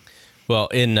 Well,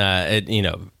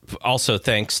 also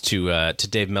thanks to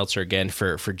Dave Meltzer again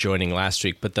for joining last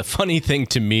week. But the funny thing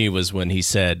to me was when he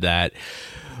said that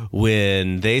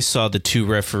when they saw the two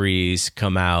referees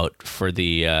come out for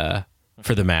the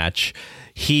match,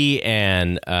 he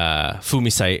and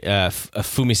Fumi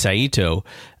Saito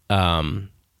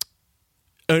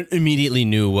immediately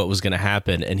knew what was going to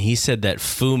happen, and he said that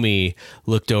Fumi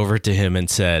looked over to him and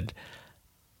said,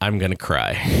 "I'm going to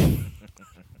cry."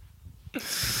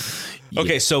 Yeah.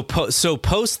 Okay, so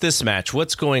post this match,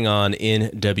 what's going on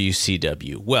in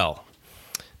WCW? Well,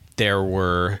 there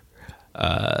were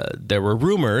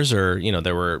rumors, or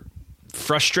there were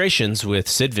frustrations with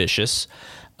Sid Vicious,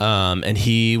 and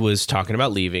he was talking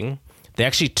about leaving. They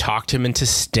actually talked him into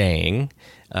staying.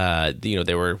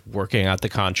 They were working out the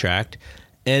contract,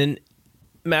 and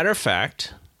matter of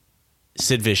fact,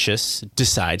 Sid Vicious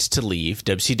decides to leave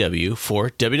WCW for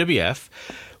WWF,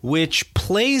 which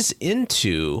plays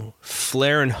into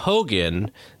Flair and Hogan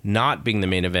not being the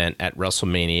main event at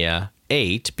WrestleMania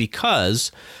 8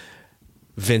 because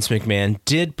Vince McMahon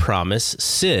did promise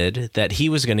Sid that he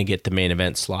was going to get the main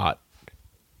event slot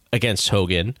against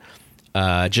Hogan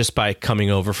just by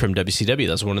coming over from WCW.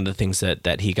 That's one of the things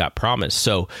that he got promised.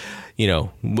 So,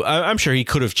 I'm sure he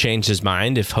could have changed his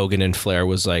mind if Hogan and Flair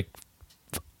was like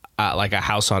a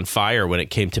house on fire when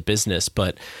it came to business,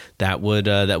 but that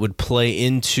would play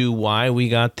into why we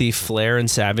got the Flair and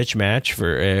Savage match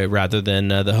for rather than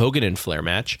the Hogan and Flair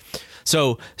match.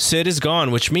 So Sid is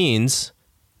gone, which means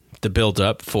the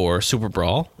build-up for Super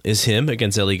Brawl is him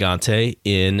against El Gigante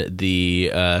in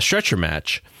the stretcher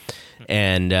match.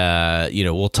 And,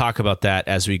 we'll talk about that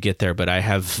as we get there, but I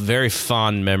have very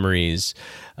fond memories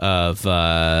of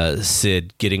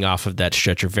Sid getting off of that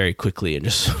stretcher very quickly and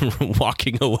just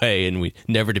walking away, and we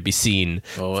never to be seen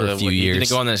for a few years. He didn't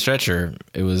go on that stretcher.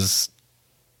 It was...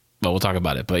 Well, we'll talk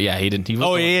about it, but yeah, he didn't. He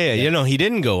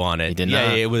didn't go on it. He did not.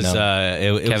 Yeah, it was. No.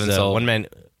 It Kevin was one man.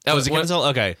 That was Kevin Soul.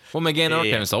 Okay. Well, McGann or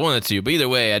Kevin Soul, one of the two. But either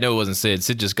way, I know it wasn't Sid.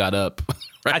 Sid just got up.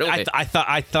 I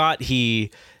thought he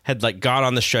had got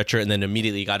on the stretcher and then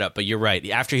immediately got up. But you're right.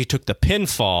 After he took the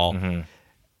pinfall,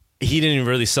 he didn't even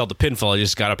really sell the pinfall. He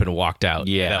just got up and walked out.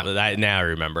 Yeah. Now I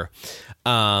remember.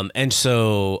 And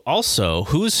so also,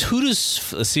 who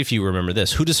does? Let's see if you remember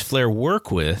this. Who does Flair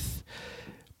work with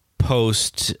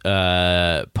post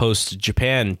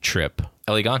Japan trip?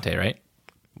 El Gigante, right?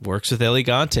 Works with El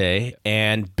Gigante,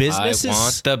 and business I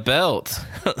want the belt.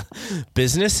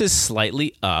 Business is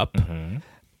slightly up,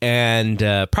 and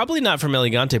probably not from El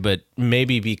Gigante, but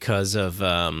maybe because of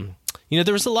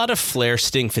there was a lot of Flair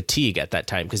Sting fatigue at that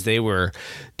time because they were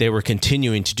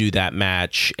continuing to do that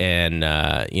match, and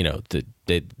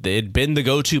they'd been the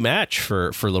go-to match for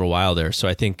a little while there. So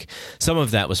I think some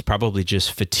of that was probably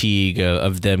just fatigue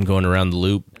of them going around the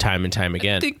loop time and time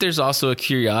again. I think there's also a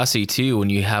curiosity too when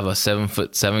you have a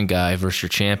 7'7" guy versus your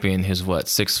champion who's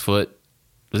 6 foot.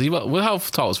 Was he how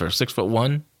tall was he?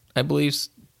 6'1", I believe.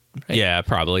 Right? Yeah,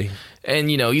 probably.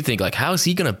 And you think how is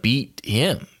he gonna beat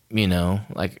him? How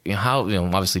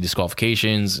obviously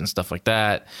disqualifications and stuff like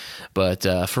that. But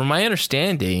from my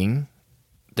understanding,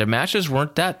 their matches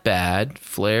weren't that bad.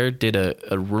 Flair did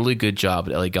a really good job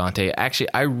at Elegante. Actually,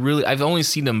 I've only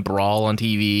seen them brawl on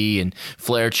TV and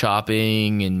Flair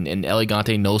chopping and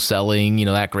Elegante no selling.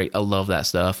 That great. I love that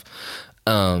stuff.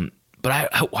 But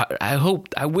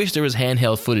I wish there was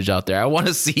handheld footage out there. I want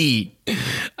to see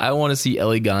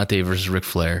Elegante versus Ric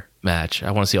Flair match.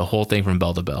 I want to see a whole thing from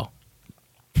bell to bell.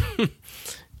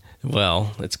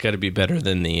 Well, it's got to be better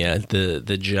than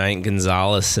the Giant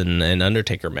Gonzalez and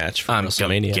Undertaker match from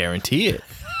WrestleMania. Guarantee it.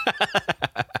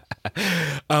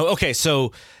 Okay,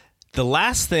 so the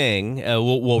last thing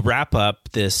we'll wrap up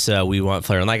this. We Want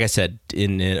Flair, and like I said,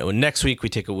 in next week we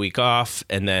take a week off,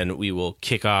 and then we will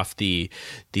kick off the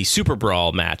Super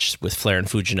Brawl match with Flair and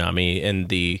Fujinami, and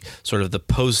the sort of the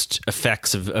post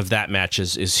effects of that match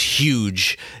is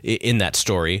huge in that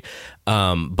story.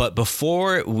 But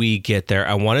before we get there,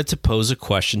 I wanted to pose a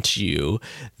question to you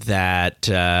that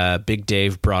Big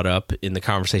Dave brought up in the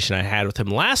conversation I had with him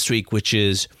last week, which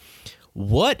is,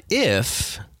 what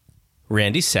if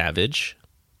Randy Savage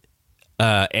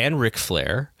and Ric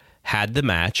Flair had the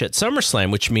match at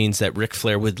SummerSlam, which means that Ric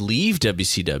Flair would leave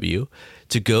WCW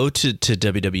to go to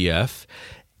WWF,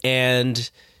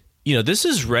 and this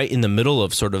is right in the middle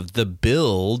of sort of the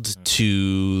build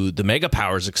to the Mega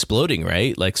Powers exploding,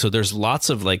 right? So there's lots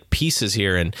of pieces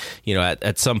here, and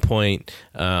at some point,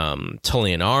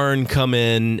 Tully and Arn come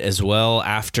in as well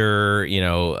after.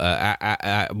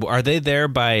 Are they there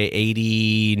by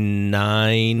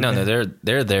 89? No,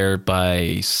 they're there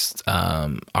by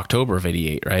October of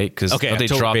 88, right? Because they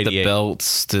dropped the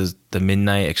belts to the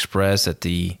Midnight Express at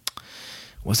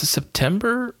was it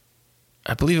September?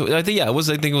 I think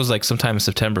it was sometime in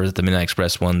September that the Midnight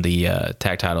Express won the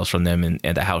tag titles from them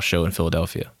at the house show in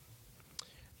Philadelphia.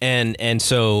 And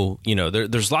so,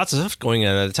 there's lots of stuff going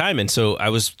on at the time. And so I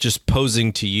was just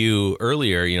posing to you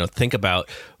earlier, think about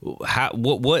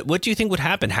what do you think would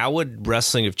happen? How would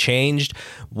wrestling have changed?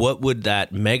 What would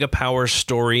that Mega Power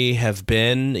story have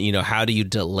been? How do you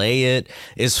delay it?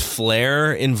 Is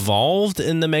Flair involved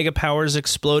in the Mega Powers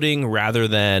exploding rather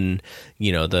than,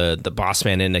 the Boss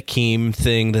Man and Akeem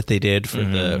thing that they did for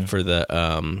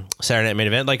the Saturday Night Main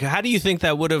Event? How do you think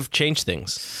that would have changed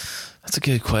things? That's a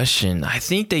good question. I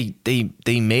think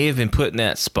they may have been put in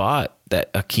that spot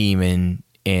that Akeem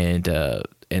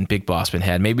and Big Boss Man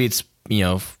had. Maybe it's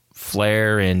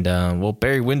Flair and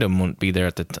Barry Windham won't be there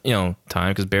at the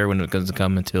time, because Barry Windham doesn't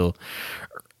come until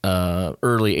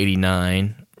early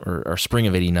 '89 or spring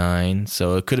of '89.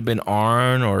 So it could have been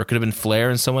Arn, or it could have been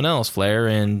Flair and someone else. Flair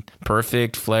and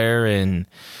Perfect, Flair and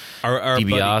Our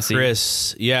buddy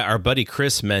Chris, our buddy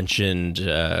Chris mentioned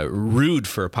Rude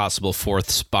for a possible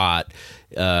fourth spot,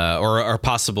 or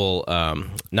possible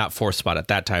not fourth spot at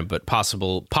that time, but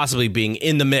possibly being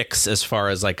in the mix as far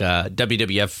as a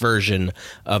WWF version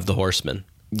of the Horsemen.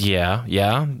 Yeah.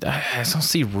 I don't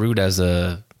see Rude as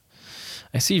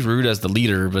I see Rude as the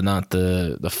leader, but not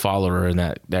the follower in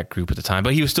that group at the time.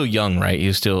 But he was still young, right? He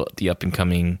was still the up and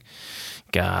coming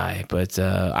guy. But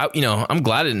I'm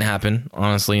glad it didn't happen,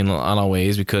 honestly, in a lot of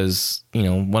ways, because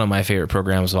one of my favorite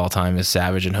programs of all time is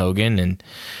Savage and Hogan, and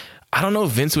I don't know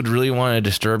if Vince would really want to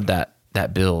disturb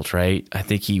that build, right? I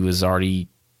think he was already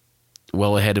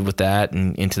well ahead with that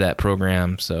and into that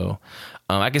program. So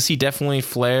I can see definitely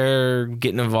Flair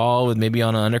getting involved with maybe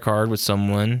on an undercard with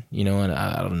someone, and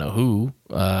I don't know who.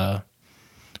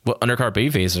 What undercard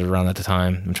babyface are around at the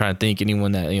time? I'm trying to think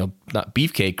anyone that not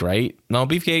Beefcake, right? No,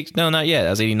 Beefcake, no, not yet. That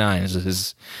was '89.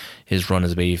 His run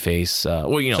as a babyface.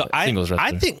 Singles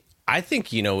wrestler. I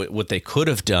think what they could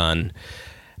have done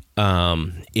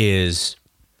is,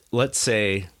 let's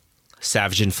say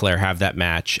Savage and Flair have that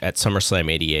match at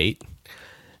SummerSlam '88,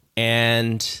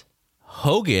 and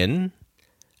Hogan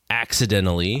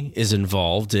accidentally is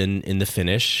involved in the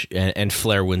finish, and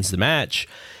Flair wins the match,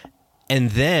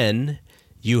 and then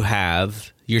you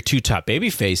have your two top baby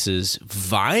faces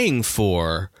vying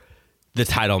for the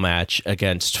title match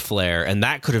against Flair, and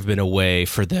that could have been a way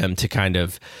for them to kind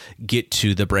of get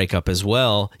to the breakup as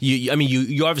well. You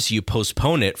obviously you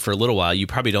postpone it for a little while. You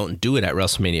probably don't do it at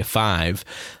WrestleMania 5.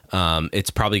 It's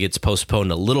probably gets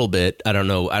postponed a little bit. I don't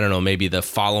know. Maybe the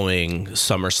following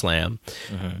SummerSlam,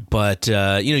 but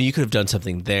you could have done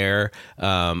something there.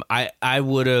 I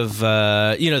would have.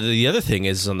 The other thing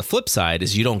is on the flip side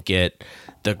is you don't get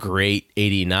the great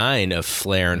 '89 of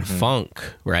Flair and Funk,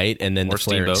 right? And then the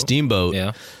Flair and Steamboat.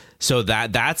 Yeah. So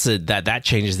that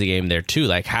changes the game there too.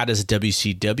 Like, how does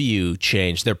WCW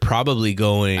change? They're probably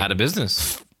going out of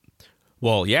business.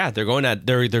 Well, yeah, they're going out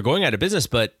of business,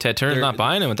 but Ted Turner's not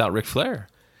buying it without Ric Flair.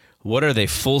 What are they,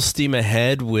 full steam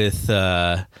ahead with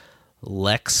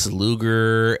Lex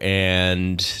Luger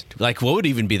and like what would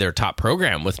even be their top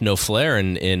program with no Flair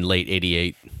in late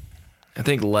 '88? I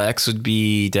think Lex would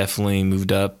be definitely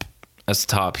moved up as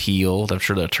top heel. I'm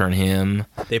sure they'll turn him.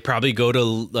 They probably go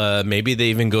to maybe they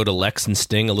even go to Lex and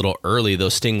Sting a little early, though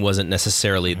Sting wasn't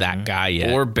necessarily that guy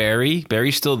yet. Or Barry.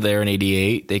 Barry's still there in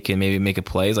 '88. They can maybe make a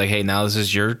play. It's like, hey, now this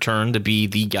is your turn to be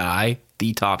the guy,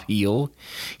 the top heel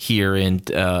here in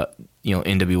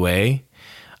NWA.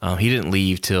 He didn't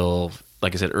leave till,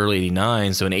 like I said, early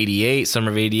 '89. So in '88,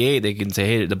 summer of '88, they can say,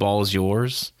 hey, the ball is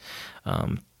yours.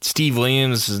 Steve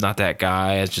Williams is not that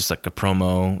guy. It's just like a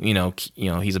promo.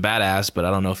 He's a badass, but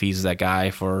I don't know if he's that guy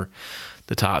for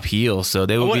the top heel. So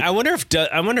they would. I wonder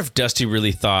if Dusty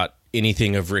really thought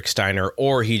anything of Rick Steiner,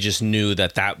 or he just knew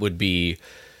that would be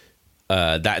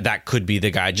that could be the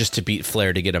guy just to beat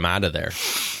Flair to get him out of there.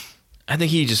 I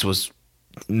think he just was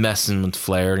messing with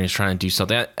Flair and he's trying to do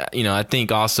something. I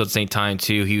think also at the same time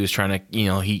too, he was trying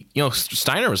to.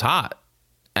 Steiner was hot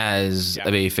as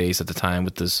a babyface at the time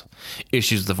with this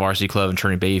issues with the Varsity Club and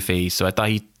turning babyface. So I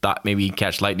thought maybe he'd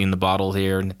catch lightning in the bottle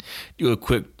here and do a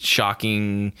quick,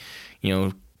 shocking,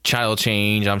 child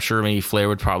change. I'm sure maybe Flair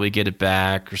would probably get it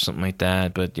back or something like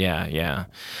that. But yeah.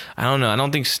 I don't know. I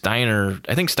think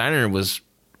Steiner was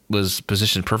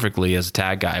positioned perfectly as a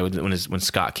tag guy when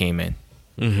Scott came in.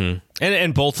 Mm-hmm.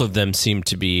 And both of them seem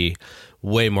to be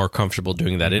way more comfortable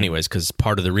doing that anyways, because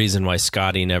part of the reason why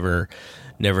Scotty never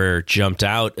jumped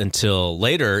out until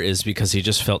later is because he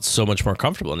just felt so much more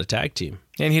comfortable in a tag team.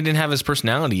 And he didn't have his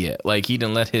personality yet. Like, he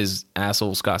didn't let his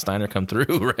asshole Scott Steiner come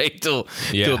through, right? Till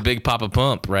Big Papa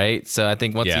Pump, right? So I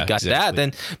think once he got that,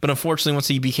 but unfortunately, once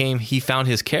he found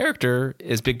his character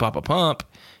as Big Papa Pump,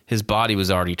 his body was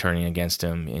already turning against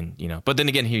him. And, but then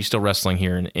again, he's still wrestling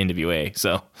here in NWA.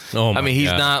 So,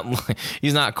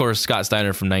 he's not, of course, Scott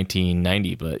Steiner from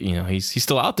 1990, but, he's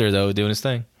still out there, though, doing his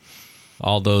thing.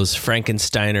 All those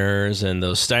Frankensteiners and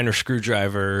those Steiner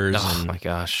screwdrivers. Oh, my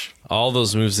gosh. All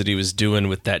those moves that he was doing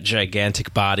with that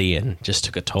gigantic body and just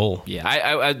took a toll.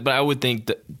 Yeah, but I would think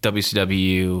that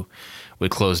WCW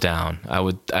would close down. I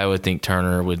would think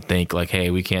Turner would think, like,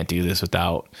 hey, we can't do this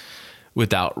without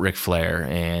Ric Flair.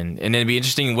 And then it'd be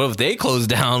interesting, what if they close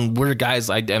down? Where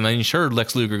guys, sure,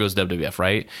 Lex Luger goes to WWF,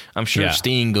 right? I'm sure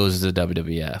Sting goes to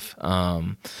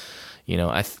WWF.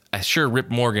 I sure Rip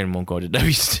Morgan won't go to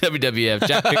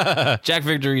WWF. Jack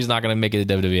Victory's not going to make it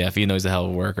to WWF. He knows a hell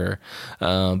of a worker.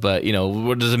 But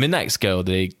where does the Midnights go?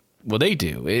 They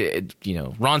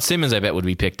do. Ron Simmons, I bet, would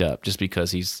be picked up just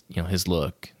because he's his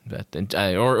look. But,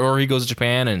 or he goes to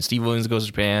Japan, and Steve Williams goes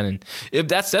to Japan, and if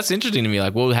that's interesting to me.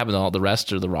 Like, what would happen to all the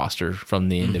rest of the roster from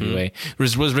the NWA?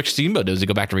 Was Rick Steamboat? Does he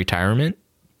go back to retirement?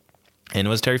 And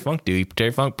what does Terry Funk do?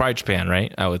 Terry Funk probably Japan,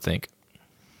 right? I would think.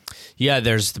 Yeah,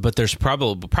 there's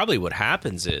probably what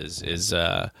happens is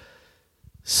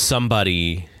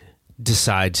somebody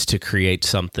decides to create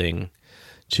something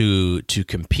to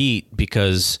compete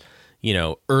because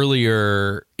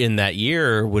earlier in that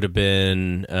year would have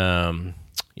been I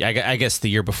guess the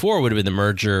year before would have been the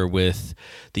merger with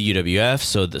the UWF,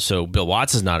 so Bill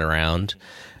Watts is not around.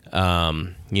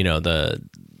 The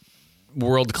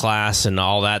World Class and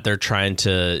all that, they're trying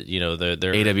to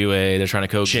they're AWA, they're trying to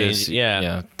coexist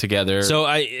together. So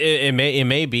it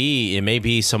may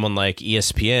be someone like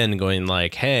ESPN going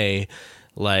like, hey,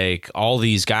 like all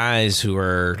these guys who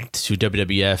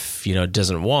WWF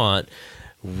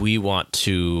we want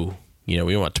to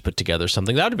put together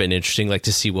something. That would have been interesting, like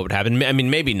to see what would happen. I mean,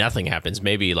 maybe nothing happens,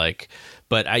 maybe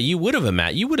but you would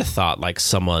have thought like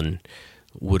someone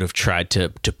would have tried to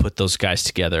put those guys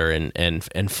together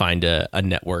and find a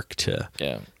network to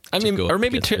or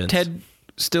maybe Ted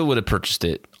still would have purchased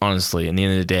it, honestly, in the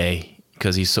end of the day,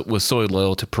 because he was so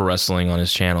loyal to pro wrestling on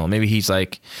his channel. Maybe he's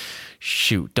like,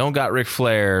 shoot, don't got Ric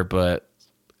Flair, but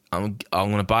I'm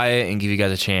gonna buy it and give you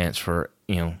guys a chance for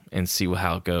and see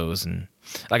how it goes. And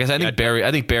like I said,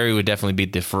 I think Barry would definitely be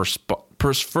the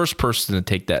first person to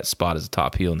take that spot as a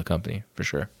top heel in the company for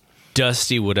sure.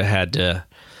 Dusty would have had to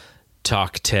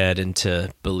talk Ted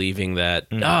into believing that,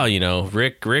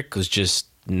 Rick was just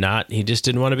he just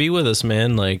didn't want to be with us,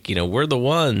 man. Like, we're the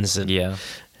ones. And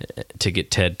to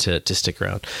get Ted to stick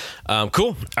around.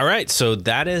 Cool. All right. So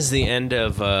that is the end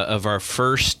of our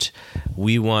first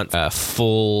We Want a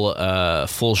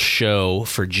full show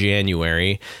for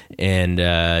January. And,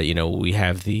 we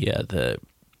have the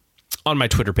on my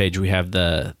Twitter page, we have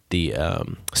the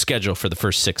schedule for the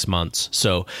first 6 months.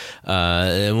 So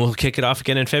and we'll kick it off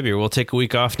again in February. We'll take a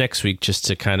week off next week just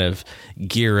to kind of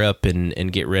gear up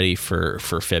and get ready for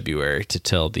February to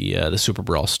tell the Super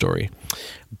Brawl story.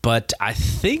 But I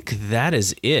think that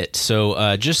is it.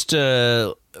 So just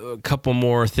a couple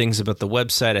more things about the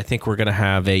website. I think we're going to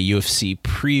have a UFC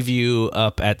preview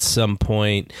up at some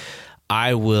point.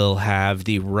 I will have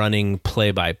the running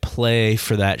play-by-play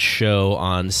for that show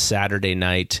on Saturday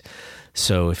night.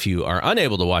 So if you are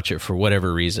unable to watch it for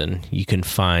whatever reason, you can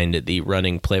find the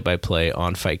running play-by-play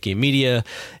on Fight Game Media.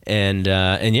 And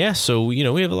yeah, so we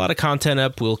have a lot of content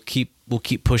up. We'll keep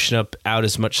pushing out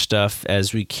as much stuff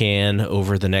as we can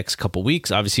over the next couple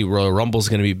weeks. Obviously, Royal Rumble is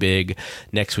going to be big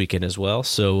next weekend as well.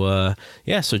 So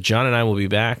so John and I will be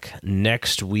back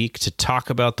next week to talk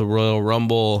about the Royal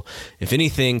Rumble. If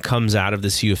anything comes out of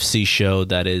this UFC show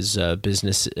that is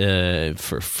business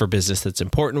for business that's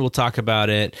important, we'll talk about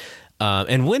it.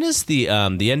 And when is the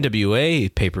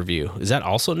NWA pay-per-view? Is that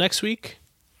also next week?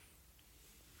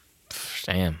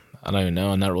 Damn, I don't even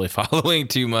know. I'm not really following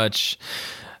too much.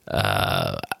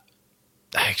 God,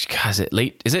 is it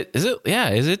late? Is it? Yeah.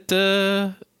 Is it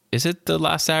the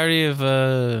last Saturday of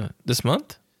this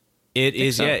month? It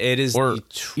is. So. Yeah, it is. Or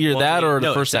either that or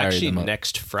the first Saturday actually of the month.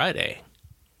 Next Friday.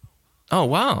 Oh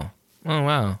wow. I'm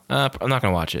not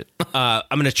gonna watch it. I'm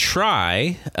gonna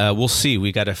try. We'll see.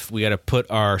 We gotta put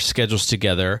our schedules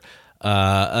together.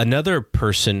 Another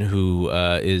person who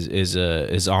is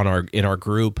in our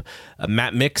group,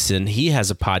 Matt Mixon. He has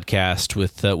a podcast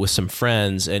with some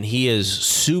friends, and he is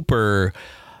super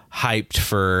hyped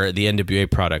for the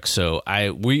NWA product. So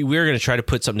we're going to try to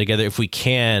put something together. If we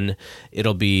can,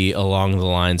 it'll be along the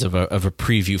lines of a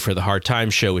preview for the Hard Time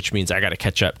show, which means I got to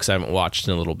catch up because I haven't watched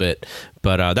in a little bit.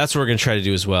 But that's what we're going to try to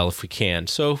do as well if we can.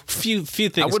 So few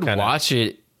things. I would watch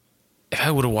it. I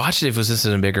would have watched it if it was just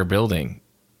in a bigger building.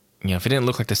 If it didn't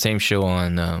look like the same show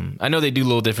on, I know they do a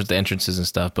little different the entrances and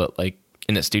stuff, but like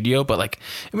in a studio. But like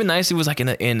it'd be nice if it was like in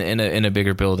a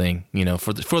bigger building,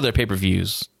 for their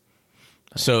pay-per-views.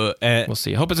 So we'll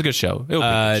see. I hope it's a good show. It'll be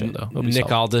a good show, though.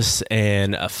 Nick Aldis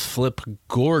and Flip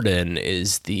Gordon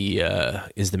is the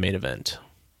main event.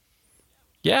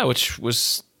 Yeah, which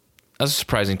was a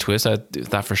surprising twist. I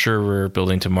thought for sure we're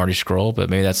building to Marty Scurll, but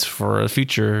maybe that's for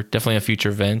definitely a future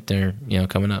event there,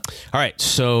 coming up. All right,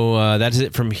 so that's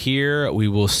it from here. We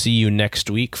will see you next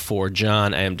week. For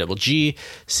John, I am Double G.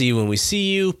 See you when we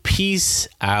see you. Peace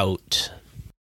out.